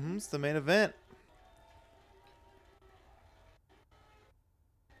 Mm-hmm. Mm-hmm. It's the main event.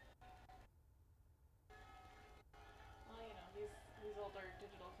 Well, these older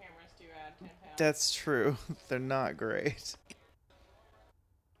digital cameras do add 10 pounds. That's true. They're not great.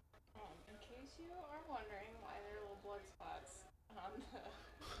 In case you are wondering why there are little blood spots on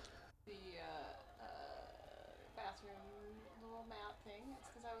the It's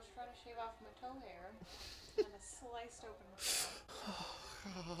because I was trying to shave off my toe hair and I sliced open my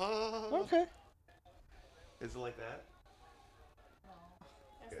toe. Okay. Is it like that? No,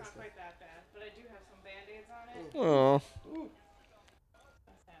 it's not quite that bad, but I do have some band-aids on it. Oh.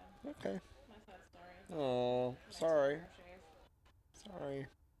 That's sad. Okay. My sad story. Oh. My Sorry. toe hair shave. Sorry.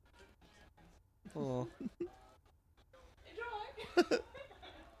 Oh. Enjoy!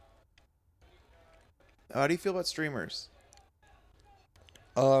 How do you feel about streamers?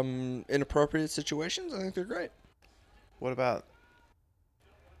 Inappropriate situations. I think they're great. What about?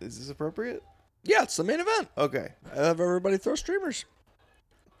 Is this appropriate? Yeah, it's the main event. Okay. I have everybody throw streamers.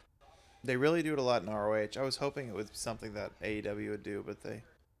 They really do it a lot in ROH. I was hoping it was something that AEW would do, but I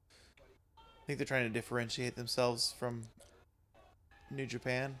think they're trying to differentiate themselves from New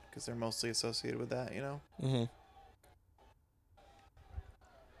Japan because they're mostly associated with that, you know? Mm-hmm.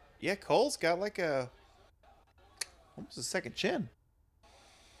 Yeah, Cole's got like almost a second chin.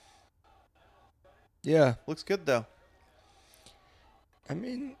 Yeah. Looks good though. I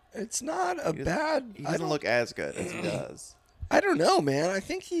mean, it's not a bad. He doesn't look as good as he does. I don't know, man. I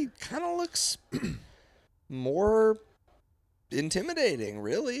think he kind of looks more intimidating,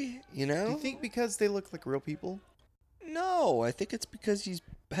 really. You know? Do you think because they look like real people? No, I think it's because he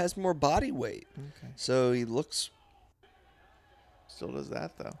has more body weight, Okay. so he looks. Still does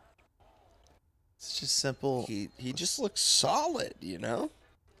that though. It's just simple. He just looks solid, you know.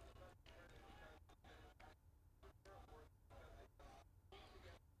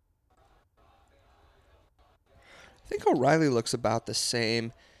 I think O'Reilly looks about the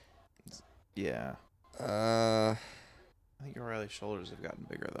same. Yeah. I I think O'Reilly's shoulders have gotten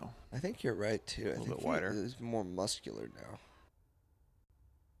bigger though. think you're right too. I little think bit wider. He's more muscular now.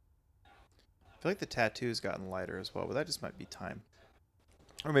 I feel like the tattoo's gotten lighter as well, but that just might be time.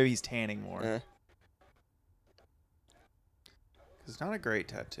 Or maybe he's tanning more. Eh. It's not a great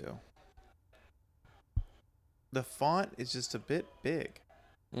tattoo. The font is just a bit big.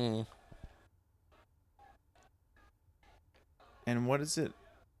 Mm. And what is it?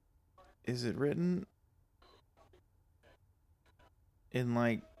 Is it written in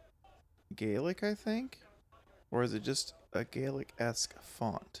like Gaelic, I think? Or is it just a Gaelic-esque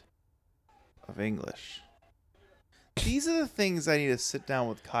font of English? These are the things I need to sit down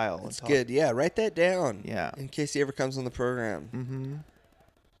with Kyle and That's talk. good. Yeah, write that down. Yeah. In case he ever comes on the program. Mm-hmm.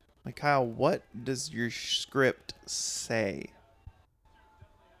 Like, Kyle, what does your script say?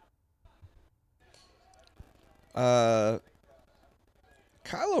 Kyle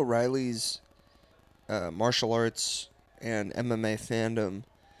O'Reilly's martial arts and MMA fandom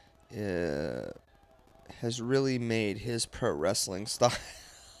has really made his pro wrestling style.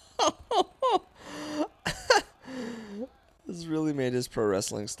 Has really made his pro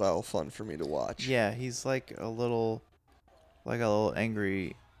wrestling style fun for me to watch. Yeah, he's like a little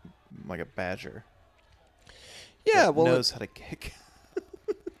angry, like a badger. Yeah, that well, knows how to kick.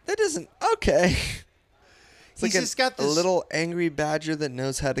 that isn't okay. It's He's like just got a this little angry badger that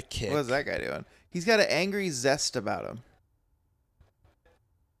knows how to kick. What is that guy doing? He's got an angry zest about him.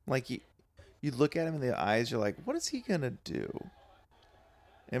 Like you look at him in the eyes, you're like, what is he gonna do?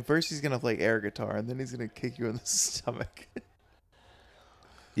 And first he's gonna play air guitar, and then he's gonna kick you in the stomach.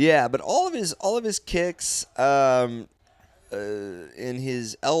 Yeah, but all of his kicks, in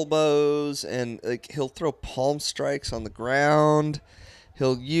his elbows, and like he'll throw palm strikes on the ground.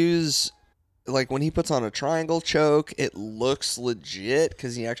 He'll use, like when he puts on a triangle choke, it looks legit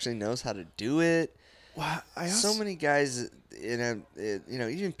because he actually knows how to do it. Wow, So many guys,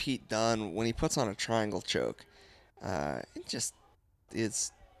 even Pete Dunne, when he puts on a triangle choke,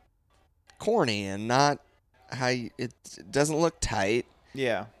 it's corny and not it doesn't look tight.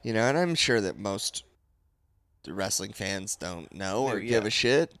 Yeah. You know, and I'm sure that most wrestling fans don't know or Yeah. give a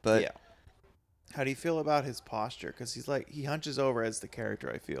shit, but yeah. How do you feel about his posture? Because he hunches over as the character,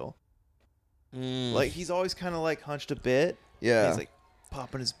 I feel. Like, he's always kind of like hunched a bit. yeah. He's like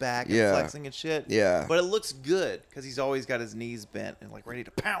popping his back and Yeah. flexing and shit. Yeah. But it looks good because he's always got his knees bent and like ready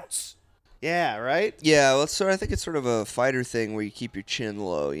to pounce. Yeah, right? Yeah, well, I think it's sort of a fighter thing where you keep your chin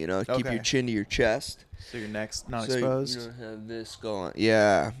low, you know, keep Okay. your chin to your chest. So your neck's not So exposed. you don't have this going.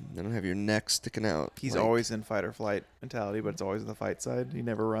 Yeah, you don't have your neck sticking out. He's like- always in fight or flight mentality, but it's always on the fight side. He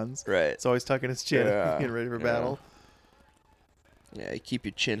never runs. right. It's always tucking his chin, Yeah, getting ready for yeah. battle. Yeah, you keep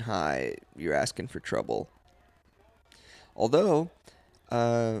your chin high. You're asking for trouble. Although,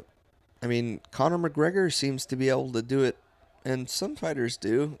 Conor McGregor seems to be able to do it, and some fighters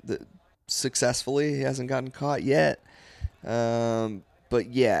do successfully. He hasn't gotten caught yet. But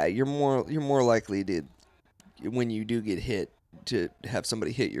yeah, you're more likely to, when you do get hit, to have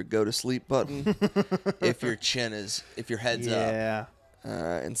somebody hit your go to sleep button if your head's up. Yeah.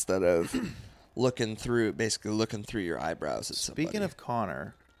 instead of looking through your eyebrows at somebody. Speaking of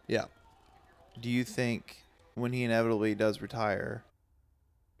Conor, yeah. do you think when he inevitably does retire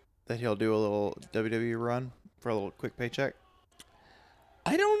that he'll do a little WWE run for a little quick paycheck?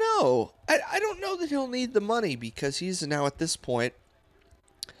 I don't know. I don't know that he'll need the money because he's now at this point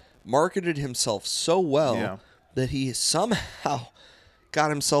marketed himself so well that he somehow got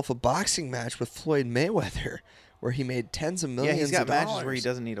himself a boxing match with Floyd Mayweather where he made tens of millions of dollars. Yeah, he's got matches where he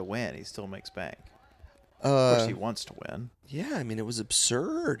doesn't need to win. He still makes bank. Of course, he wants to win. Yeah, I mean, it was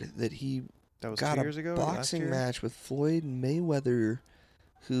absurd that he That was got 2 years ago, a boxing match with Floyd Mayweather,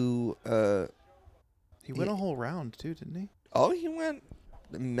 who... he went a whole round, too, didn't he? Oh, he went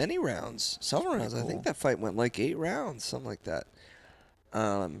many rounds. Several rounds. Cool. I think that fight went like 8 rounds, something like that.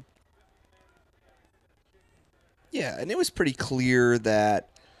 Yeah, and it was pretty clear that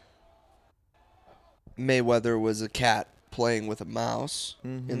Mayweather was a cat playing with a mouse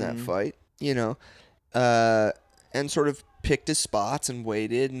in that fight, you know, and sort of picked his spots and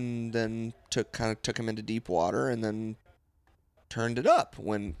waited, and then took him into deep water, and then turned it up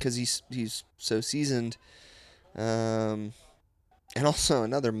because he's so seasoned, and also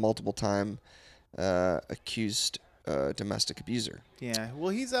another multiple time accused domestic abuser. Yeah, well,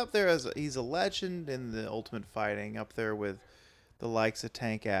 he's up there he's a legend in the Ultimate Fighting, up there with the likes of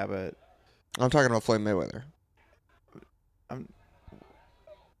Tank Abbott. I'm talking about Floyd Mayweather. I'm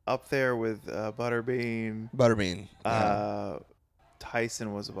up there with Butterbean. Butterbean. Yeah.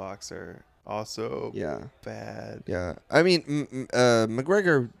 Tyson was a boxer, also. Yeah. Bad. Yeah, I mean,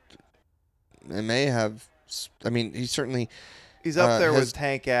 McGregor may have. I mean, he certainly. He's up there with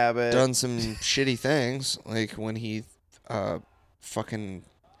Tank Abbott. Done some shitty things, like when he fucking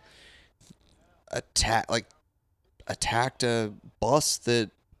attacked a bus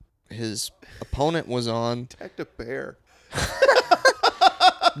that his opponent was on. Attacked a bear.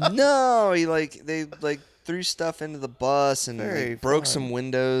 No, they threw stuff into the bus and broke fun. some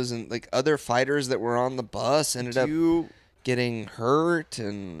windows, and like other fighters that were on the bus ended up getting hurt,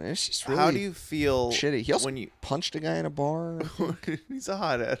 and it's just really. How do you feel shitty? He also when you punched a guy in a bar. He's a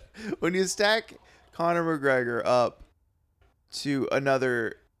hothead. When you stack Conor McGregor up to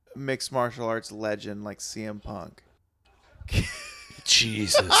another mixed martial arts legend like CM Punk.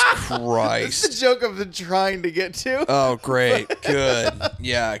 Jesus That's Christ. the joke I've been trying to get to. Oh, great. Good.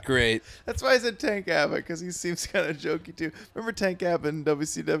 Yeah, great. That's why I said Tank Abbott, because he seems kind of jokey too. Remember Tank Abbott in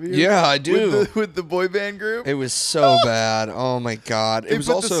WCW? Yeah, I do. With the boy band group? It was so bad. Oh, my God. They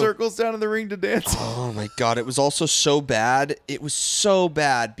put the circles down in the ring to dance. Oh, my God. It was also so bad. It was so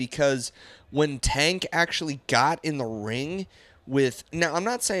bad because when Tank actually got in the ring with... Now, I'm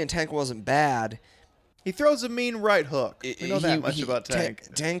not saying Tank wasn't bad. He throws a mean right hook. We know that much about Tank.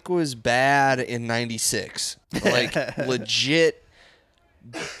 Tank was bad in 96. Like, legit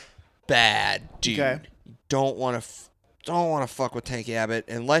bad, dude. Okay. You don't want to fuck with Tank Abbott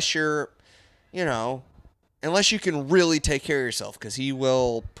unless you're, unless you can really take care of yourself, because he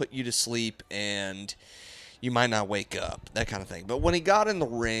will put you to sleep and you might not wake up, that kind of thing. But when he got in the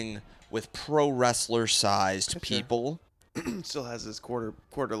ring with pro wrestler sized people, still has his quarter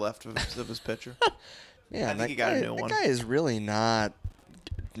left of his pitcher. Yeah, I think he got a new one. That guy is really not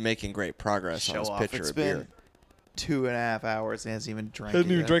making great progress on his pitcher of beer. It's been 2.5 hours and hasn't even drank it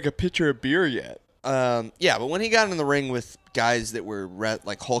yet. drank a pitcher of beer yet. Yeah, but when he got in the ring with guys that were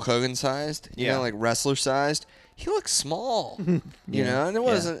like Hulk Hogan sized, like wrestler sized, he looked small. You know, and it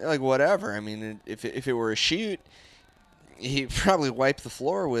wasn't like whatever. I mean, if it were a shoot, he probably wiped the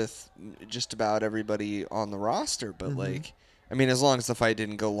floor with just about everybody on the roster. But like, I mean, as long as the fight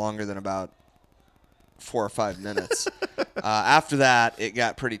didn't go longer than about 4 or 5 minutes. After that, it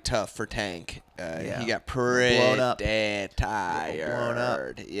got pretty tough for Tank. He got pretty blown up. tired. Blown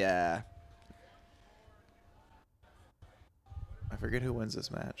up. Yeah. I forget who wins this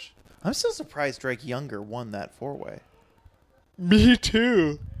match. I'm still surprised Drake Younger won that 4-way. Me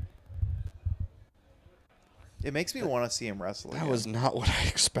too. It makes me want to see him wrestle again. That was not what I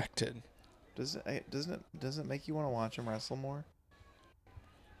expected. Doesn't it make you want to watch him wrestle more?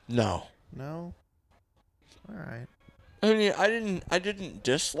 No. No? All right. I mean, I didn't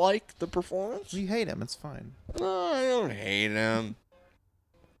dislike the performance. You hate him. It's fine. No, I don't hate him.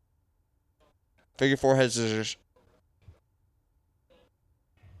 Figure 4 head scissors.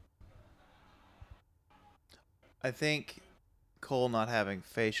 I think Cole not having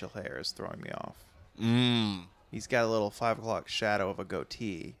facial hair is throwing me off. Mmm. He's got a little 5 o'clock shadow of a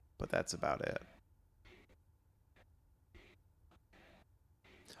goatee, but that's about it.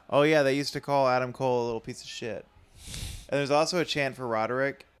 Oh, yeah, they used to call Adam Cole a little piece of shit. And there's also a chant for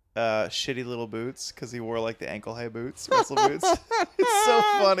Roderick shitty little boots because he wore like the ankle high boots, wrestle boots. It's so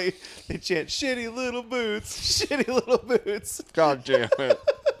funny. They chant shitty little boots, shitty little boots. God damn it.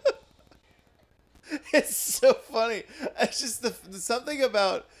 It's so funny. It's just something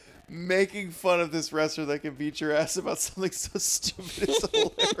about making fun of this wrestler that can beat your ass about something so stupid is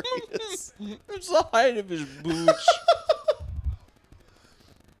hilarious. It's the height of his boots.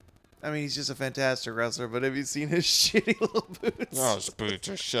 I mean, he's just a fantastic wrestler, but have you seen his shitty little boots? Oh, his boots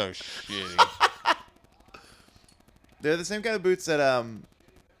are so shitty. They're the same kind of boots that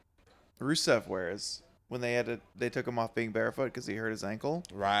Rusev wears when they took him off being barefoot because he hurt his ankle.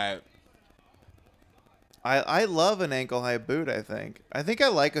 Right. I love an ankle high boot. I think I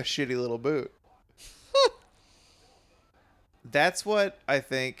like a shitty little boot. That's what I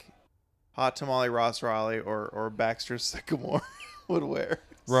think Hot Tamale Ross Raleigh or Baxter Sycamore would wear.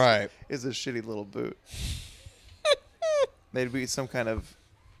 Right. Is a shitty little boot. They'd be some kind of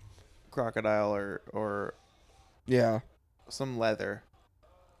crocodile or Yeah. some leather.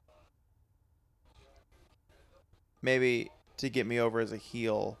 Maybe to get me over as a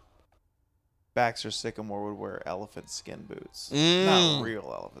heel, Baxter Sycamore would wear elephant skin boots. Not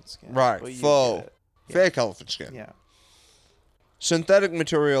real elephant skin. Right. But you Faux. get it. Yeah. Fake elephant skin. Yeah. Synthetic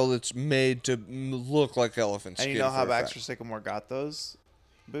material that's made to look like elephant skin. And you know how for effect. Baxter Sycamore got those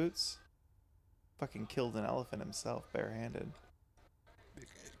boots? Fucking killed an elephant himself, barehanded.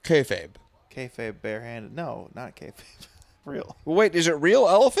 Kayfabe. Kayfabe barehanded. No, not kayfabe. Real. Well, wait, is it real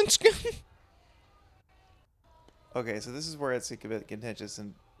elephant skin? Okay, so this is where it's a bit contentious,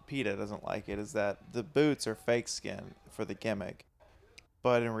 and PETA doesn't like it, is that the boots are fake skin for the gimmick.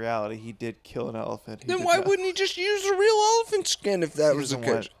 But in reality, he did kill an elephant. Then why wouldn't he just use the real elephant skin if that was the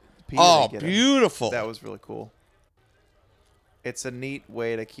case? Oh, Oh, beautiful. That was really cool. It's a neat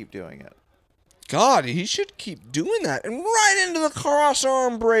way to keep doing it. God, he should keep doing that. And right into the cross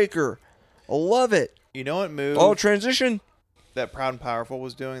arm breaker. I love it. You know what move Oh, transition. that Proud and Powerful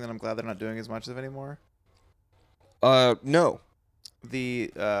was doing that I'm glad they're not doing as much of anymore? No.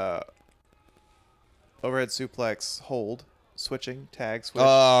 The overhead suplex hold, switching, tag switch.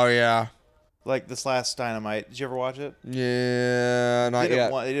 Oh, yeah. Like this last Dynamite. Did you ever watch it? Yeah, not They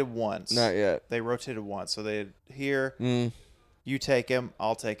yet. did once. Not yet. They rotated once. So they did here, Mm. you take him,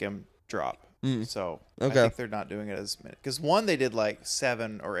 I'll take him, drop. Mm. So Okay. I think they're not doing it as many. Because one, they did like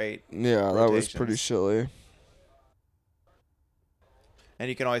 7 or 8. Yeah, that was pretty rotations. silly. And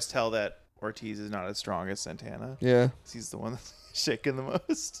you can always tell that Ortiz is not as strong as Santana. Yeah. 'Cause he's the one that's shaking the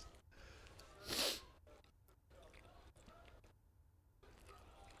most.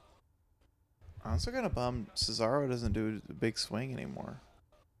 I'm also kind of bummed Cesaro doesn't do a big swing anymore.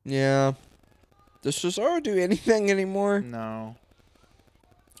 Yeah. Does Cesaro do anything anymore? No.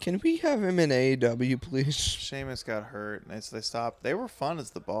 Can we have him in AEW, please? Sheamus got hurt, and so they stopped. They were fun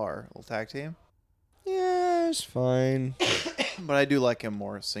as the Bar, little tag team. Yeah, it's fine. But I do like him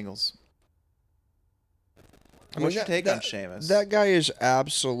more singles. What's your take on Sheamus? That guy is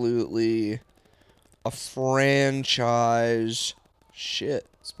absolutely a franchise shit.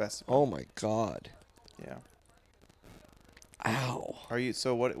 Specimen. Oh my god. Yeah. Ow. Are you?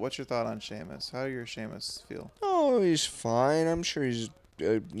 So what's your thought on Sheamus? How do your Sheamus feel? Oh, he's fine. I'm sure he's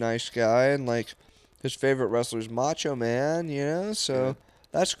a nice guy, and like his favorite wrestler's Macho Man, you know, so Good.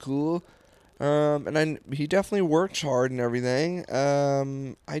 that's cool. And he definitely works hard and everything.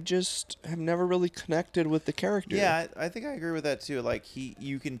 I just have never really connected with the character. Yeah, I think I agree with that too. Like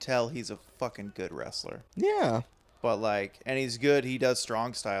you can tell he's a fucking good wrestler. Yeah. But like, and he's good. He does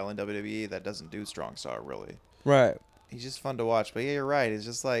strong style in WWE that doesn't do strong style really. Right. He's just fun to watch. But yeah, you're right. It's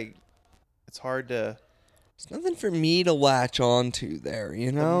just like, it's hard to. It's nothing for me to latch on to there, you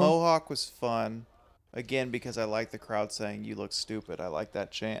The know? Mohawk was fun. Again, because I like the crowd saying, "You look stupid." I like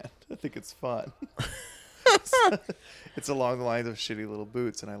that chant. I think it's fun. It's along the lines of shitty little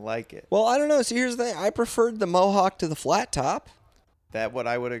boots, and I like it. Well, I don't know. See, here's the thing. I preferred the Mohawk to the flat top. That what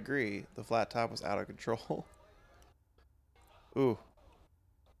I would agree. The flat top was out of control. Ooh.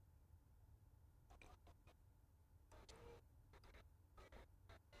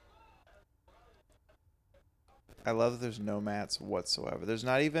 I love that there's no mats whatsoever. There's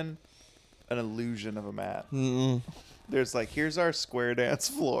not even an illusion of a mat. Mm-mm. There's like, here's our square dance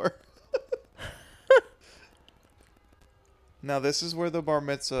floor. Now this is where the bar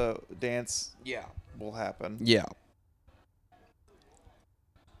mitzvah dance Yeah. will happen. Yeah.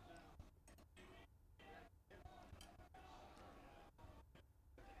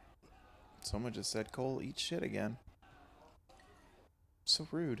 Someone just said Cole eat shit again. So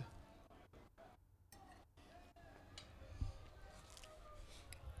rude.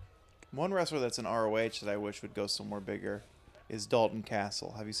 One wrestler that's an ROH that I wish would go somewhere bigger is Dalton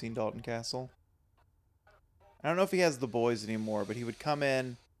Castle. Have you seen Dalton Castle? I don't know if he has the boys anymore, but he would come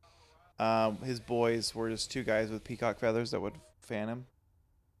in. His boys were just two guys with peacock feathers that would fan him,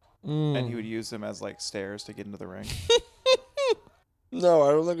 and he would use them as like stairs to get into the ring. No,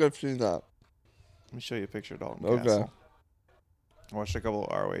 I don't think I've seen that. Let me show you a picture of Dalton Okay. Castle. I watched a couple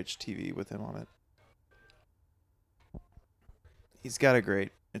of ROH TV with him on it. He's got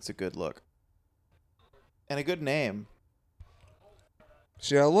it's a good look. And a good name.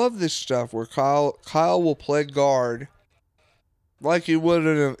 See, I love this stuff where Kyle will play guard like he would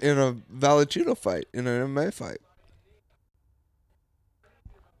in a Valentina fight, in an MMA fight.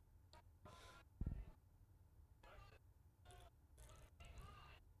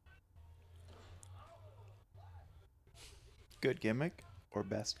 Good gimmick or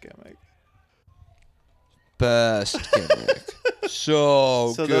best gimmick? Best gimmick.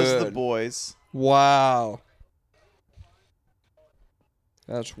 So good. Those are the boys. Wow.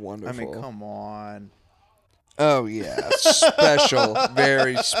 That's wonderful. I mean, come on. Oh, yeah. Special.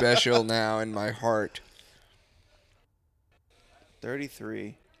 Very special now in my heart.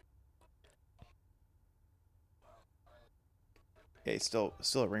 33. Yeah, he's still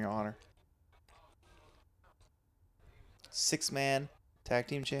a Ring of Honor. 6-man tag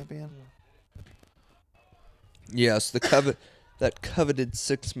team champion. Yes, that coveted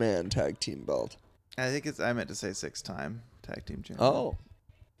 6-man tag team belt. I meant to say 6-time tag team champion. Oh.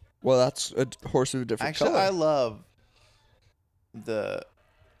 Well, that's a horse of a different Actually, color. I love the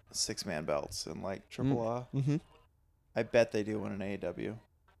 6-man belts in like AAA. Mm-hmm. I bet they do one in AEW.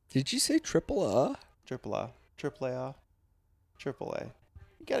 Did you say triple A? AAA.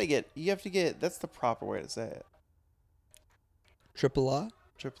 You have to get, that's the proper way to say it. Triple A?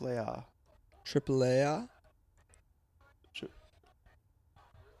 AAA. Triple A?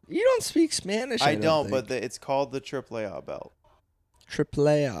 You don't speak Spanish. I don't, think. but it's called the AAA belt. Triple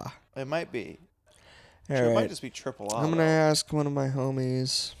A. It might be. All It might right. just be AAA. I'm gonna ask one of my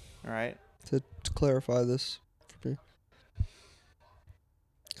homies All right. to clarify this for me,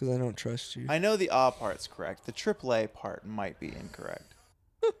 because I don't trust you. I know the A part's correct. The AAA part might be incorrect.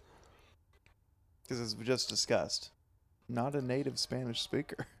 Because as we just discussed, not a native Spanish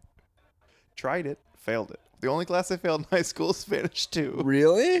speaker. Tried it, failed it. The only class I failed in high school is Spanish 2.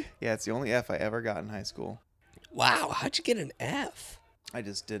 Really? Yeah, it's the only F I ever got in high school. Wow. How'd you get an F? I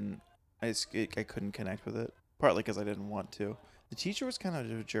just didn't. I couldn't connect with it. Partly because I didn't want to. The teacher was kind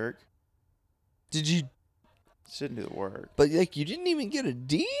of a jerk. Did you? She didn't do the work. But like, you didn't even get a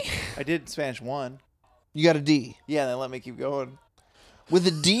D. I did Spanish 1. You got a D Yeah, they let me keep going. with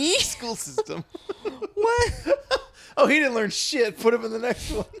a D. School system. What? Oh, he didn't learn shit. Put him in the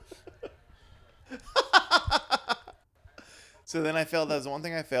next one. So then I failed. That was the one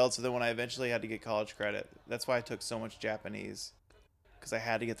thing I failed. So then when I eventually had to get college credit, that's why I took so much Japanese. Because I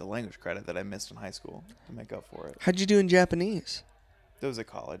had to get the language credit that I missed in high school to make up for it. How'd you do in Japanese? There was a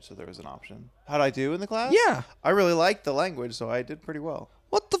college, so there was an option. How'd I do in the class? Yeah. I really liked the language, so I did pretty well.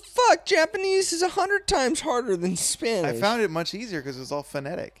 What the fuck? Japanese is 100 times harder than Spanish. I found it much easier because it was all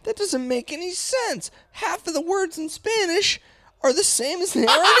phonetic. That doesn't make any sense. Half of the words in Spanish are the same as they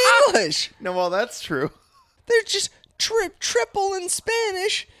are in English. No, well, that's true. They're just triple in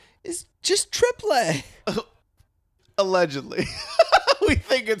Spanish is just triple. Allegedly. We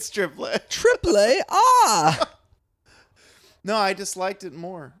think it's triplet. Triple ah. No, I just liked it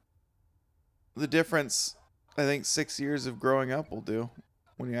more. The difference, I think 6 years of growing up will do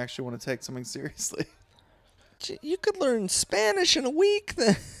when you actually want to take something seriously. You could learn Spanish in a week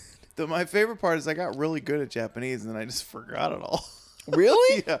then. My favorite part is I got really good at Japanese and then I just forgot it all.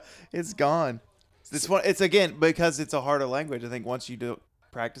 Really? Yeah, it's gone. It's again because it's a harder language. I think once you don't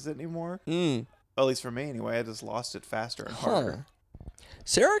practice it anymore, at least for me anyway, I just lost it faster and harder.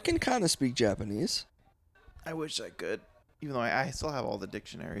 Sarah can kind of speak Japanese. I wish I could, even though I still have all the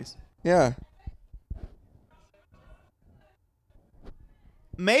dictionaries. Yeah.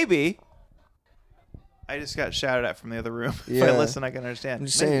 Maybe. I just got shouted at from the other room. If I Yeah. listen, I can understand. I'm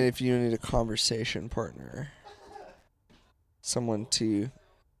just Maybe. saying if you need a conversation partner, someone to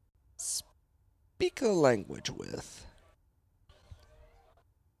speak a language with.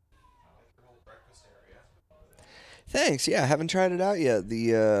 Thanks. Yeah, I haven't tried it out yet.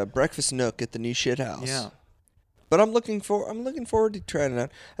 The breakfast nook at the new shit house. Yeah. But I'm looking forward to trying it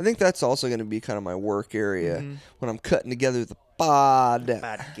out. I think that's also going to be kind of my work area when I'm cutting together the pod.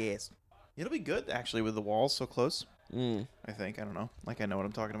 Podcast. It'll be good actually with the walls so close. I I think. I don't know. Like I know what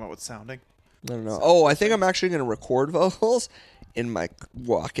I'm talking about with sounding. don't know. Oh, I think I'm actually going to record vocals in my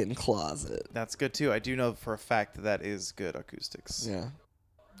walk-in closet. That's good too. I do know for a fact that is good acoustics. Yeah.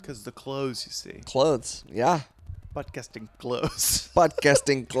 Because the clothes you see. Clothes. Yeah. Podcasting close.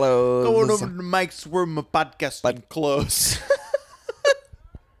 Podcasting clothes. Going over to Mike's room of podcasting close.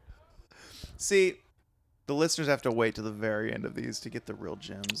 See, the listeners have to wait to the very end of these to get the real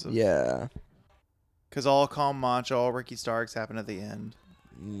gems. Yeah. Because all Calm Macho, all Ricky Starks happen at the end.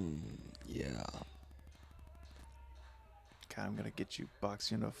 Yeah. God, I'm going to get you,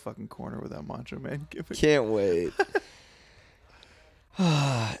 box you into a fucking corner with that Macho Man gimmick. Can't wait.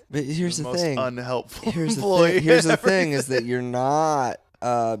 But here's the most thing. Unhelpful Here's the employee thing. Here's the ever. thing is that you're not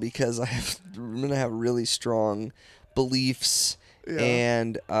because I'm gonna have really strong beliefs Yeah.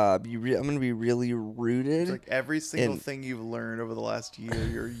 and I'm gonna be really rooted It's like every single And- thing you've learned over the last year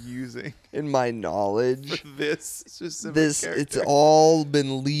you're using in my knowledge. for this specific It's character. all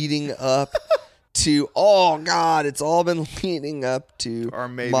been leading up to it's all been leading up to Or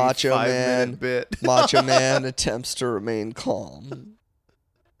maybe Macho 5-minute bit. Macho Man attempts to remain calm.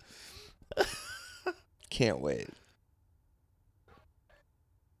 Can't wait.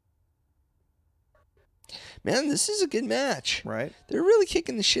 Man, this is a good match. Right? They're really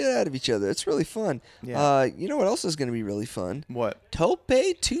kicking the shit out of each other. It's really fun. Yeah. You know what else is going to be really fun? What? Tope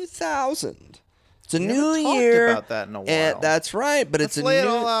 2000. It's a We new haven't talked year. about that in a while. And that's right, but Let's it's a lay new.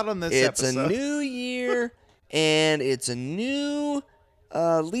 it all out on this it's episode. a new year, and it's a new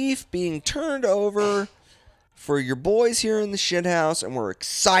leaf being turned over for your boys here in the shithouse, and we're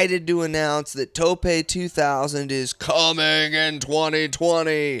excited to announce that Tope 2000 is coming in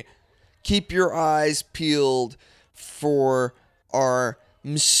 2020. Keep your eyes peeled for our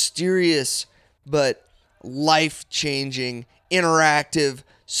mysterious but life-changing interactive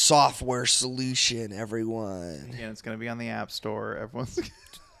software solution, everyone. And it's going to be on the App Store. Everyone's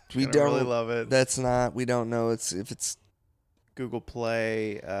We gonna don't really love it. we don't know if it's Google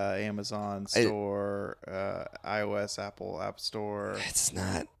Play, Amazon Store, iOS, Apple App Store. it's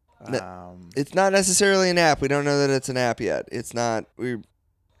not Um, it's not necessarily an app. We don't know that it's an app yet. It's not we're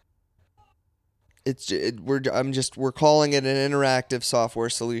calling it an interactive software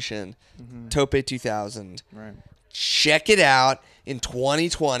solution. Tope 2000. right. Check it out in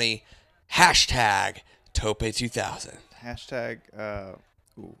 2020. Hashtag Tope 2000. Hashtag.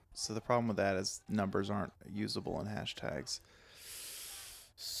 So the problem with that is numbers aren't usable in hashtags.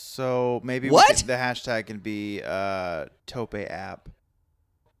 So maybe What? the hashtag can be Tope app.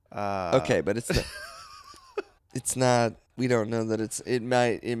 Okay, but it's not, it's not. We don't know that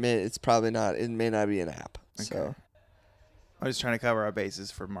it's probably not. It may not be an app. So Okay. I'm just trying to cover our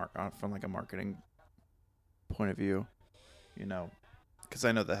bases from like a marketing point of view, because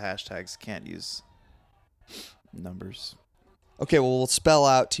I know the hashtags can't use numbers. okay, well we'll spell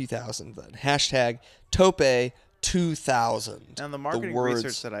out 2000 then. Hashtag Tope 2000. And the marketing words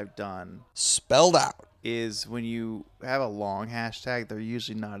research that I've done spelled out. is when you have a long hashtag, they're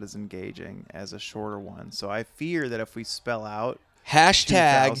usually not as engaging as a shorter one. So I fear that if we spell out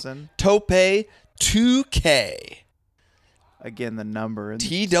Hashtag 2000, Tope 2K. again, the number and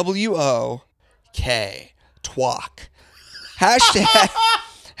TWOK. Twok.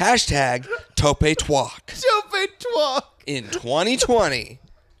 Hashtag Tope Twok. Tope twok. In 2020,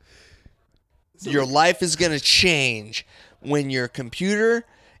 your life is going to change when your computer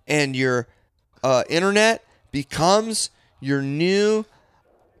and your internet becomes your new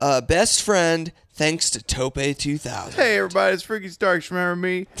best friend thanks to Tope 2000. Hey everybody, it's Ricky Starks. Remember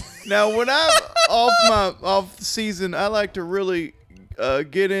me? Now, when I'm off the season, I like to really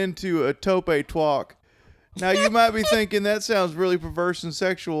get into a Tope twok. Now you might be thinking that sounds really perverse and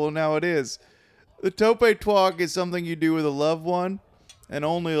sexual, and now it is. The Tope twok is something you do with a loved one, and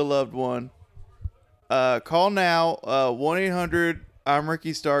only a loved one. Call now, 1-800. I'm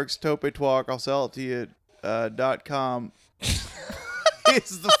Ricky Starks. Tope twok. I'll sell it to you. .com.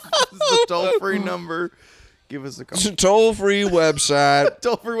 It's the toll-free number. Give us a call. It's a toll-free website.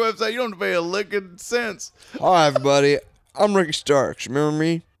 Toll-free website. You don't have to pay a licking cents. Hi, everybody. I'm Ricky Starks. Remember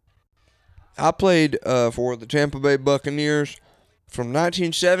me? I played for the Tampa Bay Buccaneers from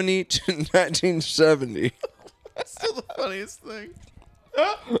 1970 to 1970. That's still the funniest thing.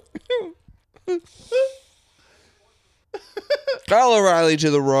 Kyle O'Reilly to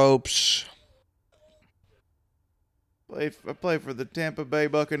the ropes. I play for the Tampa Bay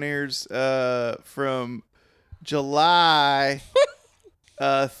Buccaneers from July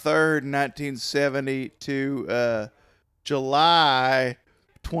 3rd, 1970 to July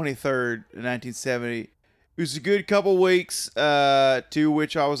 23rd, 1970. It was a good couple weeks to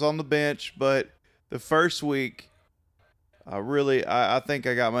which I was on the bench, but the first week, I think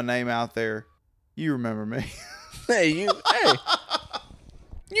I got my name out there. You remember me. Hey, you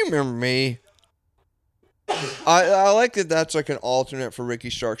remember me. I like that that's like an alternate for Ricky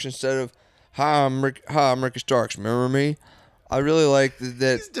Starks. Instead of Hi, I'm Ricky Starks. Remember me? I really like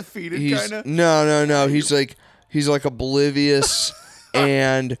that. He's defeated, he's- kind of. No. He's like oblivious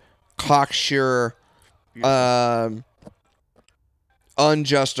and cocksure,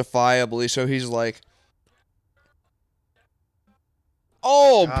 unjustifiably. So he's like,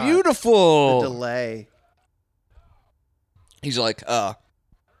 "Oh, God, beautiful." The delay. He's like, "Hey,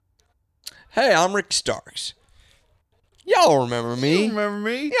 I'm Ricky Starks. Y'all remember me? You remember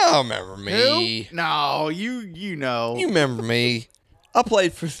me? Y'all remember me? Who? No, you know. You remember me? I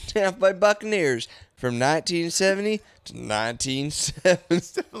played for the Tampa Bay Buccaneers from 1970 to 1970.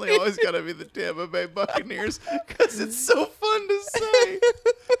 It's definitely always got to be the Tampa Bay Buccaneers because it's so fun to say.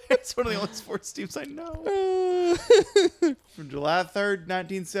 It's one of the only sports teams I know. From July 3rd,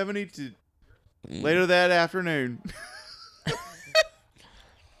 1970 to later that afternoon.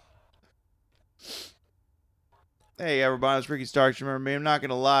 Hey, everybody, it's Ricky Starks. You remember me? I'm not going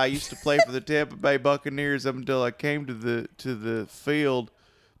to lie. I used to play for the Tampa Bay Buccaneers up until I came to the field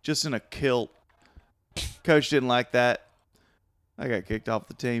just in a kilt. Coach didn't like that. I got kicked off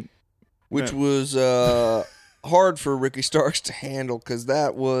the team. Which was hard for Ricky Starks to handle because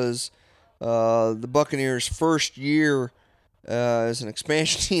that was the Buccaneers' first year as an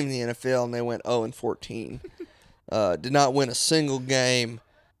expansion team in the NFL, and they went 0-14. Did not win a single game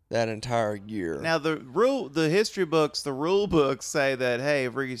that entire year. Now the history books, the rule books say that, hey,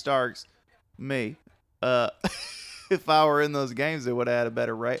 if Ricky Starks, me, if I were in those games, they would have had a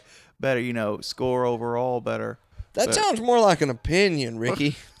better rate, better, score overall, better. That sounds more like an opinion,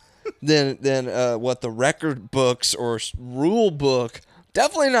 Ricky, than what the record books or rule book.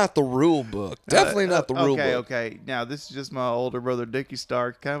 Definitely not the rule book. Definitely not the rule book. Okay. Now this is just my older brother, Dickie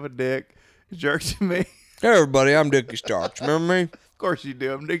Starks, kind of a dick, jerk to me. Hey, everybody, I'm Dickie Starks. Remember me? Of course you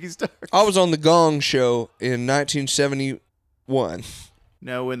do. I'm Dickie Starks. I was on the Gong Show in 1971.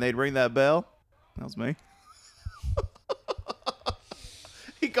 No, when they'd ring that bell, that was me.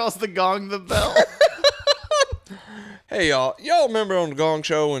 He calls the gong the bell. Hey, y'all. Y'all remember on the Gong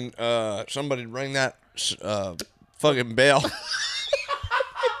Show when somebody rang that fucking bell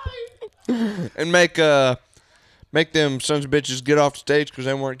and make them sons of bitches get off the stage because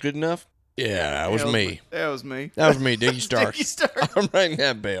they weren't good enough? Yeah, that was me. That was me. That was me, Dickie Starks. Dickie Starks. I'm ringing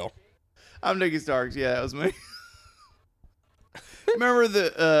that bell. I'm Dickie Starks. Yeah, that was me. Remember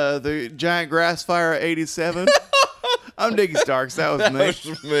the giant grass fire of '87? I'm Dickie Starks. That was me. That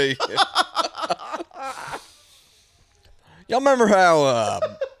was me. Y'all remember how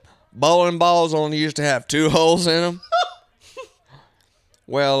bowling balls only used to have 2 holes in them?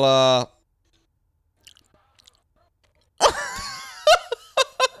 Well,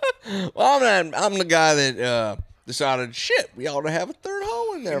 I'm the guy that decided, shit, we ought to have a 3rd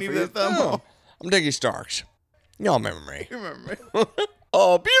hole in there You for need your that thumb thumb. hole. I'm Dickie Starks. Y'all remember me. You remember me?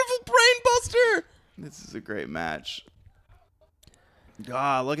 Oh, beautiful brain buster. This is a great match.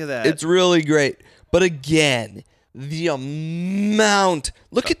 God, look at that. It's really great. But again, the amount.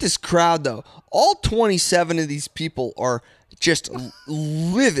 Look at this crowd, though. All 27 of these people are just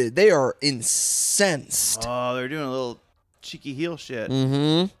livid. They are incensed. Oh, they're doing a little cheeky heel shit.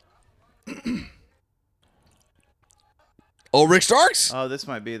 Mm-hmm. Oh, Rick Starks? Oh, this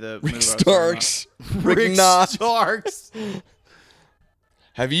might be the Rick move I was talking about. Starks. Rick Knott. Starks.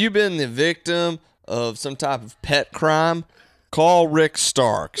 Have you been the victim of some type of pet crime? Call Rick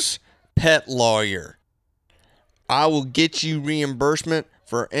Starks, pet lawyer. I will get you reimbursement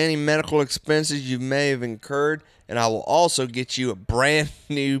for any medical expenses you may have incurred, and I will also get you a brand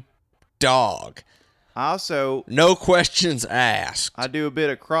new dog. Also, No questions asked. I do a bit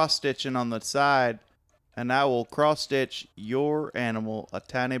of cross stitching on the side, and I will cross stitch your animal a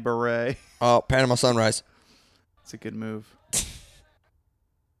tiny beret. Oh, Panama Sunrise. It's a good move.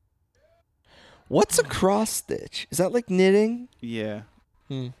 What's a cross stitch? Is that like knitting? Yeah.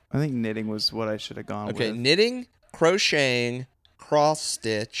 Hmm. I think knitting was what I should have gone Okay, with. knitting, crocheting, cross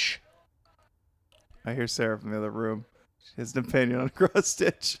stitch. I hear Sarah from the other room. She has an opinion on cross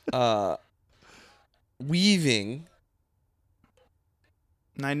stitch. Weaving.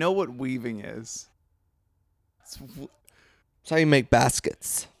 And I know what weaving is. That's how you make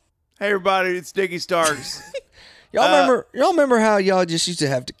baskets. Hey everybody, it's Dickie Starks. Y'all remember how y'all just used to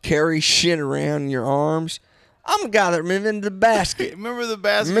have to carry shit around in your arms? I'm the guy that invented the basket. Remember the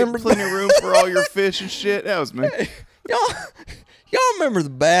basket? Remember Plenty of room for all your fish and shit? That was me. Y'all remember the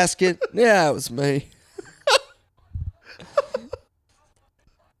basket? Yeah, it was me.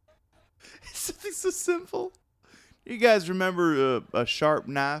 It's something so simple. You guys remember a sharp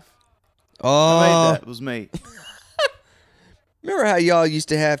knife? I Oh, made that. It was me. remember how y'all used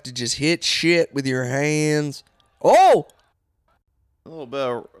to have to just hit shit with your hands? Oh, A little bit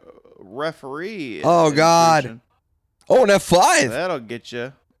of referee. Oh, God. intrusion. Oh, an F5. That'll get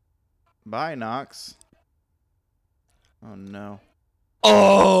you. Bye, Knox. Oh, no.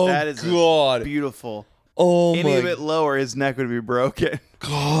 Oh, That is God. beautiful. Oh, Any of my it lower, his neck would be broken.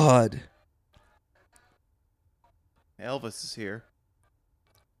 God. Elvis is here.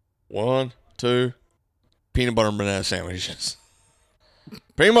 1, 2, peanut butter and banana sandwiches.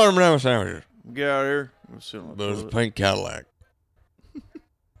 Peanut butter and banana sandwiches. Get out of here. I'm sitting on the There's a toilet. pink Cadillac.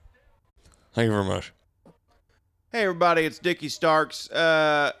 Thank you very much. Hey, everybody, it's Dickie Starks.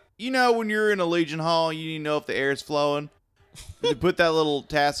 When you're in a Legion Hall, you need to know if the air's flowing. You put that little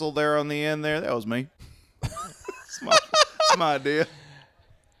tassel there on the end there. That was me. It's my idea.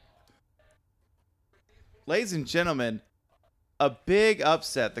 Ladies and gentlemen, a big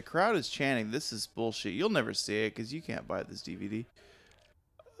upset. The crowd is chanting, "This is bullshit. You'll never see it because you can't buy this DVD."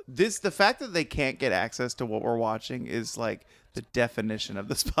 The fact that they can't get access to what we're watching is like the definition of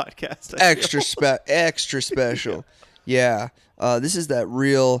this podcast. I feel. Extra special. Yeah. This is that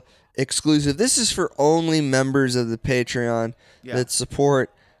real exclusive. This is for only members of the Patreon Yeah. that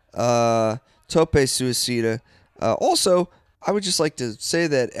support Tope Suicida. Also, I would just like to say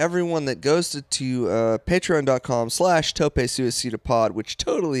that everyone that goes to patreon.com/Tope Suicida Pod, which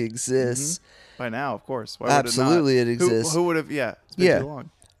totally exists, By now, of course. Why would Absolutely, it, not? it exists. Who would have? Yeah. It's been Yeah. too long.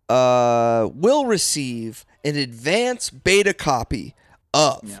 will receive an advanced beta copy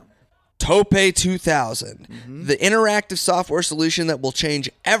of Yeah. Tope 2000, Mm-hmm. the interactive software solution that will change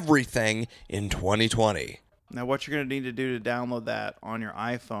everything in 2020. Now, what you're going to need to do to download that on your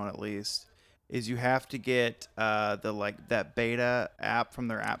iPhone, at least, is you have to get that beta app from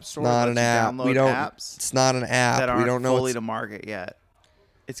their app store. Not that an lets you app. Download We don't. apps It's not an app. that We aren't don't know. fully It's, to market yet.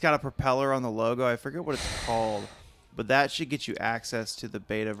 It's got a propeller on the logo. I forget what it's called, but that should get you access to the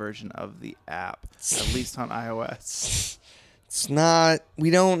beta version of the app, at least on iOS. it's not. We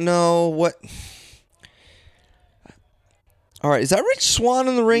don't know what. All right. Is that Rich Swan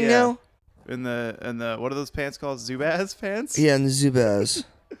in the ring Yeah. now? In the what are those pants called? Zubaz pants? Yeah, in the Zubaz.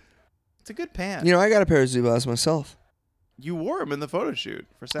 It's a good pant. You know, I got a pair of Zubaz myself. You wore them in the photo shoot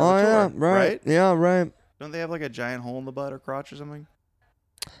for Oh yeah, Saboteur, right. Yeah, right. Don't they have like a giant hole in the butt or crotch or something?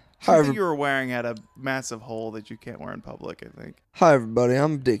 However, Something you were wearing had a massive hole that you can't wear in public, I think. Hi everybody,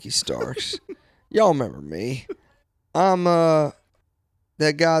 I'm Dickie Starks. Y'all remember me? I'm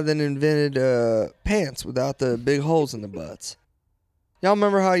that guy that invented pants without the big holes in the butts. Y'all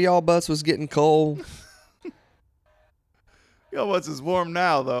remember how y'all butts was getting cold? Yo, what's is warm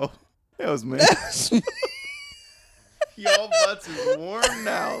now, though? That was me. Y'all butts is warm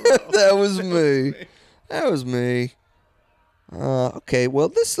now, though. That was me. That was me. Okay, well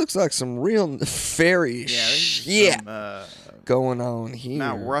this looks like some real fairy Yeah, this is shit some, going on here.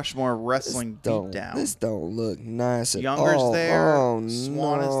 Mount Rushmore wrestling Don't, beatdown. this don't look nice at Younger's all. there. Oh,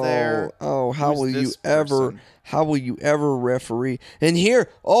 Swan no. is there. Oh, how Who's will you this ever? person? How will you ever referee? And here,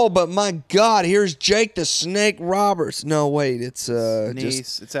 oh, but my God, here's Jake the Snake Roberts. No, wait, it's Niece.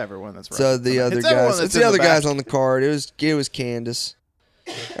 just It's everyone that's right. so the other It's everyone guys. that's It's in the other guys back. on the card. It was Candace.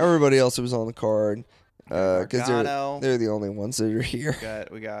 Everybody else was on the card because Gargano. they're the only ones that are here.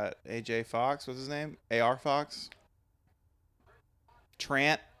 We got AJ Fox. What's his name? AR Fox.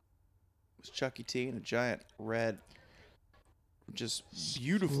 Trant was Chucky T in a giant red, just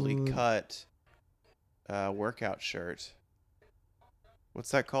beautifully Sweet. cut workout shirt.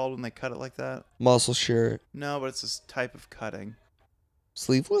 What's that called when they cut it like that? Muscle shirt, No, but it's this type of cutting.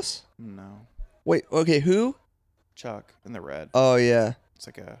 sleeveless. No. Wait, okay, who? Chuck in the red. Oh yeah, It's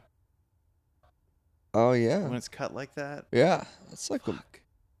like a oh yeah, when it's cut like that. yeah. That's like a Fuck.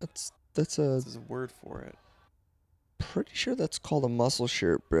 that's There's a word for it. pretty sure that's called a muscle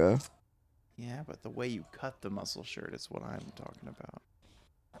shirt, bro. Yeah, but the way you cut the muscle shirt is what I'm talking about.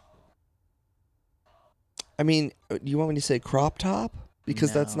 I mean, do you want me to say crop top?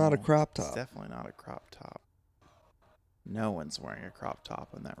 Because that's not a No, crop It's top. definitely not a crop top. No one's wearing a crop top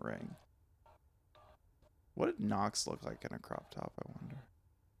in that ring. What did Knox look like in a crop top, I wonder?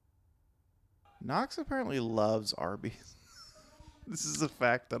 Knox apparently loves Arby's. This is a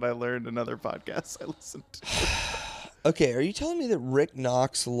fact that I learned in other podcasts I listened to. Okay, are you telling me that Rick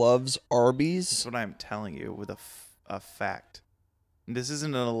Knox loves That's Arby's? what I'm telling you with a fact. And this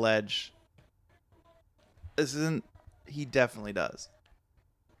isn't an allege. This isn't. He definitely does.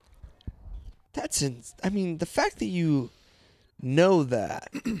 I mean, the fact that you know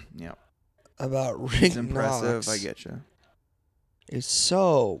that Yeah. about Rick It's impressive. Knox I get you. is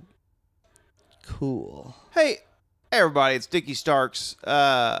so cool. Hey, everybody, it's Dickie Starks.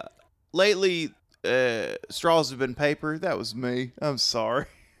 Lately, straws have been paper. That was me. I'm sorry.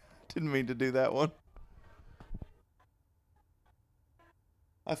 Didn't mean to do that one.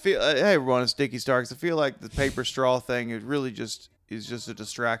 I feel hey everyone, it's Dickie Starks. I feel like the paper straw thing is really just a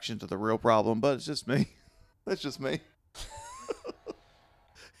distraction to the real problem, but it's just me. That's just me.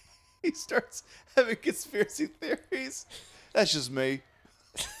 He starts having conspiracy theories. That's just me.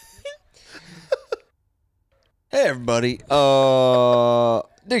 Hey everybody,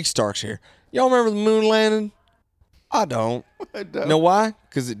 Dick Starks here. Y'all remember the moon landing? I don't. I don't. Know why?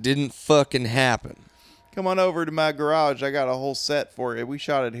 Because it didn't fucking happen. Come on over to my garage. I got a whole set for you. We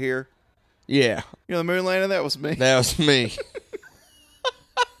shot it here. Yeah, You know the moon landing? That was me. that was me.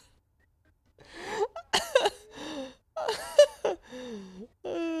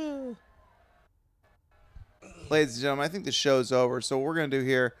 Ladies and gentlemen, I think the show's over. So what we're going to do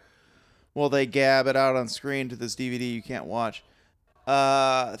here, well, they gab it out on screen to this DVD you can't watch.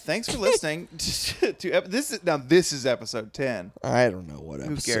 Thanks for listening this is episode 10. I don't know what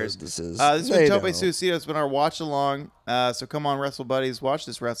Who episode cares? this is. This has They been Tope don't. Suicida. It's been our watch along. So come on, Wrestle Buddies. Watch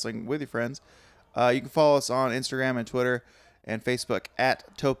this wrestling with your friends. You can follow us on Instagram and Twitter and Facebook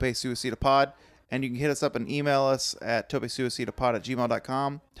at Tope Suicida Pod. And you can hit us up and email us at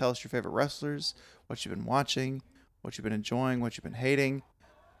topesuicidapod@gmail.com. Tell us your favorite wrestlers, what you've been watching, what you've been enjoying, what you've been hating.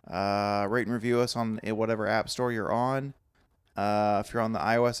 Rate and review us on whatever app store you're on. If you're on the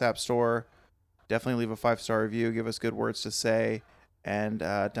iOS App Store, definitely leave a 5-star review. Give us good words to say. And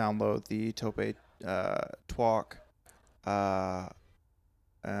download the Tope Twalk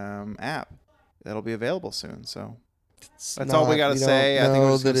app. That'll be available soon. So that's all we got to say. I think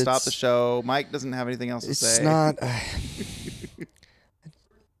we're just going to stop the show. Mike doesn't have anything else to It's say. not.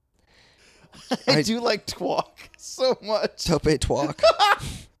 I do like Twalk so much. Tope Twalk.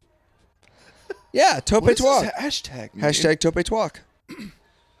 Yeah, Tope What does Twalk. this hashtag mean? Hashtag Tope Twalk.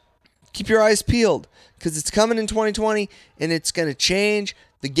 Keep your eyes peeled because it's coming in 2020 and it's going to change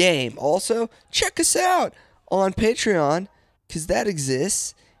the game. Also, check us out on Patreon because that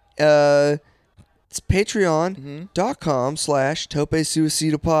exists. It's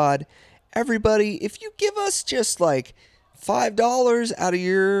patreon.com/TopeSuicidapod. Everybody, if you give us just like $5 out of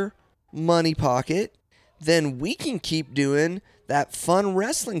your money pocket, then we can keep doing that fun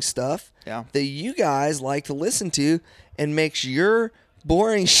wrestling stuff Yeah. that you guys like to listen to and makes your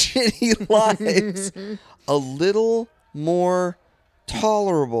boring, shitty lives a little more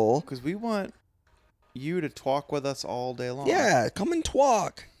tolerable. Because we want you to talk with us all day long. Yeah, come and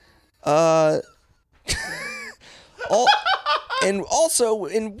talk. And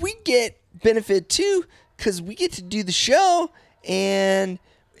we get benefit too because we get to do the show and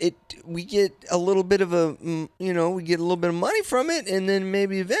we get a little bit of we get a little bit of money from it, and then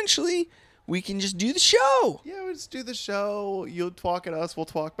maybe eventually we can just do the show. Yeah, we'll just do the show. You'll talk at us. We'll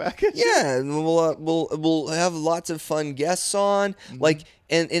talk back at you. Yeah, and we'll have lots of fun guests on. Like,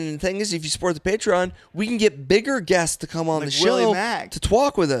 and the thing is, if you support the Patreon, we can get bigger guests to come on Like the show Willie Mack. to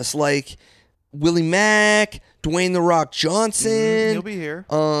talk with us, like Willie Mack, Dwayne The Rock Johnson. He'll be here.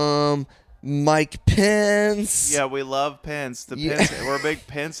 Mike Pence. Yeah, we love Pence. Yeah. Pence. We're big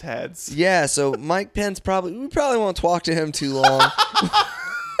Pence heads. Yeah, so Mike Pence we probably won't talk to him too long.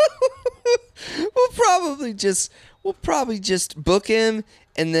 We'll probably just book him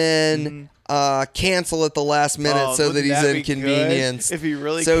and then cancel at the last minute Oh, so that wouldn't he's that be inconvenienced. good? If he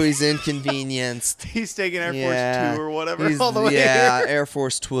really he's inconvenienced. He's taking Air Yeah. Force 2 or whatever He's- all the way yeah, here. Air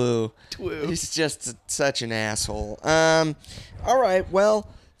Force 2. Twoo. He's just such an asshole. All right, well,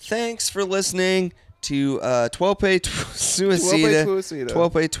 thanks for listening to Tope Suicida.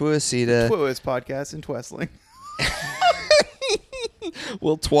 Tope Suicida. Twist podcast in Twestling.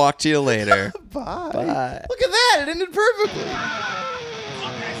 We'll talk to you later. Bye. Bye. Look at that. It ended perfectly.